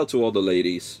 Shout out to all the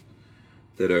ladies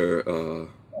that are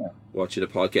watching the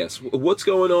podcast. What's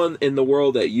going on in the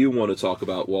world that you want to talk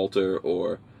about, Walter,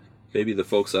 or maybe the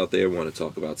folks out there want to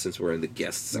talk about, since we're in the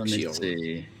guest section? Let me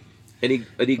see. Any gun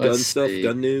Let's stuff, see.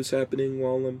 gun news happening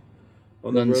while I'm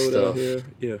on Gun the road stuff. out here?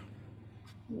 Yeah.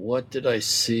 What did I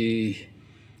see?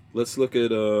 Let's look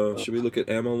at should we look at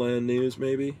AmmoLand news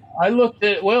maybe? I looked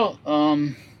at Or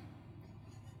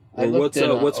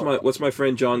what's my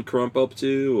friend John Crump up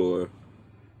to, or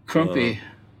Crumpy.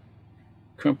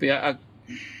 I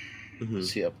mhm. what's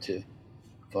he up to?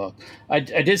 Fuck. I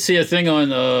did see a thing on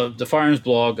the Firearms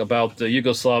blog about the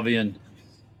Yugoslavian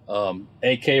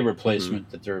AK replacement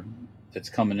that's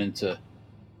coming into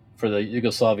for the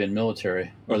Yugoslavian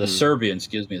military, or the Serbian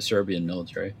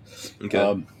military.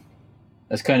 Okay.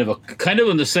 That's kind of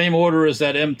in the same order as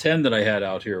that M10 that I had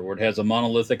out here, where it has a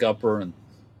monolithic upper and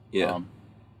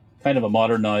kind of a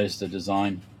modernized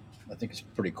design. I think it's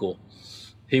pretty cool.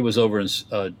 He was over in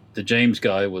the James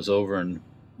guy was over in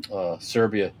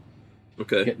Serbia,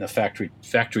 Okay. getting a factory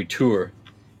tour.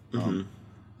 Mhm.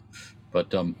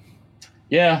 But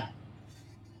yeah,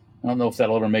 I don't know if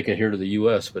that'll ever make it here to the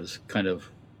U.S., but it's kind of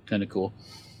cool.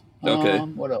 Okay.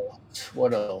 What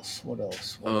else?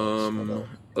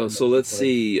 So let's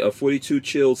see. 42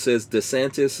 Chill says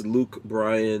DeSantis, Luke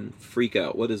Bryan freak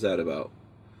out. What is that about?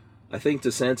 I think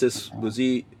DeSantis was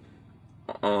he.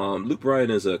 Luke Bryan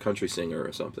is a country singer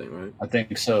or something, right? I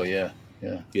think so. Yeah.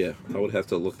 Yeah, I would have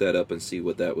to look that up and see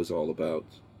what that was all about.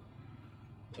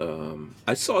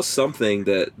 I saw something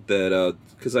that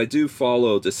because I do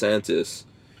follow DeSantis,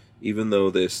 even though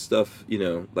there's stuff,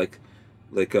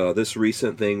 like this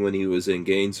recent thing when he was in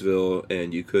Gainesville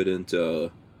and you couldn't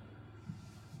go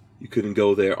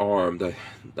there armed.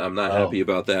 I'm not happy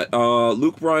about that.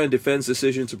 Luke Bryan defends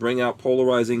decision to bring out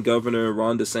polarizing Governor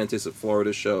Ron DeSantis at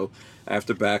Florida show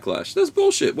after backlash. That's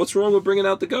bullshit. What's wrong with bringing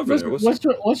out the governor?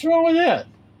 What's wrong with that?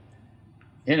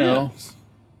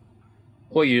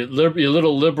 Well, you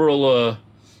little liberal,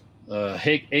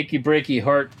 achy breaky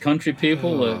heart country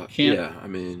people can't. Yeah, I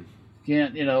mean,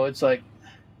 can't. It's like,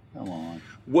 come on.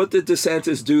 What did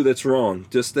DeSantis do that's wrong?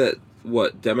 Just that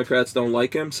Democrats don't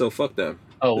like him, so fuck them.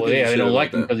 Oh well, They yeah, they don't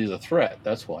like him that. because he's a threat.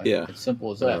 That's why. Yeah. It's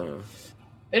simple as that.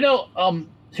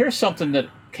 Here's something that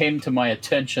came to my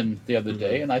attention the other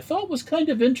day, and I thought was kind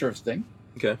of interesting.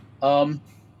 Okay.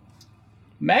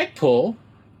 Magpul.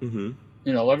 Mm-hmm.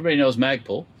 Everybody knows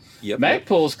Magpul. Yep.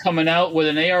 Magpul's coming out with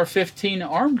an AR-15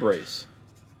 arm brace.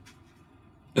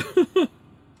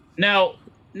 Now,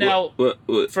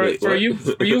 for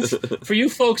you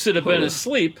folks that have been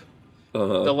asleep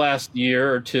the last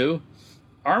year or two,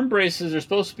 arm braces are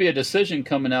supposed to be a decision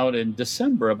coming out in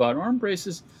December about arm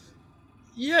braces.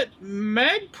 Yet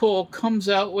Magpul comes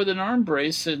out with an arm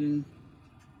brace in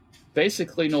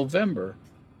basically November.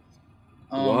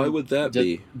 Why would that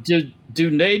be? Do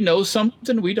they know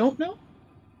something we don't know?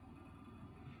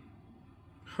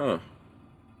 Huh.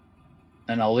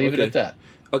 And I'll leave it at that.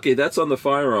 Okay, that's on the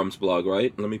firearms blog,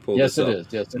 right? Let me pull this up.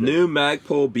 Yes, it is. New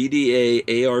Magpul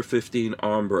BDA AR-15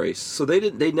 arm brace. So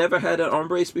they never had an arm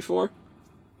brace before?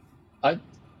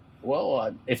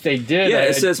 If they did... Yeah,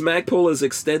 it says Magpul has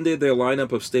extended their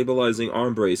lineup of stabilizing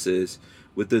arm braces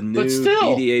with the new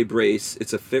BDA brace.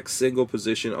 It's a fixed single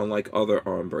position unlike other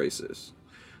arm braces.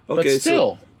 Okay,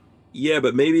 yeah,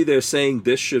 but maybe they're saying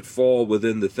this should fall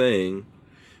within the thing.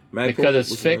 Magpul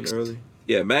because it's fixed?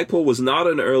 Yeah, Magpul was not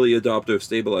an early adopter of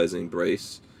stabilizing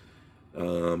brace.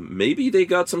 Maybe they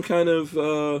got some kind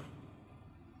of...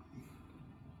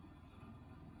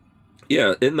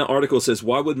 Yeah, in the article it says,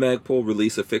 why would Magpul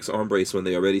release a fixed arm brace when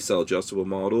they already sell adjustable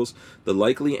models? The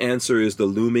likely answer is the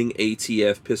looming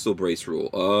ATF pistol brace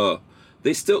rule.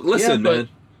 They still... Listen, man.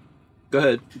 Go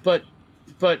ahead. But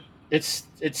it's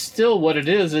still what it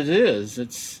is. It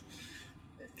is.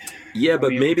 Yeah,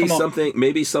 but maybe come on.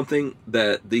 maybe something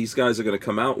that these guys are going to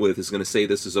come out with is going to say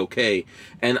this is okay.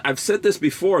 And I've said this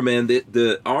before, man.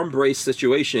 The arm brace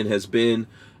situation has been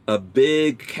a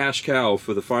big cash cow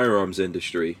for the firearms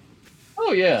industry.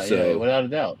 Oh yeah, So, without a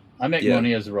doubt. I make yeah,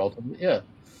 money as a result. Yeah,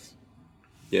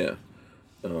 yeah.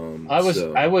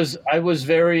 I was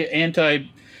very anti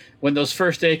when those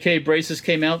first AK braces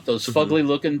came out. Those Mhm, fugly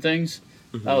looking things.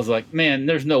 I mhm, was like, man,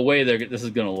 there's no way this is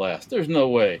gonna last. There's no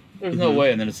way. There's no mhm.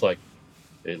 way. And then it's like,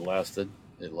 it lasted.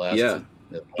 It Yeah, lasted.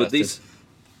 It but lasted.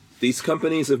 these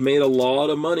companies have made a lot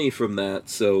of money from that.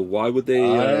 So why would they?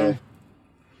 I,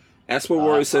 Asper I,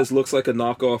 Warrior says looks like a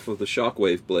knockoff of the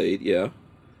Shockwave blade. Yeah,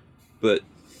 but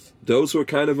those were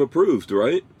kind of approved,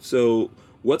 right? So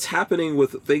what's happening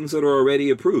with things that are already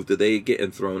approved? Are they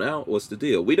getting thrown out? What's the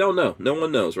deal? We don't know. No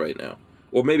one knows right now.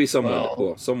 Or maybe someone. well,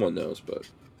 Well, someone knows, but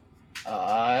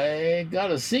I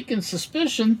got a seeking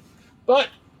suspicion, but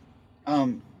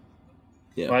um,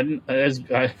 yeah.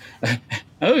 I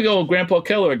we go with Grandpa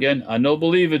Keller again. I no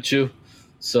believe it, you.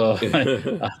 So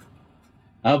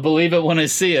I believe it when I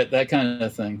see it, that kind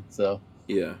of thing. So,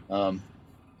 Yeah. um,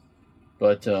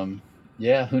 but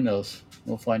yeah, who knows?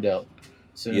 We'll find out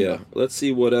soon Yeah. enough. Let's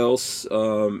see what else.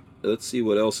 Let's see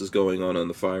what else is going on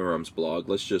the firearms blog.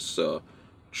 Let's just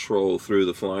troll through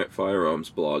the firearms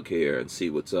blog here and see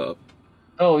what's up.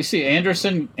 Oh, you see,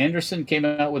 Anderson came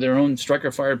out with their own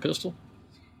striker fired pistol.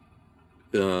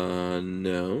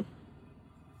 No.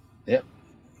 Yep,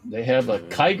 they have a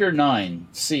Kiger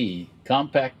 9C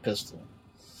compact pistol.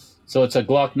 So it's a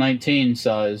Glock 19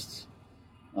 sized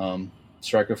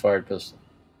striker fired pistol.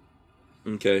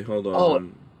 Okay, hold Oh,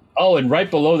 on. oh, and right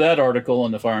below that article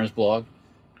on the firearms blog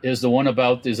is the one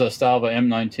about the Zastava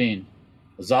M19.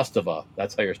 Zastava.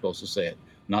 That's how you're supposed to say it,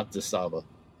 not Zastava.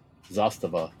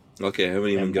 Zastava Okay, I haven't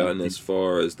even gotten as M19.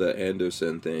 far as the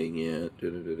Anderson thing yet.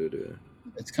 Da-da-da-da-da.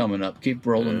 It's coming up. Keep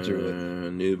rolling through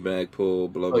it. New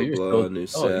Magpul, blah Oh, blah you're blah. still. New Oh,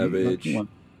 Savage, you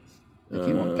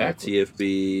went backwards. Keep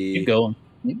TFB, going.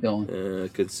 Keep going.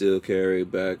 concealed carry,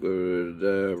 backward,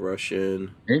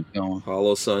 Russian. Keep going.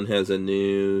 Hollow Sun has a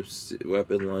new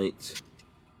weapon light.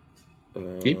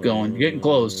 Keep going. You're getting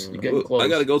close. You're getting I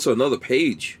gotta close. go to another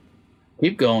page.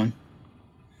 Keep going.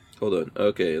 Hold on.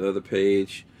 Okay, another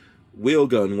page. Wheel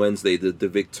Gun Wednesday, the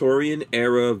Victorian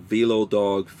era Velo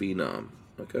Dog Phenom.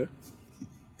 Okay.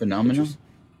 Phenomenon.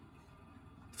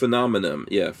 Phenomenon.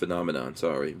 Yeah, Phenomenon.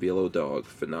 Sorry. Velo Dog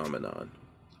Phenomenon.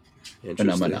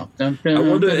 Interesting. Phenomenon. I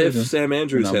wonder if Sam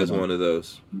Andrews has Phenomenon. one of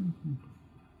those.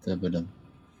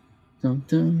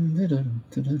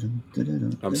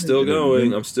 I'm still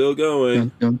going. I'm still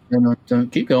going.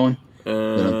 Keep going.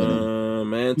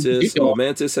 Mantis. Keep going. Oh,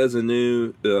 Mantis has a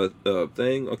new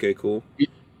thing. Okay, cool.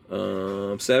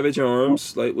 Savage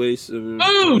Arms, lightweight.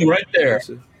 Boom! Right there.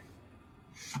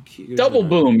 Double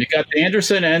boom. You got the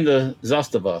Anderson and the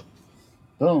Zastava.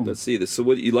 Boom. Let's see this. So,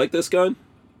 what you like this gun?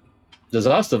 The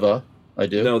Zastava, I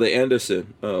do. No, the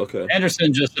Anderson. Oh, okay.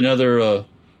 Anderson, just another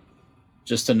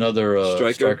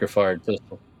striker fired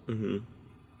pistol, Mm-hmm.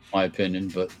 my opinion.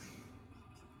 But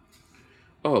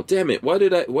Oh, damn it! Why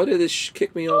did this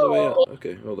kick me all the way out?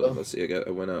 Okay, hold on. Let's see. I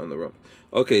went out on the rump.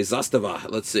 Okay, Zastava.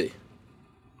 Let's see.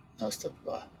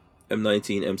 Zastava.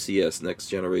 M19 MCS, next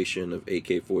generation of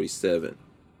AK-47.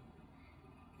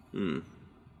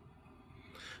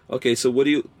 Okay, so what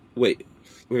do you wait?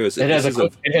 Where is it? This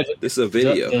This is a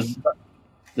video.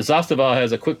 The Zastava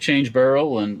has a quick change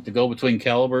barrel and to go between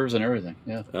calibers and everything.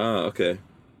 Yeah, Okay.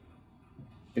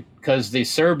 because the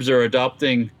Serbs are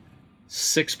adopting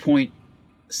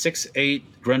 6.68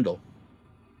 Grendel.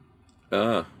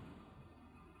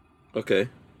 Okay.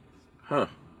 Huh.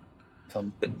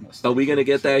 From- Are we gonna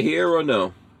get that here or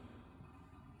no?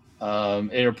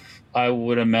 I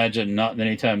would imagine not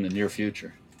anytime in the near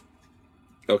future.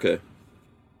 Okay.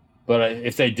 But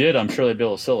if they did, I'm sure they'd be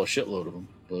able to sell a shitload of them.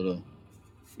 But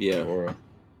Yeah. or a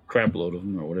crap load of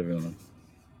them, or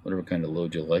whatever kind of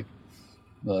load you like.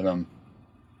 But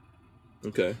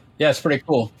Okay. yeah, it's pretty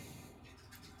cool.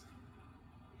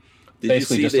 Did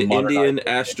Basically you just see a the modernized Indian version.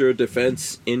 Astra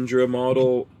Defense Indra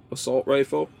model assault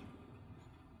rifle?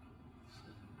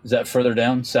 Is that further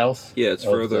down south? Yeah, it's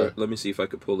of further. the Let me see if I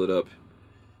could pull it up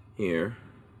here.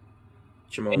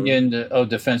 Come Indian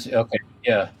defense. Okay,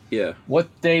 yeah. Yeah, What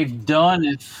they've done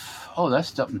is,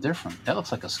 that's something different. That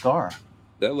looks like a scar.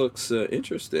 that looks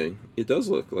interesting. It does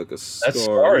look like a scar That's a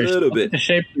scarish. little Look bit. at the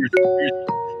shape of your.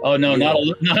 Oh no, Yeah.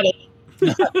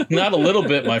 not a little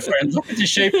bit, my friend. Look at the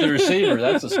shape of the receiver.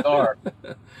 That's a scar.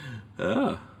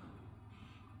 Ah.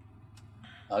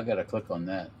 I gotta click on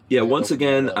that. Yeah, I once opened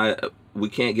again, that up. we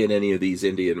can't get any of these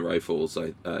Indian rifles.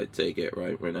 I take it,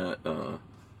 right? We're not.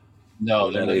 No,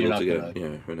 we're they're not not, you're able not to gonna. get.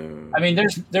 Yeah, we're not. I mean,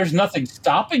 there's nothing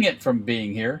stopping it from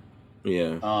being here.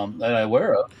 Yeah. That I'm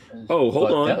aware of. Oh, hold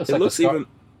But on. that looks It like a looks scar. even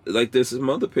like there's some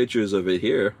other pictures of it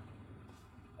here.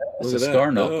 It's Look a at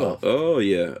scar that. knockoff. Oh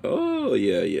yeah. Oh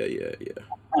yeah. Yeah. Yeah.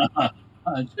 Yeah.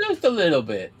 Just a little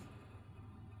bit.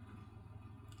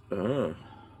 Oh.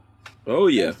 Oh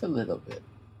yeah. Just a little bit.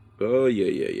 Oh yeah.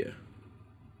 Yeah. Yeah.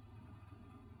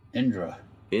 Indra.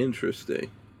 Interesting.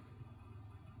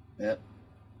 Yep.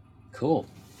 Cool.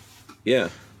 Yeah.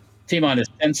 T-minus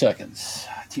 10 seconds.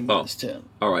 T-minus 10.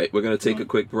 All right. We're gonna take a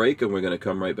quick break, and we're gonna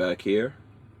come right back here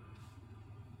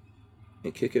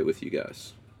and kick it with you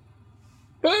guys.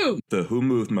 Boom! The Who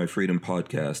Moved My Freedom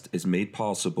podcast is made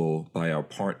possible by our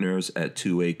partners at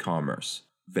 2A Commerce.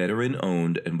 Veteran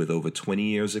owned and with over 20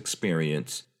 years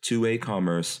experience, 2A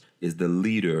Commerce is the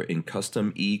leader in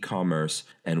custom e-commerce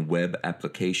and web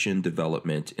application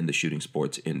development in the shooting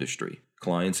sports industry.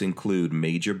 Clients include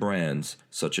major brands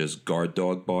such as Guard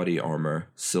Dog Body Armor,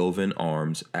 Sylvan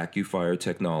Arms, AccuFire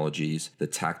Technologies, The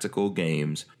Tactical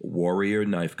Games, Warrior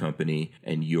Knife Company,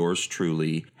 and yours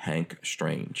truly, Hank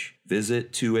Strange.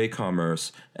 Visit 2A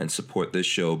Commerce and support this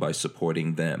show by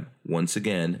supporting them. Once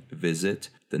again, visit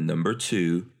the number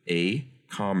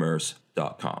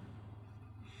 2acommerce.com.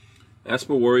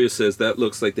 Asper Warrior says that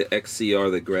looks like the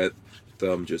XCR that Grant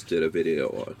Thumb just did a video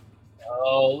on.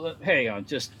 Oh, hang on.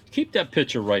 Just keep that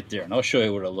picture right there, and I'll show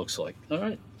you what it looks like. All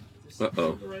right? Just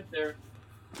Uh-oh. Keep it right there.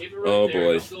 Keep it right Oh,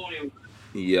 there. boy. Don't go anywhere.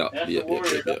 Yeah, That's yeah, the yeah,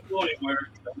 warrior. yeah, yeah. Don't go anywhere.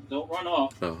 Don't run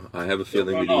off. Oh, I have a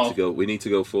feeling we run need to off. go. We need to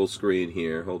go full screen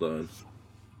here. Hold on.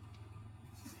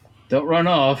 Don't run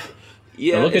off.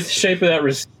 Yeah. Now look at the shape of that.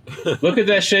 Look at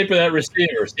that shape of that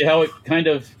receiver. See how it kind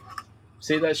of.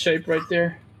 See that shape right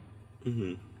there.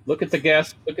 Mhm. Look at the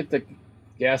gas. Look at the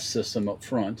gas system up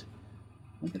front.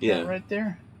 Look at Yeah. that right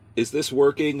there. Is this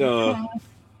working?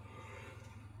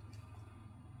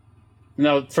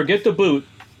 Now forget the boot.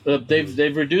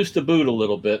 They've reduced the boot a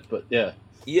little bit, but yeah.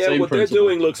 Yeah, Same what principle. they're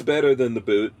doing looks better than the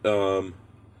boot. And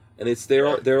it's there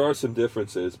are some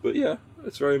differences, but yeah,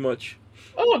 it's very much.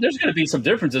 Oh, there's going to be some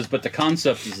differences, but the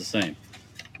concept is the same.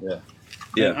 Yeah.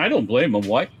 Yeah. And I don't blame them.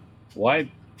 Why?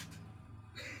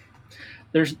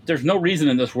 There's no reason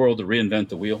in this world to reinvent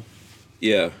the wheel.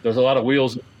 Yeah. There's a lot of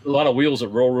wheels that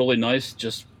roll really nice.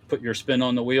 Just put your spin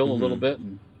on the wheel a little bit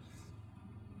and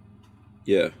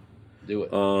Yeah. do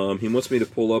it. He wants me to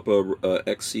pull up a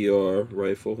XCR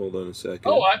rifle. Hold on a second.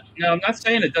 Oh, now I'm not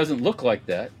saying it doesn't look like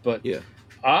that, but Yeah.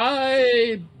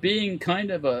 being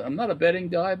kind of I'm not a betting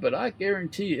guy, but I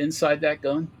guarantee you inside that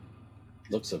gun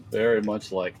looks very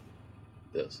much like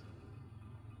this.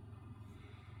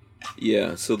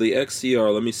 Yeah, so the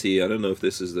XCR, let me see. I don't know if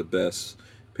this is the best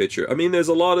picture. I mean, there's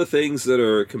a lot of things that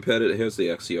are competitive. Here's the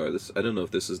XCR. I don't know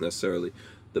if this is necessarily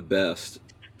the best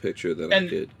picture that I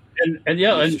could. And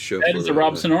yeah, use and to show that for, is a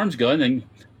Robinson Arms gun, and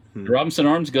the Robinson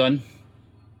Arms gun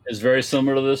is very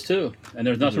similar to this too. And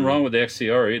there's nothing wrong with the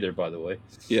XCR either, by the way.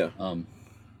 Yeah.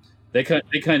 They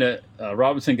kind of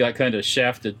Robinson got kind of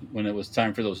shafted when it was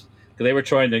time for those, because they were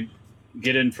trying to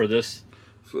get in for this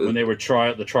when they were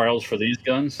the trials for these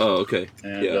guns. Oh, okay.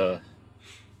 And Yeah.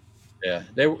 yeah,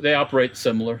 they operate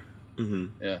similar. Mm-hmm.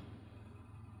 Yeah.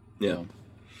 Yeah.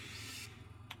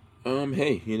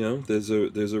 Hey, there's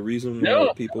a reason No.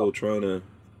 why people are trying to.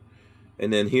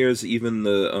 And then here's even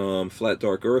the Flat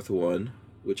Dark Earth one,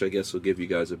 which I guess will give you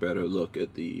guys a better look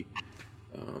at the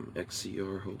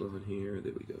XCR. Hold on here.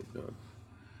 There we go. Done.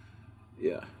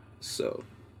 Yeah. So.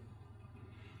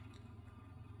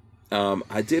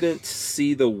 I didn't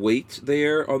see the weight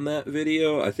there on that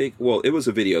video. I think, well, it was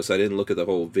a video, so I didn't look at the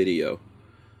whole video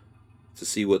to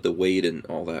see what the weight and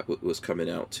all that was coming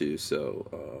out to.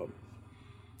 So,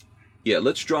 yeah,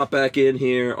 let's drop back in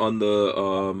here on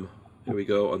the, here we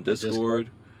go, on Discord.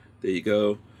 There you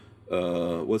go.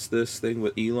 What's this thing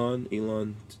with Elon?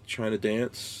 Elon trying to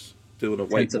dance, doing a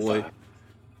white boy.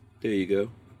 There you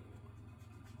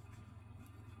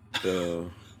go.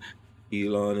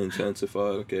 Elon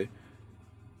intensified. Okay.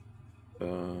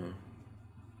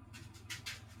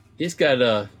 He's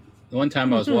got one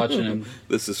time I was watching him.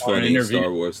 This is on an funny. interview.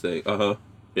 Star Wars thing.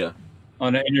 Yeah.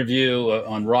 On an interview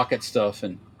on rocket stuff,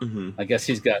 and I guess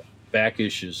he's got back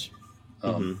issues.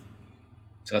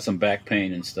 He's got some back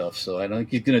pain and stuff, so I don't think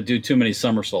he's going to do too many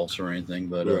somersaults or anything.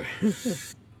 But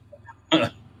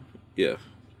Right. Yeah.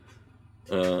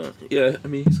 Yeah. I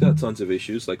mean, he's got tons of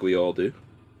issues, like we all do.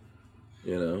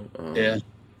 Yeah.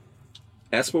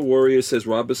 Asper Warrior says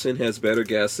Robinson has better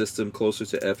gas system, closer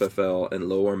to FFL, and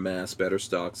lower mass, better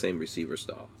stock, same receiver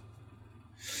style.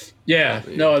 Yeah,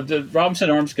 no, the Robinson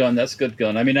Arms gun, that's a good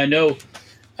gun. I mean, I know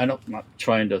I'm not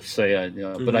trying to say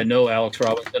but I know Alex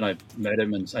Robinson. I met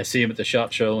him and I see him at the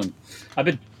SHOT Show, and I've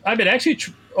been actually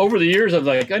over the years. I'm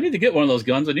like, I need to get one of those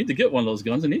guns. I need to get one of those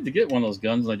guns. I need to get one of those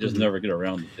guns. And I just never get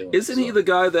around to doing it. Isn't he the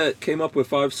guy that came up with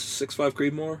 5.65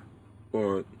 Creedmoor?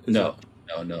 Or no.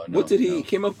 What did he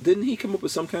came up? Didn't he come up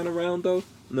with some kind of round though?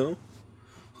 No.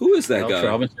 Who is that guy?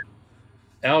 Robinson.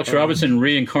 Alex Robinson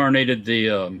reincarnated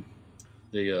it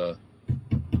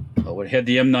had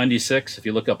the M96. If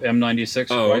you look up M96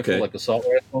 rifle, like assault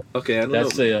rifle. Okay, I don't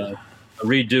That's know. a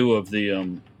redo of the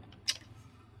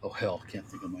can't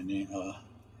think of my name.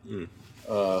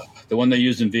 The one they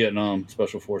used in Vietnam.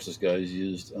 Special Forces guys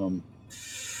used in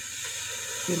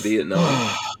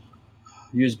Vietnam.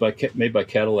 Made by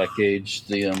Cadillac Gauge.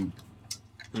 The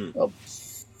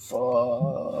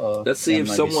let's see if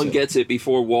someone gets it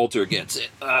before Walter gets it.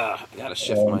 I gotta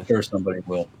shift I'm sure somebody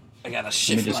will. I gotta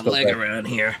shift my leg around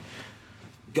here.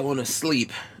 Going to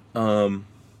sleep. That's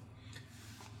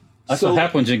what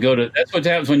happens. That's what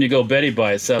happens when you go Betty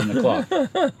by at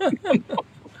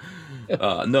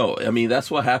 7:00. No, I mean that's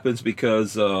what happens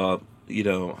because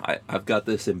I've got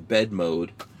this in bed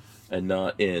mode, and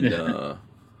not in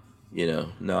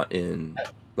not in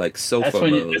like sofa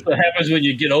mode. That's what happens when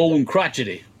you get old and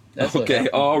crotchety. Okay,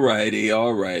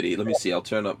 alrighty. Let me see. I'll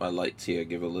turn up my lights here.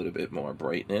 Give a little bit more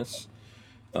brightness.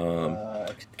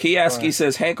 Kiaski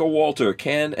says, Hank or Walter,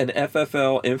 can an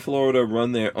FFL in Florida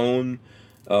run their own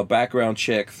background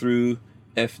check through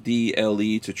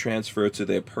FDLE to transfer to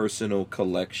their personal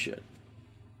collection?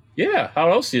 Yeah,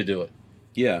 how else do you do it?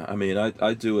 Yeah, I mean,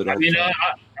 I do it all the time.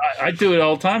 I do it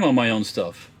all the time on my own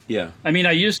stuff. Yeah. I mean,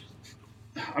 I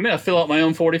fill out my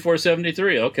own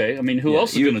 4473. Okay. I mean, who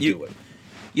else is going to do it?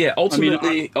 Yeah,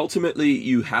 ultimately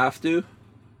you have to,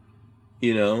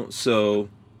 so...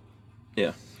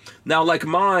 Yeah. Now, like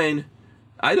mine,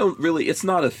 it's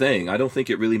not a thing. I don't think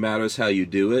it really matters how you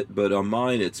do it, but on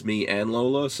mine, it's me and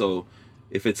Lola. So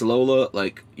if it's Lola,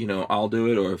 I'll do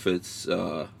it. Or if it's,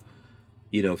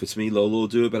 if it's me, Lola will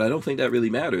do it. But I don't think that really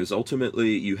matters.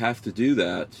 Ultimately, you have to do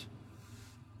that.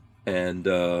 And,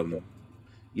 and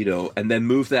then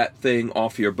move that thing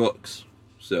off your books.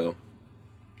 So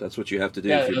that's what you have to do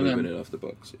if you're moving it off the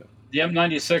books. Yeah. The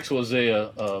M96 was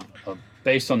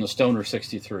based on the Stoner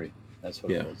 63. That's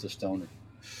what it was, the Stoner.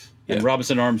 And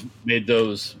Robinson Arms made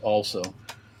those also. And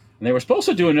they were supposed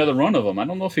to do another run of them. I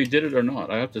don't know if he did it or not.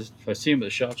 If I see him at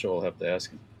the SHOT Show, I'll have to ask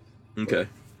him. Okay.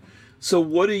 So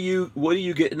what are you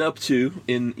getting up to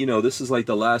in, this is like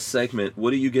the last segment.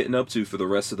 What are you getting up to for the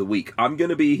rest of the week? I'm going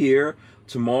to be here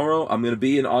tomorrow. I'm going to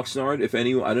be in Oxnard. I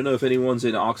don't know if anyone's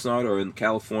in Oxnard or in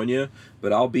California,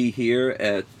 but I'll be here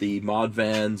at the Mod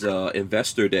Vans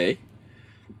Investor Day.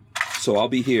 So I'll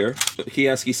be here.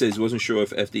 Kiaski says he wasn't sure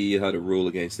if FDE had a rule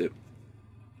against it.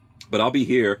 But I'll be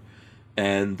here.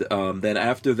 And then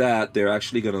after that, they're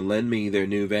actually going to lend me their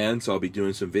new van. So I'll be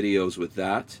doing some videos with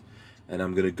that. And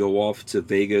I'm going to go off to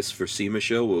Vegas for SEMA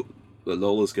Show.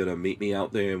 Lola's going to meet me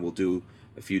out there and we'll do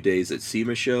a few days at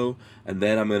SEMA Show. And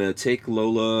then I'm going to take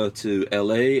Lola to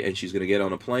LA and she's going to get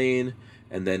on a plane.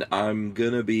 And then I'm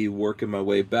going to be working my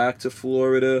way back to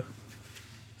Florida.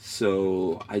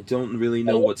 So I don't really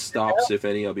know what stops, if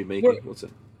any, I'll be making. What's that?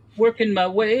 Working my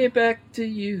way back to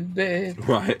you, babe.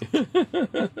 Right.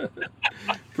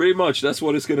 Pretty much. That's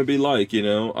what it's going to be like,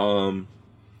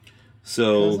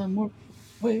 So I'm working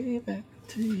way back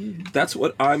to you. That's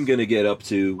what I'm going to get up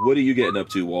to. What are you getting up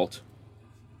to, Walt?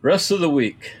 Rest of the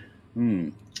week.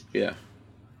 Yeah.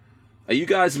 Are you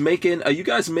guys making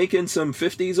some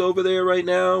 50s over there right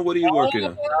now? What are you working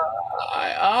on?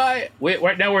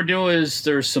 Right now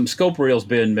there's some scope reels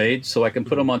being made, so I can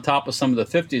put them on top of some of the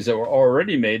 50s that were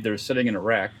already made. They're sitting in a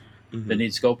rack that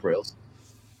need scope rails.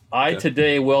 I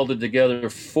today welded together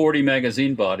 40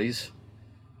 magazine bodies,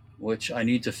 which I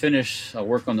need to finish. I'll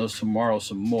work on those tomorrow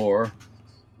some more.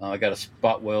 I got a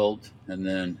spot weld, and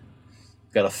then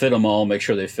got to fit them all, make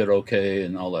sure they fit okay,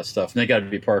 and all that stuff. And they got to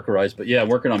be Parkerized. But yeah,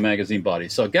 working on magazine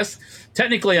bodies. So I guess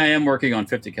technically I am working on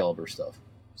 50 caliber stuff.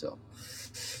 So,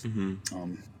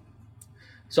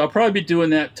 so I'll probably be doing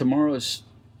that. Tomorrow's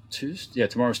Tuesday. Yeah,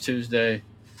 tomorrow's Tuesday.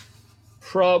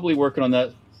 Probably working on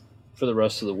that for the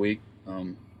rest of the week.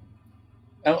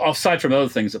 Aside from other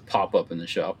things that pop up in the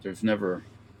shop, there's never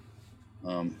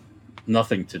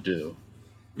nothing to do.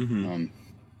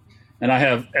 And I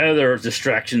have other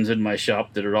distractions in my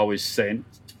shop that are always saying,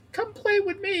 come play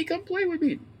with me,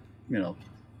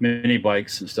 mini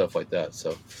bikes and stuff like that.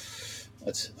 So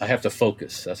I have to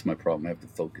focus. That's my problem. I have to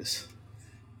focus.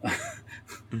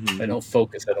 If I don't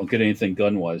focus, I don't get anything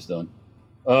gun-wise done.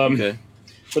 Okay.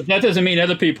 But that doesn't mean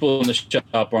other people in the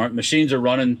shop aren't. Machines are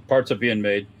running, parts are being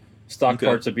made, stock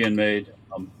parts are being made.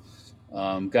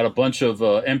 Got a bunch of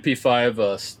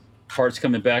MP5 parts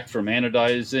coming back from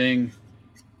anodizing,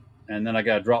 and then I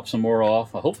got to drop some more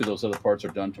off. Hopefully those other parts are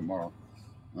done tomorrow.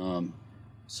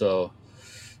 So,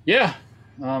 yeah,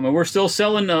 and we're still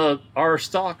selling our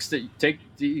stocks that take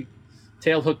the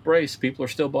tail hook brace. People are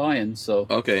still buying. So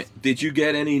Okay. Did you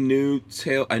get any new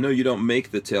tail? I know you don't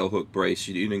make the tail hook brace.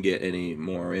 You didn't get any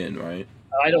more in, right?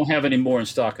 I don't have any more in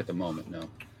stock at the moment. No.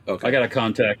 Okay. I got to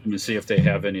contact them and see if they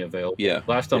have any available. Yeah.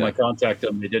 Last time yeah. I contacted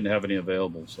them, they didn't have any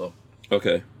available. So,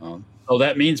 Okay. so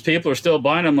that means people are still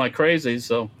buying them like crazy.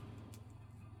 So,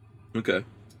 Okay.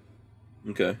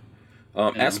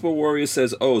 Asper Warrior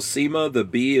says, "Oh, SEMA, the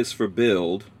B is for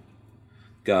build.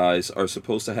 Guys are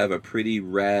supposed to have a pretty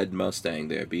rad Mustang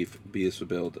there. B is for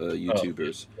build.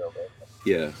 YouTubers.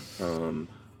 Yeah.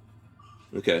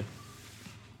 Okay.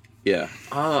 Yeah.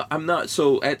 I'm not.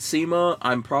 So at SEMA,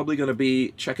 I'm probably gonna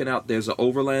be checking out. There's an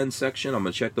Overland section. I'm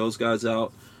gonna check those guys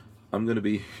out. I'm gonna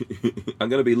be I'm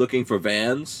gonna be looking for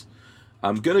vans.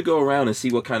 I'm gonna go around and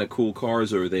see what kind of cool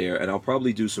cars are there, and I'll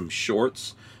probably do some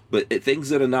shorts. But things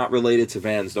that are not related to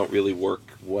vans don't really work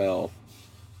well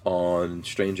on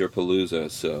Stranger Palooza.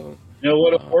 So you know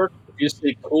what? It worked. You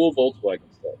see cool Volkswagen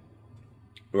stuff.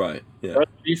 right. Yeah. Trust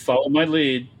me, follow my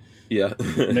lead. Yeah.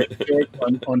 Make sure it's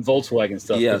on Volkswagen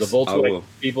stuff. Yes, the I Volkswagen will.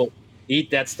 people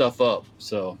eat that stuff up.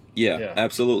 So Yeah,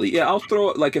 absolutely. Yeah, I'll throw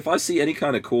it, like if I see any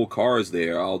kind of cool cars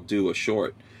there, I'll do a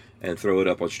short and throw it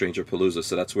up on Stranger Palooza.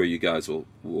 So that's where you guys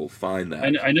will find that.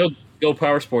 I know Go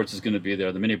Power Sports is going to be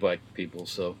there, the mini bike people.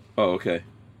 So Oh, okay.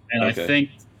 and Okay. I think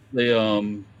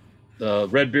the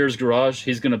Red Beer's Garage,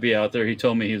 he's going to be out there. He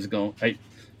told me he was going.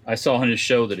 I saw on his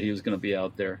show that he was going to be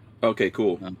out there. Okay,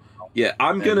 cool. Um, Yeah,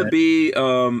 I'm and gonna that- be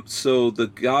so the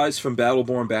guys from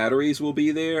Battleborn Batteries will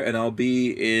be there, and I'll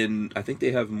be in, I think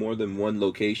they have more than one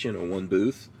location or one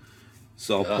booth.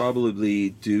 So I'll Ah. probably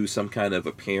do some kind of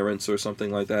appearance or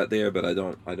something like that there, but I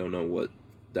don't know what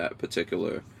the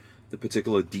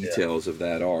particular details of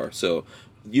that are. So,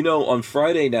 on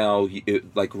Friday now,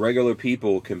 like regular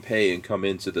people can pay and come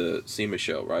into the SEMA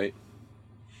show, right?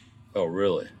 Oh,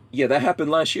 really? Yeah, that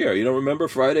happened last year. You don't remember?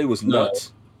 Friday was No.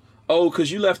 nuts. Oh,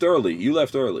 because you left early. You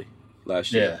left early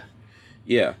last Yeah. year.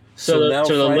 Yeah. So So, the- now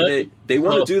so the Friday, they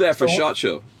want so- to do that for so- SHOT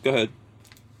Show. Go ahead.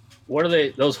 What are they?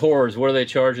 Those whores? What are they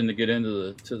charging to get into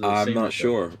the? I'm SEMA not show?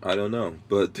 sure. I don't know.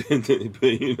 But,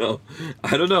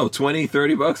 I don't know.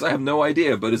 $20-$30? I have no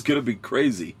idea, but it's going to be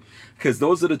crazy. Because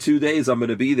those are the 2 days I'm going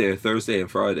to be there, Thursday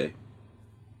and Friday.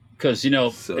 Because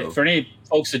So- for any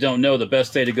folks that don't know, the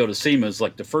best day to go to SEMA is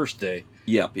like the first day.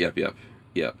 Yep.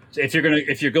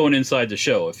 If you're going inside the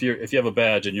show, if you have a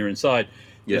badge and you're inside,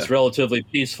 Yeah. it's relatively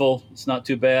peaceful. It's not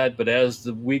too bad. But as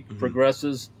the week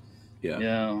progresses,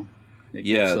 Yeah. it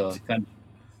Yeah. gets, kind of,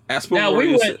 Aspen Now, we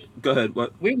Warrior went- Go ahead.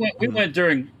 What? we went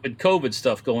during with COVID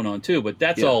stuff going on too, but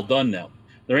that's Yeah. all done now.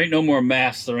 There ain't no more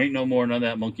masks. There ain't no more none of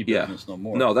that monkey Yeah. business no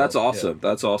more. No, that's So, yeah. awesome.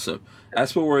 That's awesome.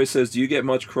 Aspen Warrior says, do you get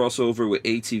much crossover with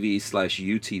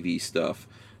ATV/UTV stuff?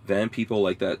 Van people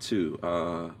like that too.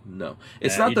 No.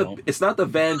 It's Nah, not you the don't. it's not the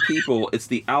van people, it's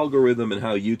the algorithm and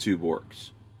how YouTube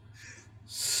works.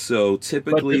 So But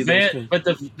typically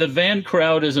the van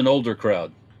crowd is an older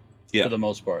crowd Yeah. for the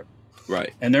most part,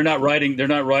 right. and they're not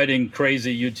riding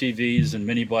crazy UTVs and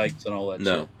mini bikes and all that.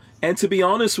 No. shit. And to be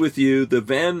honest with you, the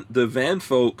van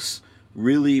folks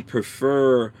really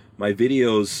prefer my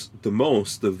videos the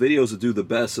most. The videos that do the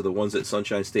best are the ones at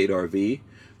Sunshine State RV,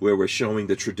 where we're showing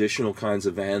the traditional kinds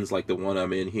of vans like the one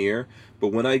I'm in here. But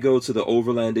when I go to the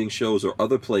overlanding shows or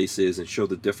other places and show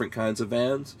the different kinds of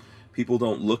vans, people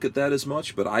don't look at that as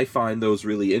much, but I find those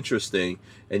really interesting.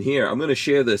 And here, I'm going to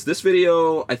share this. This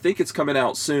video, I think it's coming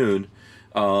out soon.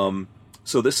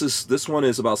 So this one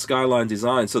is about Skyline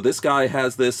Design. So this guy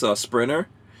has this Sprinter,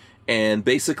 and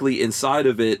basically inside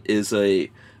of it is a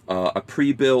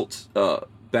pre-built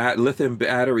lithium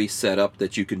battery setup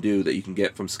that you can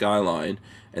get from Skyline,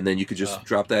 and then you could just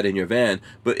drop that in your van.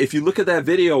 But if you look at that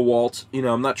video, Walt,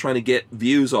 I'm not trying to get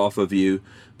views off of you,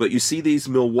 but you see these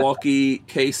Milwaukee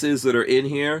cases that are in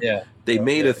here? Yeah. They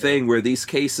made a thing where these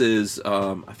cases,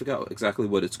 I forgot exactly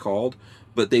what it's called,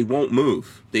 but they won't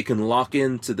move. They can lock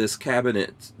into this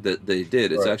cabinet that they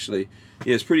did. It's Right. actually,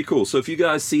 it's pretty cool. So if you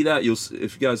guys see that, if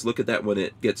you guys look at that when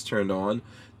it gets turned on,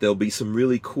 there'll be some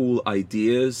really cool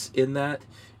ideas in that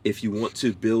if you want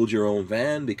to build your own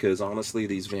van, because honestly,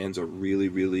 these vans are really,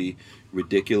 really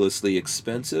ridiculously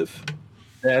expensive.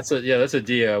 That's a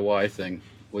DIY thing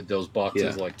with those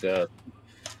boxes Yeah. like that.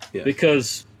 Yeah.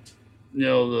 Because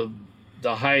the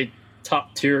high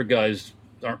top tier guys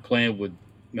aren't playing with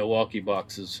Milwaukee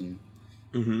boxes and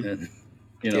Mm-hmm. and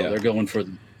Yeah. they're going for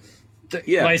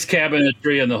Yeah. Nice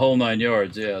cabinetry and the whole 9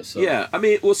 yards. Yeah. So. Yeah, I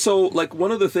mean, well, so like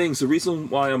one of the things, the reason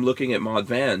why I'm looking at mod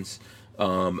vans,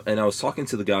 and I was talking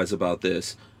to the guys about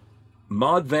this, the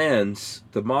mod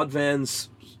vans,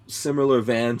 similar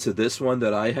van to this one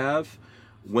that I have,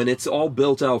 when it's all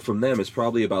built out from them, it's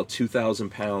probably about 2,000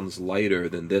 pounds lighter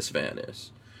than this van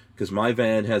is. Because my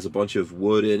van has a bunch of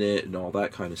wood in it and all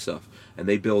that kind of stuff. And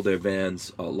they build their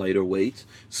vans lighter weight.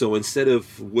 So instead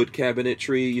of wood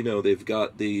cabinetry, you know, they've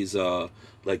got these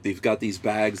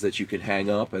bags that you can hang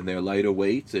up, and they're lighter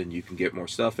weight, and you can get more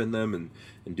stuff in them and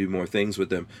do more things with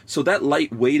them. So that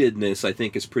lightweightedness, I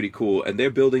think, is pretty cool. And they're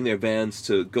building their vans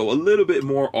to go a little bit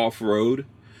more off-road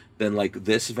than like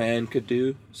this van could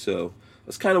do. So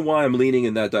that's kind of why I'm leaning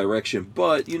in that direction.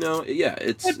 But, you know, yeah,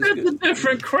 it's That's a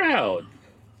different crowd.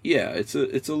 Yeah, it's a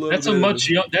little. That's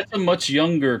a much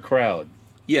younger crowd.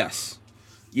 Yes.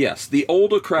 The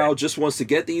older crowd just wants to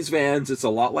get these vans. It's a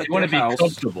lot like They want their to be house.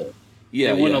 comfortable.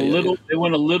 Yeah, They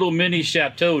want a little mini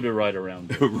chateau to ride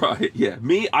around. Right. Yeah.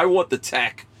 Me, I want the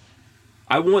tech.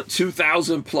 I want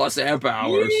 2,000 plus amp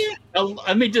hours. Yeah.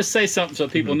 Let me just say something so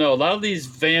people know. A lot of these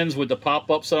vans with the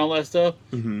pop-ups and all that stuff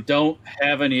don't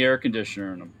have any air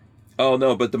conditioner in them. Oh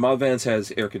no, but the mod vans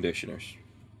has air conditioners.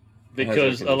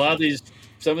 Because a lot of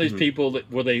some of these people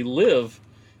where they live,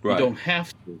 Right. you don't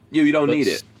have to. You don't need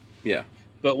it. Yeah.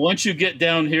 But once you get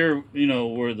down here, you know,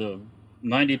 where the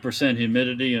 90%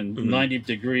 humidity and 90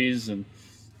 degrees, and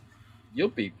you'll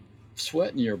be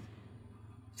sweating your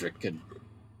freaking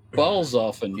balls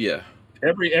off, and Yeah.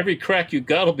 every crack you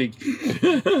got will be.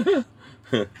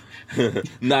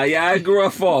 Niagara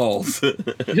Falls.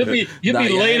 You'll be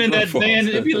laying in that van.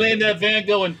 You'll be laying in that van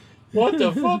going, "What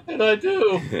the fuck did I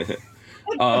do?"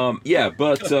 Yeah,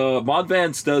 but mod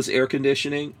vans does air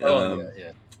conditioning.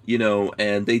 Yeah. You know,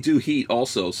 and they do heat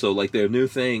also. So like their new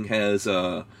thing has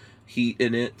heat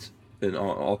in it and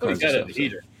all kinds of You gotta stuff. have a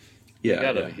heater. Yeah, You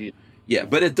gotta yeah. have a heater. Yeah,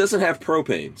 but it doesn't have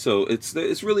propane, so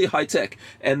it's really high tech.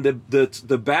 And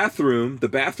the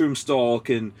bathroom stall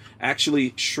can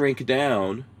actually shrink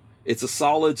down. It's a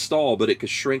solid stall, but it could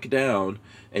shrink down,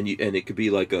 and it could be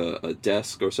like a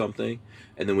desk or something.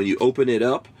 And then when you open it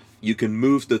up, you can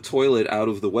move the toilet out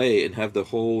of the way and have the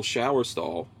whole shower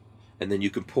stall, and then you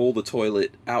can pull the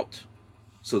toilet out.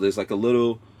 So there's like a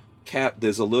little cap.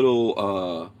 There's a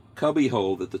little cubby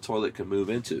hole that the toilet can move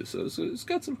into. So it's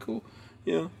got some cool.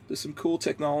 You know, there's some cool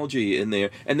technology in there.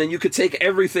 And then you could take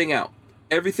everything out.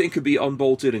 Everything could be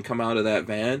unbolted and come out of that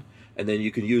van. And then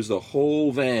you can use the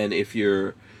whole van if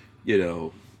you're, you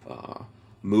know,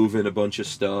 moving a bunch of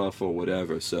stuff or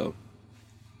whatever. So,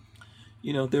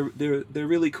 you know, they're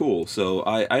really cool. So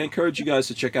I encourage you guys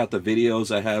to check out the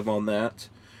videos I have on that.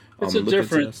 It's a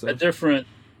different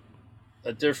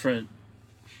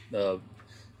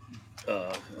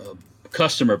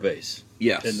customer base.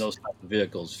 Yes. In those type of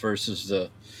vehicles versus the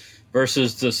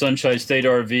Sunshine State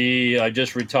RV. I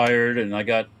just retired and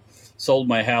I sold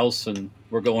my house and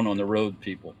we're going on the road,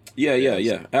 people.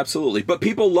 Yeah, absolutely. But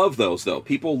people love those though.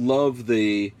 People love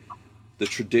the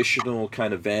traditional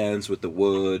kind of vans with the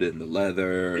wood and the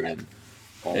leather and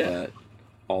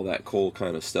all that cool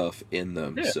kind of stuff in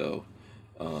them. Yeah. So,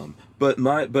 but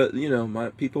you know, my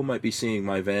people might be seeing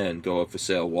my van go up for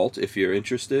sale. Walt, if you're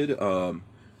interested,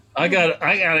 I got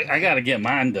to get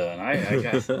mine done. I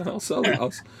got. I'll sell it.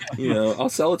 I'll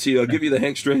sell it to you. I'll give you the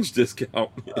Hank Strange discount.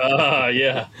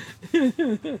 Yeah.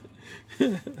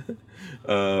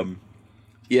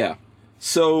 Yeah.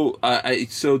 So,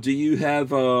 so do you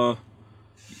have?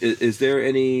 Is there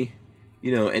any,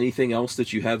 you know, anything else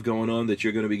that you have going on that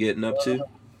you're going to be getting up to?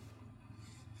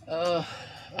 I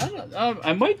don't.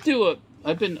 I might do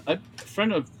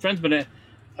friend's been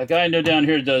a guy I know down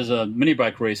here does mini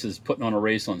bike races, putting on a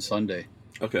race on Sunday.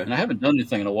 Okay. And I haven't done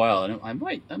anything in a while. And I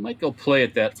might go play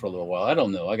at that for a little while. I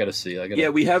don't know. I got to see. Yeah,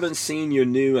 we haven't seen your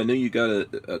new. I know you got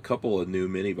a couple of new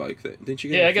mini bike things. Didn't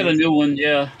you? I got a new one.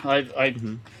 Yeah, I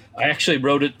actually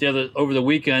rode it over the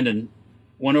weekend and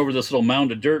went over this little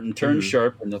mound of dirt and turned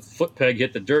sharp, and the foot peg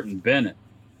hit the dirt and bent it.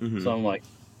 So I'm like,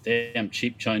 damn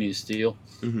cheap Chinese steel.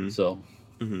 So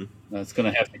that's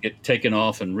going to have to get taken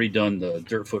off and redone the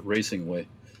dirt foot racing way.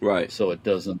 Right. So it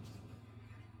doesn't.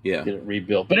 Yeah. Get it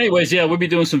rebuilt. But anyways, yeah, we'll be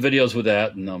doing some videos with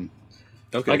that, and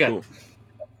okay, cool.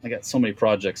 I got so many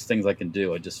projects, things I can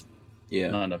do. I just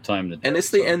not enough time to. And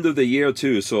it's the end of the year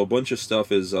too, so a bunch of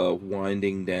stuff is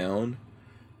winding down.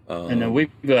 And then we've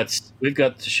got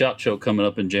the SHOT Show coming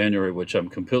up in January, which I'm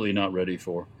completely not ready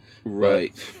for.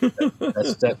 Right.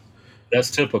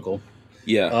 That's typical.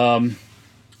 Yeah.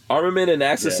 Armament and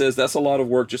Access says that's a lot of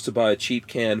work just to buy a cheap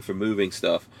can for moving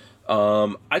stuff.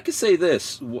 I could say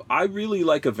this. I really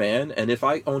like a van, and if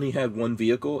I only had one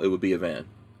vehicle, it would be a van.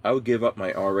 I would give up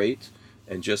my R8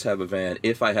 and just have a van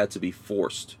if I had to be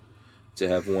forced to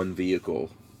have one vehicle.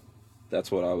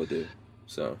 That's what I would do.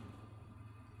 So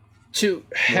to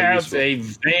have a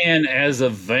van as a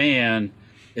van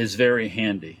is very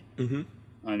handy. Mm-hmm.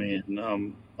 I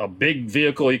mean, a big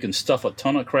vehicle you can stuff a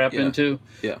ton of crap into.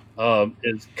 Yeah.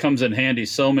 It comes in handy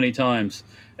so many times.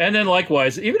 And then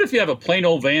likewise, even if you have a plain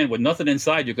old van with nothing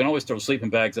inside, you can always throw sleeping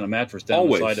bags and a mattress down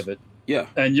the side of it. Yeah.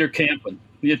 And you're camping.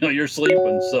 You're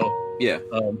sleeping. So yeah,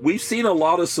 we've seen a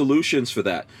lot of solutions for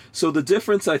that. So the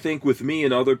difference, I think, with me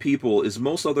and other people is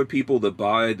most other people that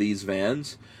buy these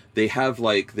vans, they have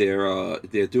like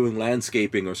they're doing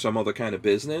landscaping or some other kind of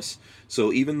business.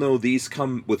 So even though these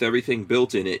come with everything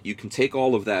built in it, you can take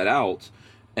all of that out.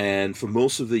 And for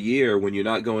most of the year, when you're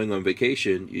not going on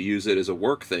vacation, you use it as a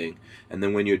work thing. And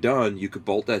then when you're done, you could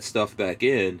bolt that stuff back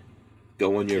in,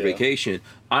 go on your vacation.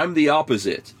 I'm the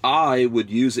opposite. I would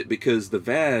use it because the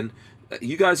van,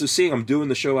 you guys are seeing I'm doing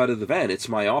the show out of the van. It's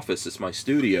my office. It's my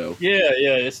studio. Yeah,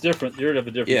 it's different. You're in a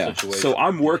different situation. So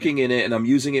I'm working in it, and I'm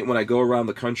using it when I go around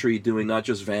the country doing not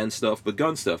just van stuff, but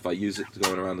gun stuff. I use it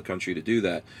going around the country to do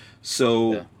that.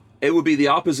 So it would be the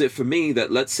opposite for me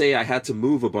that let's say I had to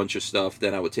move a bunch of stuff,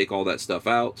 then I would take all that stuff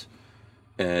out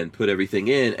and put everything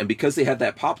in. And because they had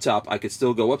that pop top, I could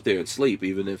still go up there and sleep,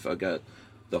 even if I got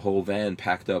the whole van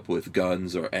packed up with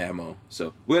guns or ammo.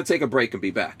 So we're going to take a break and be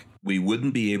back. We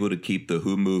wouldn't be able to keep the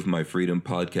Who Moved My Freedom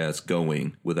podcast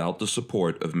going without the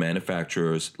support of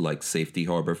manufacturers like Safety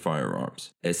Harbor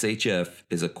Firearms. SHF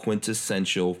is a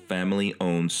quintessential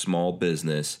family-owned small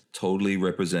business totally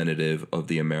representative of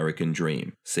the American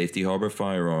dream. Safety Harbor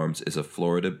Firearms is a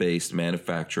Florida-based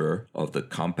manufacturer of the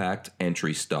compact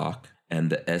entry stock and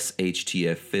the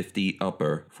SHTF 50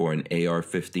 upper for an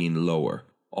AR-15 lower.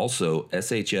 Also,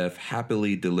 SHF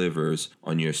happily delivers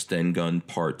on your Sten gun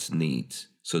parts needs.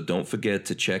 So don't forget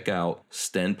to check out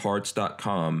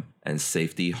stenparts.com and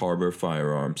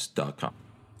safetyharborfirearms.com.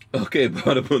 Okay,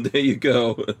 bottom, there you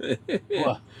go.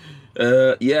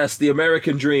 Yes, the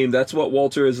American dream. That's what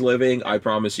Walter is living. I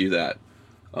promise you that.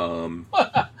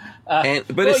 But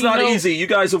it's not easy. You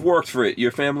guys have worked for it.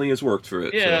 Your family has worked for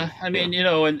it. Yeah, so, I mean,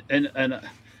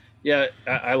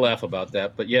 I laugh about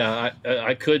that. But yeah,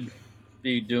 I could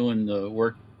be doing the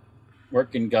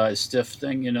working guy stiff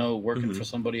thing, working for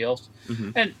somebody else.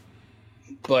 Mm-hmm.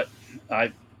 But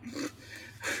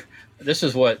this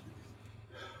is what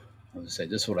I would say.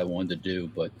 This is what I wanted to do.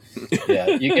 But yeah,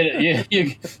 you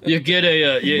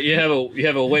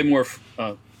have a way more.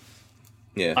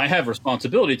 I have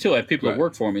responsibility too. I have people that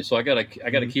work for me, so I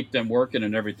gotta keep them working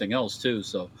and everything else too.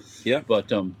 So yeah, but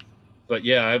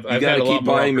yeah, I've got to keep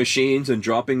buying machines and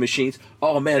dropping machines.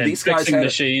 Oh man, these guys have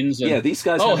machines. These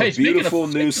guys have a beautiful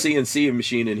new CNC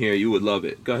machine in here. You would love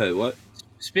it. Go ahead. What?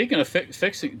 Speaking of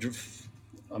fixing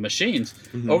machines,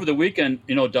 over the weekend,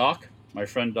 Doc, my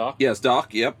friend Doc. Yes,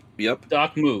 Doc. Yep.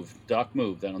 Doc moved. I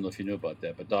don't know if you knew about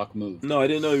that, but Doc moved. No, I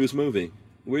didn't know he was moving.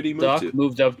 Where did he move to? Doc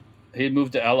moved up. He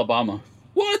moved to Alabama.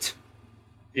 What?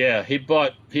 Yeah, he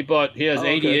has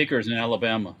 80 acres in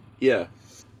Alabama. Yeah.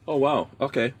 Oh wow.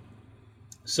 Okay.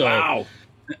 So, wow.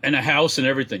 And a house and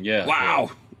everything, yeah.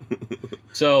 Wow.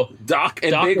 So Doc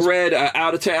and Big Red are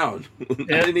out of town.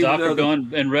 Yeah, Doc are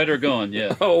gone and Red are gone,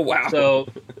 yeah. Oh wow. So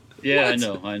yeah, I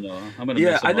know. I'm gonna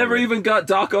miss him I never already. even got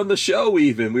Doc on the show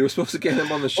even. We were supposed to get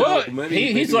him on the show. Well,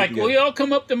 he's like, well, y'all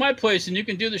come up to my place and you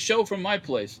can do the show from my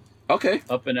place. Okay.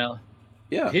 Up in L.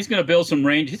 Yeah. He's going to build some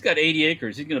range. He's got 80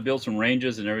 acres. He's going to build some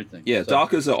ranges and everything. Yeah, so,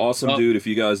 Doc is an awesome dude. If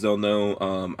you guys don't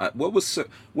know,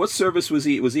 what service was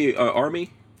he? Was he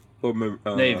Army or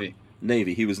Navy?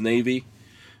 Navy. He was Navy,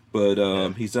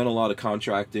 but he's done a lot of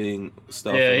contracting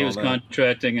stuff. Yeah, he was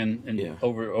contracting and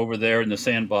over there in the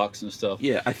sandbox and stuff.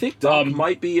 Yeah, I think Doc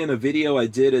might be in a video I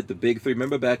did at the Big Three.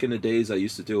 Remember back in the days I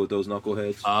used to deal with those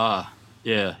knuckleheads?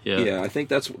 Yeah. Yeah, I think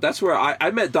that's where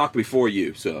I met Doc before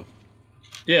you. So.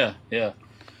 Yeah.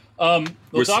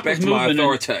 Respect my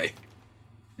authority.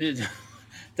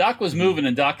 Doc was moving,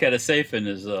 and Doc had a safe in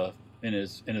his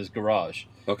garage.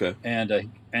 Okay. And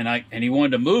he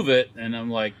wanted to move it, and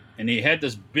I'm like, and he had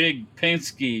this big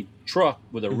Penske truck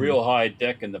with a real high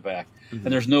deck in the back, and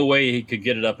there's no way he could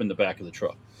get it up in the back of the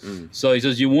truck. So he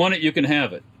says, "You want it, you can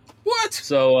have it." What?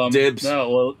 So dibs. No,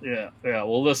 well, yeah.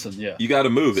 Well, listen, yeah. You got to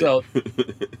move it. So,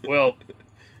 well.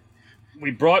 We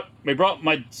brought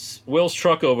my Will's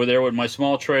truck over there with my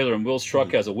small trailer, and Will's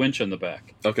truck has a winch in the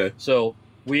back. Okay. So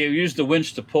we used the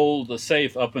winch to pull the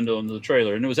safe up into the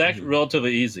trailer, and it was actually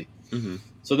relatively easy.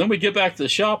 So then we get back to the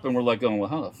shop, and we're like going,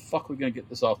 well, how the fuck are we going to get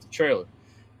this off the trailer?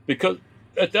 Because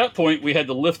at that point, we had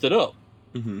to lift it up.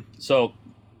 So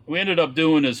we ended up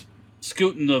doing is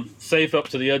scooting the safe up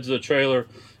to the edge of the trailer.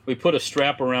 We put a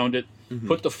strap around it.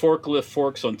 Put the forklift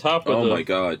forks on top of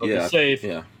the safe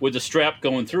with the strap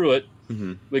going through it.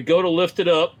 We go to lift it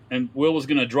up, and Will was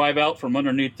going to drive out from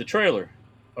underneath the trailer,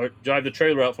 or drive the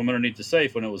trailer out from underneath the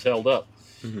safe when it was held up.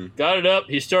 Got it up.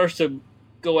 He starts to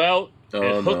go out.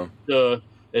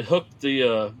 It hooked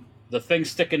the thing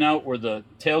sticking out where the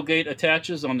tailgate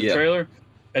attaches on the trailer,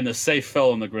 and the safe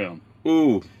fell on the ground.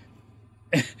 Ooh.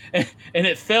 And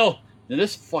it fell. And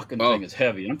this fucking thing is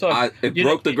heavy. I'm talking. It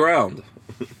broke the ground.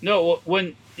 No,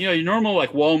 when your normal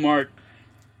like Walmart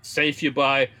safe you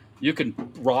buy, you can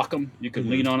rock them, you can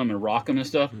lean on them and rock them and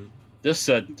stuff. This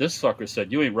fucker said,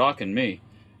 "You ain't rocking me."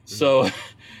 So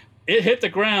it hit the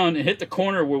ground, it hit the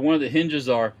corner where one of the hinges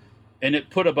are, and it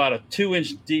put about a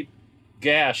 2-inch deep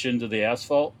gash into the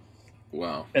asphalt.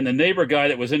 Wow! And the neighbor guy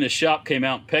that was in his shop came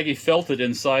out. Peggy felt it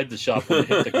inside the shop when it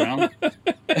hit the ground.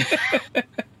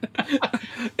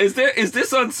 Is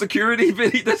this on security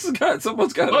video?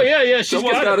 Someone's got. Oh yeah, she's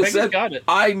got it. Peggy's got it.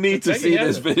 I need to see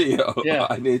this it. video. Yeah.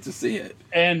 I need to see it.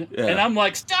 And I'm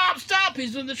like, stop!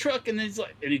 He's in the truck, and he's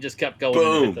like, and he just kept going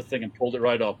Boom. and hit the thing and pulled it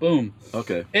right off. Boom.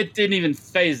 Okay. It didn't even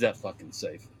phase that fucking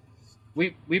safe.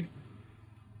 We.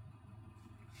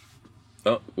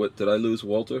 Oh, what did I lose,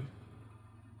 Walter?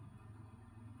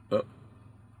 Oh.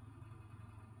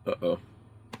 Uh-oh.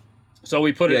 So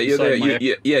we put it you're inside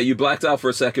there. You blacked out for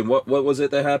a second. What was it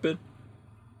that happened?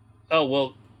 Oh,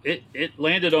 well, it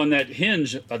landed on that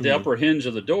hinge, the upper hinge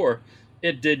of the door.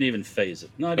 It didn't even phase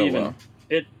it. Not even. Wow.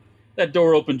 That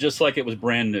door opened just like it was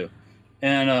brand new.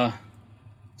 And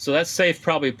so that safe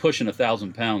probably pushing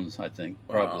 1,000 pounds, I think.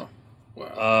 Probably.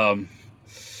 Wow.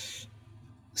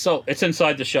 So it's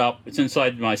inside the shop. It's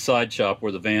inside my side shop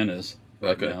where the van is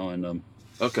right Okay. now. And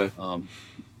Okay.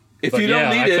 If but you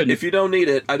don't need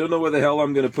it, I don't know where the hell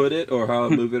I'm going to put it or how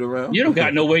I'll move it around. You don't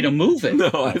got no way to move it.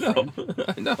 No, I know.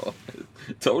 I know.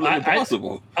 Totally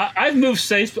impossible. I've moved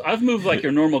safe. I've moved like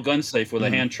your normal gun safe with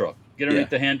a hand truck. Get underneath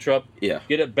the hand truck. Yeah.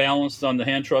 Get it balanced on the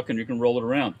hand truck, and you can roll it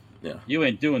around. Yeah. You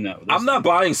ain't doing that with this I'm not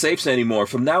buying safes anymore.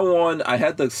 From now on, I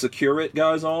had the Secure-It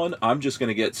guys on. I'm just going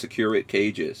to get Secure-It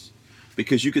cages.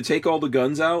 Because you can take all the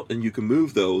guns out and you can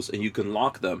move those and you can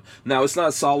lock them. Now it's not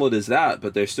as solid as that,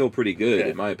 but they're still pretty good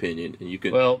in my opinion. And you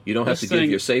don't have to give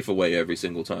your safe away every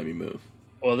single time you move.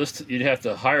 Well, you'd have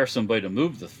to hire somebody to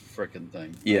move the frickin'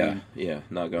 thing. Yeah,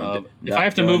 not going. If I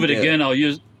have to move it again, I'll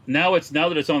use. Now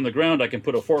that it's on the ground, I can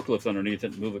put a forklift underneath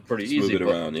it and move it pretty easy. Move it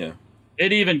around, yeah.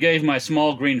 It even gave my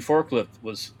small green forklift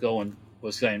was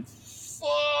saying,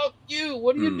 "Fuck you!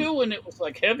 What are you doing?" It was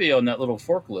like heavy on that little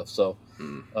forklift. So,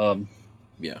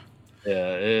 yeah. Yeah.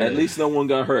 At least no one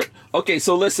got hurt. Okay,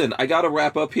 so listen, I got to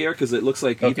wrap up here because it looks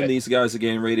like even these guys are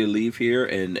getting ready to leave here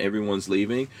and everyone's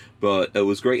leaving. But it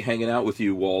was great hanging out with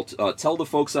you, Walt. Tell the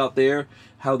folks out there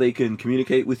how they can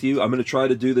communicate with you. I'm going to try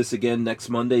to do this again next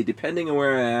Monday, depending on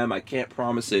where I am. I can't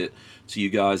promise it to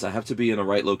you guys. I have to be in the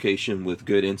right location with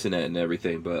good internet and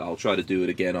everything, but I'll try to do it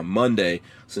again on Monday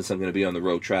since I'm going to be on the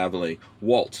road traveling.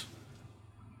 Walt,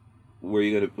 where are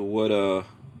you going to,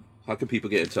 how can people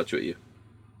get in touch with you?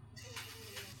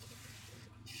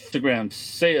 Instagram,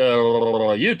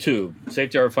 YouTube.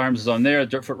 Safety Harbor Firearms is on there.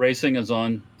 Dirtfoot Racing is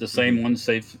on the same one.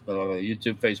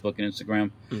 YouTube, Facebook, and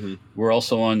Instagram. We're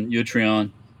also on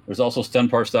Utreon. There's also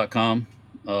stemparts.com.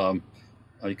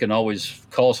 You can always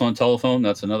call us on telephone.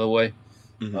 That's another way.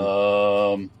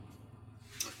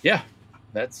 Yeah,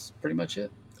 that's pretty much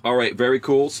it. All right, very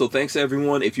cool. So thanks,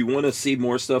 everyone. If you want to see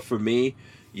more stuff from me,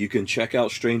 you can check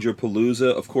out Stranger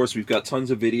Palooza. Of course, we've got tons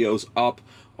of videos up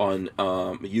on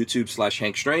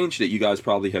YouTube/Hank Strange that you guys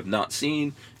probably have not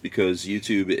seen because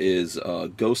YouTube is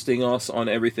ghosting us on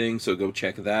everything. So go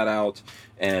check that out.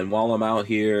 And while I'm out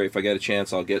here, if I get a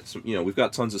chance, I'll get some. We've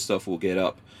got tons of stuff we'll get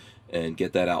up and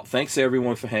get that out. Thanks to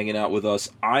everyone for hanging out with us.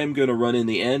 I'm going to run in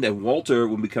the end, and Walter,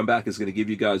 when we come back, is going to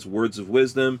give you guys words of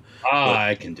wisdom.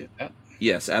 I can do that.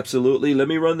 Yes, absolutely. Let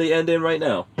me run the end in right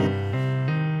now.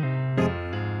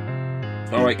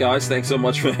 All right, guys, thanks so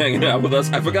much for hanging out with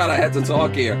us. I forgot I had to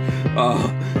talk here.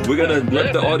 We're going to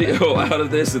rip the audio out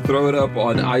of this and throw it up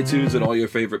on iTunes and all your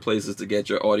favorite places to get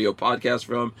your audio podcast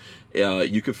from.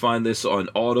 You can find this on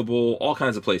Audible, all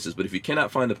kinds of places. But if you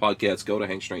cannot find the podcast, go to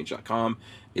hankstrange.com.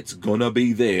 It's going to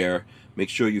be there. Make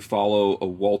sure you follow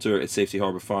Walter at Safety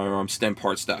Harbor Firearms,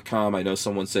 stemparts.com. I know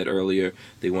someone said earlier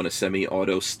they want a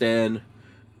semi-auto Sten.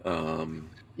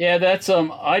 Yeah, that's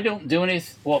I don't do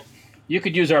anything. Well, you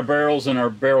could use our barrels and our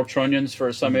barrel trunnions for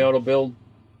a semi-auto build.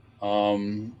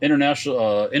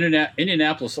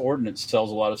 Indianapolis Ordnance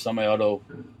sells a lot of semi-auto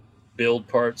build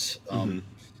parts.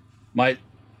 My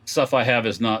stuff I have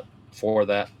is not for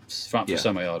that. It's not for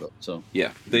semi-auto. So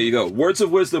yeah, there you go. Words of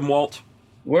wisdom, Walt.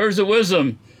 Words of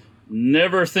wisdom.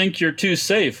 Never think you're too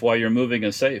safe while you're moving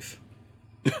a safe.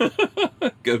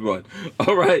 Good one.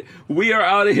 All right, we are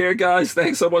out of here, guys.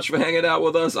 Thanks so much for hanging out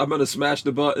with us. I'm going to smash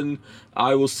the button.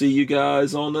 I will see you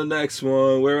guys on the next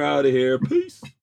one. We're out of here. Peace.